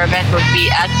don't think our event would be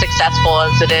as successful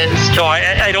as it is. So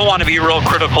I don't want to be real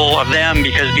critical of them,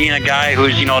 because being a guy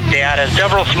who's, dad has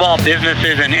several small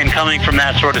businesses and coming from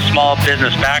that sort of small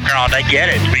business background, I get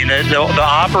it. I mean, the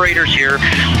operators here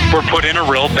were put in a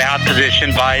real bad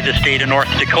position by the state of North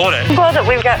Dakota. I'm glad that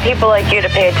we've got people like you to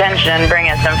pay attention and bring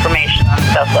us information on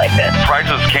stuff like this.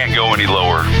 Prices can't go any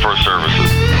lower for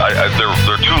services.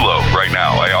 They're too low right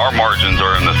now. Our margins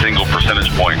are in the single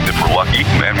percentage point if we're lucky,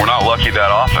 and we're not lucky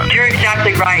that often. You're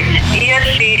exactly right.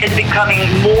 ESG is becoming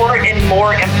more and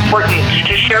more important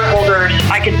to shareholders.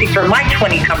 I can speak for my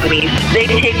 20 companies. They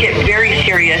take it very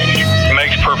serious. It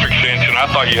makes perfect sense, and I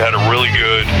thought you had a really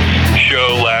good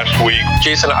show last week.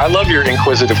 Jason, I love your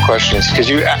inquisitive questions, because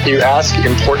you ask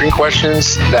important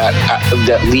questions that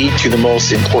lead to the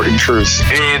most important truths.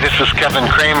 Hey, this is Kevin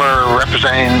Kramer,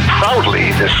 representing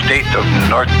proudly the state of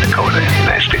North Dakota in the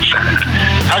United States Senate.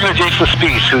 Talking to Jason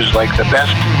Spiess, who's like the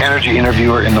best energy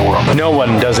interviewer in the world. No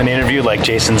one does an interview like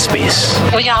Jason Spiess.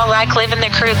 We all like living the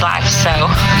crude life, so.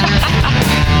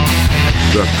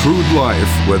 The Crude Life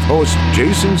with host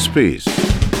Jason Spiess.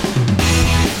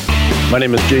 My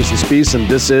name is Jason Spiess, and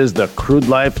this is the Crude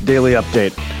Life Daily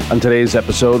Update. On today's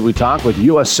episode, we talk with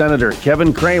U.S. Senator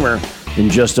Kevin Kramer. In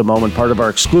just a moment, part of our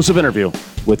exclusive interview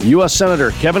with U.S.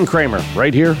 Senator Kevin Kramer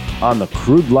right here on the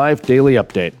Crude Life Daily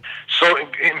Update. So,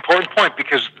 important point,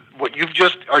 because what you've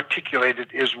just articulated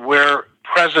is where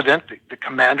President, the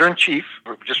Commander-in-Chief,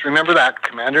 just remember that,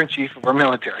 Commander-in-Chief of our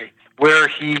military, where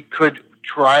he could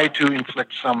try to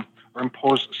inflict some or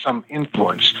impose some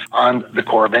influence on the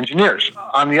Corps of Engineers.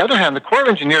 On the other hand, the Corps of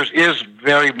Engineers is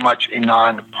very much a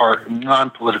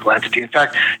non-political entity. In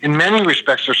fact, in many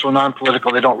respects, they're so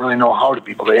non-political they don't really know how to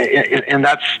be. And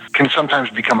that can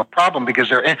sometimes become a problem,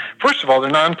 because first of all, they're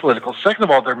non-political. Second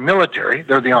of all, they're military.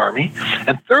 They're the Army.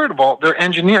 And third of all, they're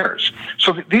engineers.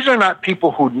 So these are not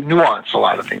people who nuance a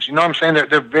lot of things. You know what I'm saying?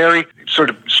 They're very sort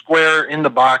of square in the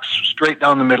box, straight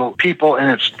down the middle people, and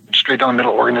it's straight down the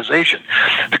middle organization.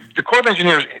 The Corps of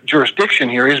Engineers' jurisdiction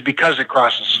here is because it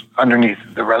crosses underneath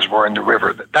the reservoir and the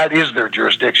river. That is their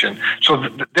jurisdiction. So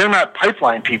they're not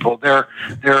pipeline people. They're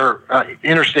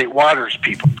interstate waters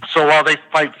people. So while they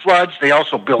fight floods, they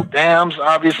also build dams,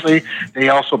 obviously. They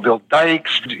also build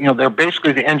dikes. They're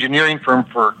basically the engineering firm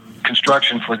for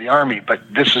construction for the Army, but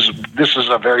this is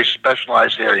a very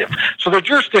specialized area. So their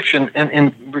jurisdiction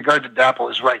in regard to DAPL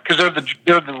is right, because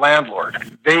they're the landlord.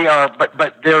 They are,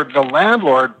 but they're the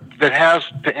landlord that has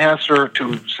to answer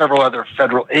to several other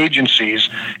federal agencies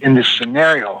in this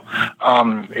scenario.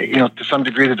 To some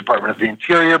degree, the Department of the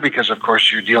Interior, because of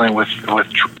course you're dealing with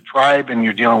tribe, and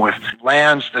you're dealing with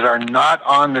lands that are not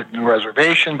on the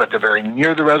reservation, but they're very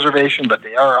near the reservation, but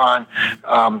they are on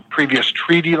previous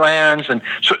treaty lands, and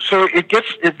so it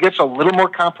gets a little more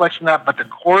complex than that. But the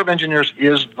Corps of Engineers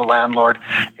is the landlord,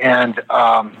 and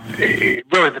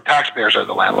really the taxpayers are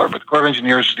the landlord. But the Corps of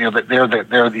Engineers, they're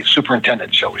the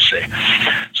superintendent, shall we say?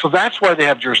 So that's why they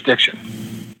have jurisdiction.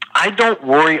 I don't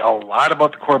worry a lot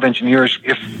about the Corps of Engineers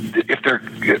if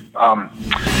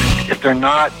they're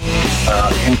not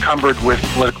encumbered with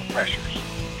political pressures.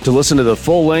 To listen to the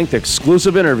full-length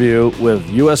exclusive interview with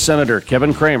U.S. Senator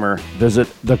Kevin Kramer, visit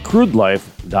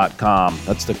thecrudelife.com.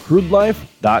 That's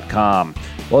thecrudelife.com.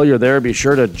 While you're there, be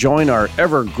sure to join our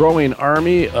ever-growing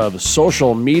army of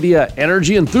social media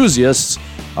energy enthusiasts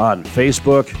on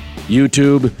Facebook,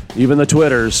 YouTube, even the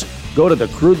Twitters. Go to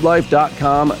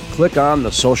thecrudelife.com, click on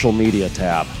the social media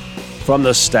tab. From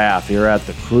the staff here at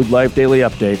the Crude Life Daily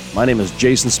Update, my name is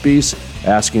Jason Spiess,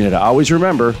 asking you to always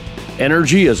remember,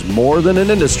 energy is more than an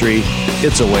industry,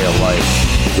 it's a way of life.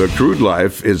 The Crude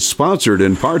Life is sponsored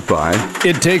in part by...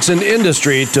 It takes an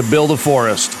industry to build a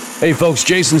forest. Hey folks,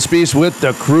 Jason Spiess with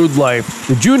The Crude Life.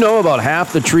 Did you know about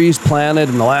half the trees planted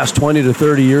in the last 20 to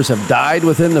 30 years have died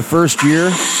within the first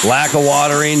year? Lack of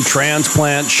watering,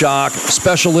 transplant shock,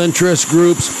 special interest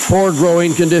groups, poor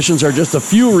growing conditions are just a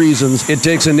few reasons it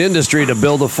takes an industry to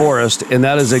build a forest, and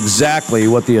that is exactly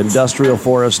what the industrial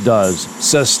forest does.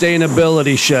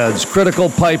 Sustainability sheds, critical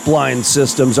pipeline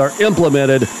systems are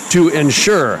implemented to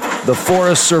ensure the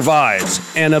forest survives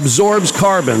and absorbs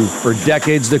carbon for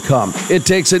decades to come. It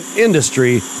takes an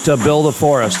industry to build a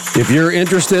forest. If you're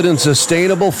interested in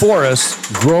sustainable forests,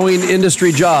 growing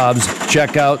industry jobs,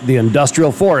 check out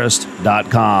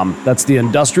theindustrialforest.com. That's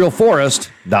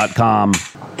theindustrialforest.com.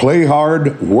 Play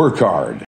hard, work hard.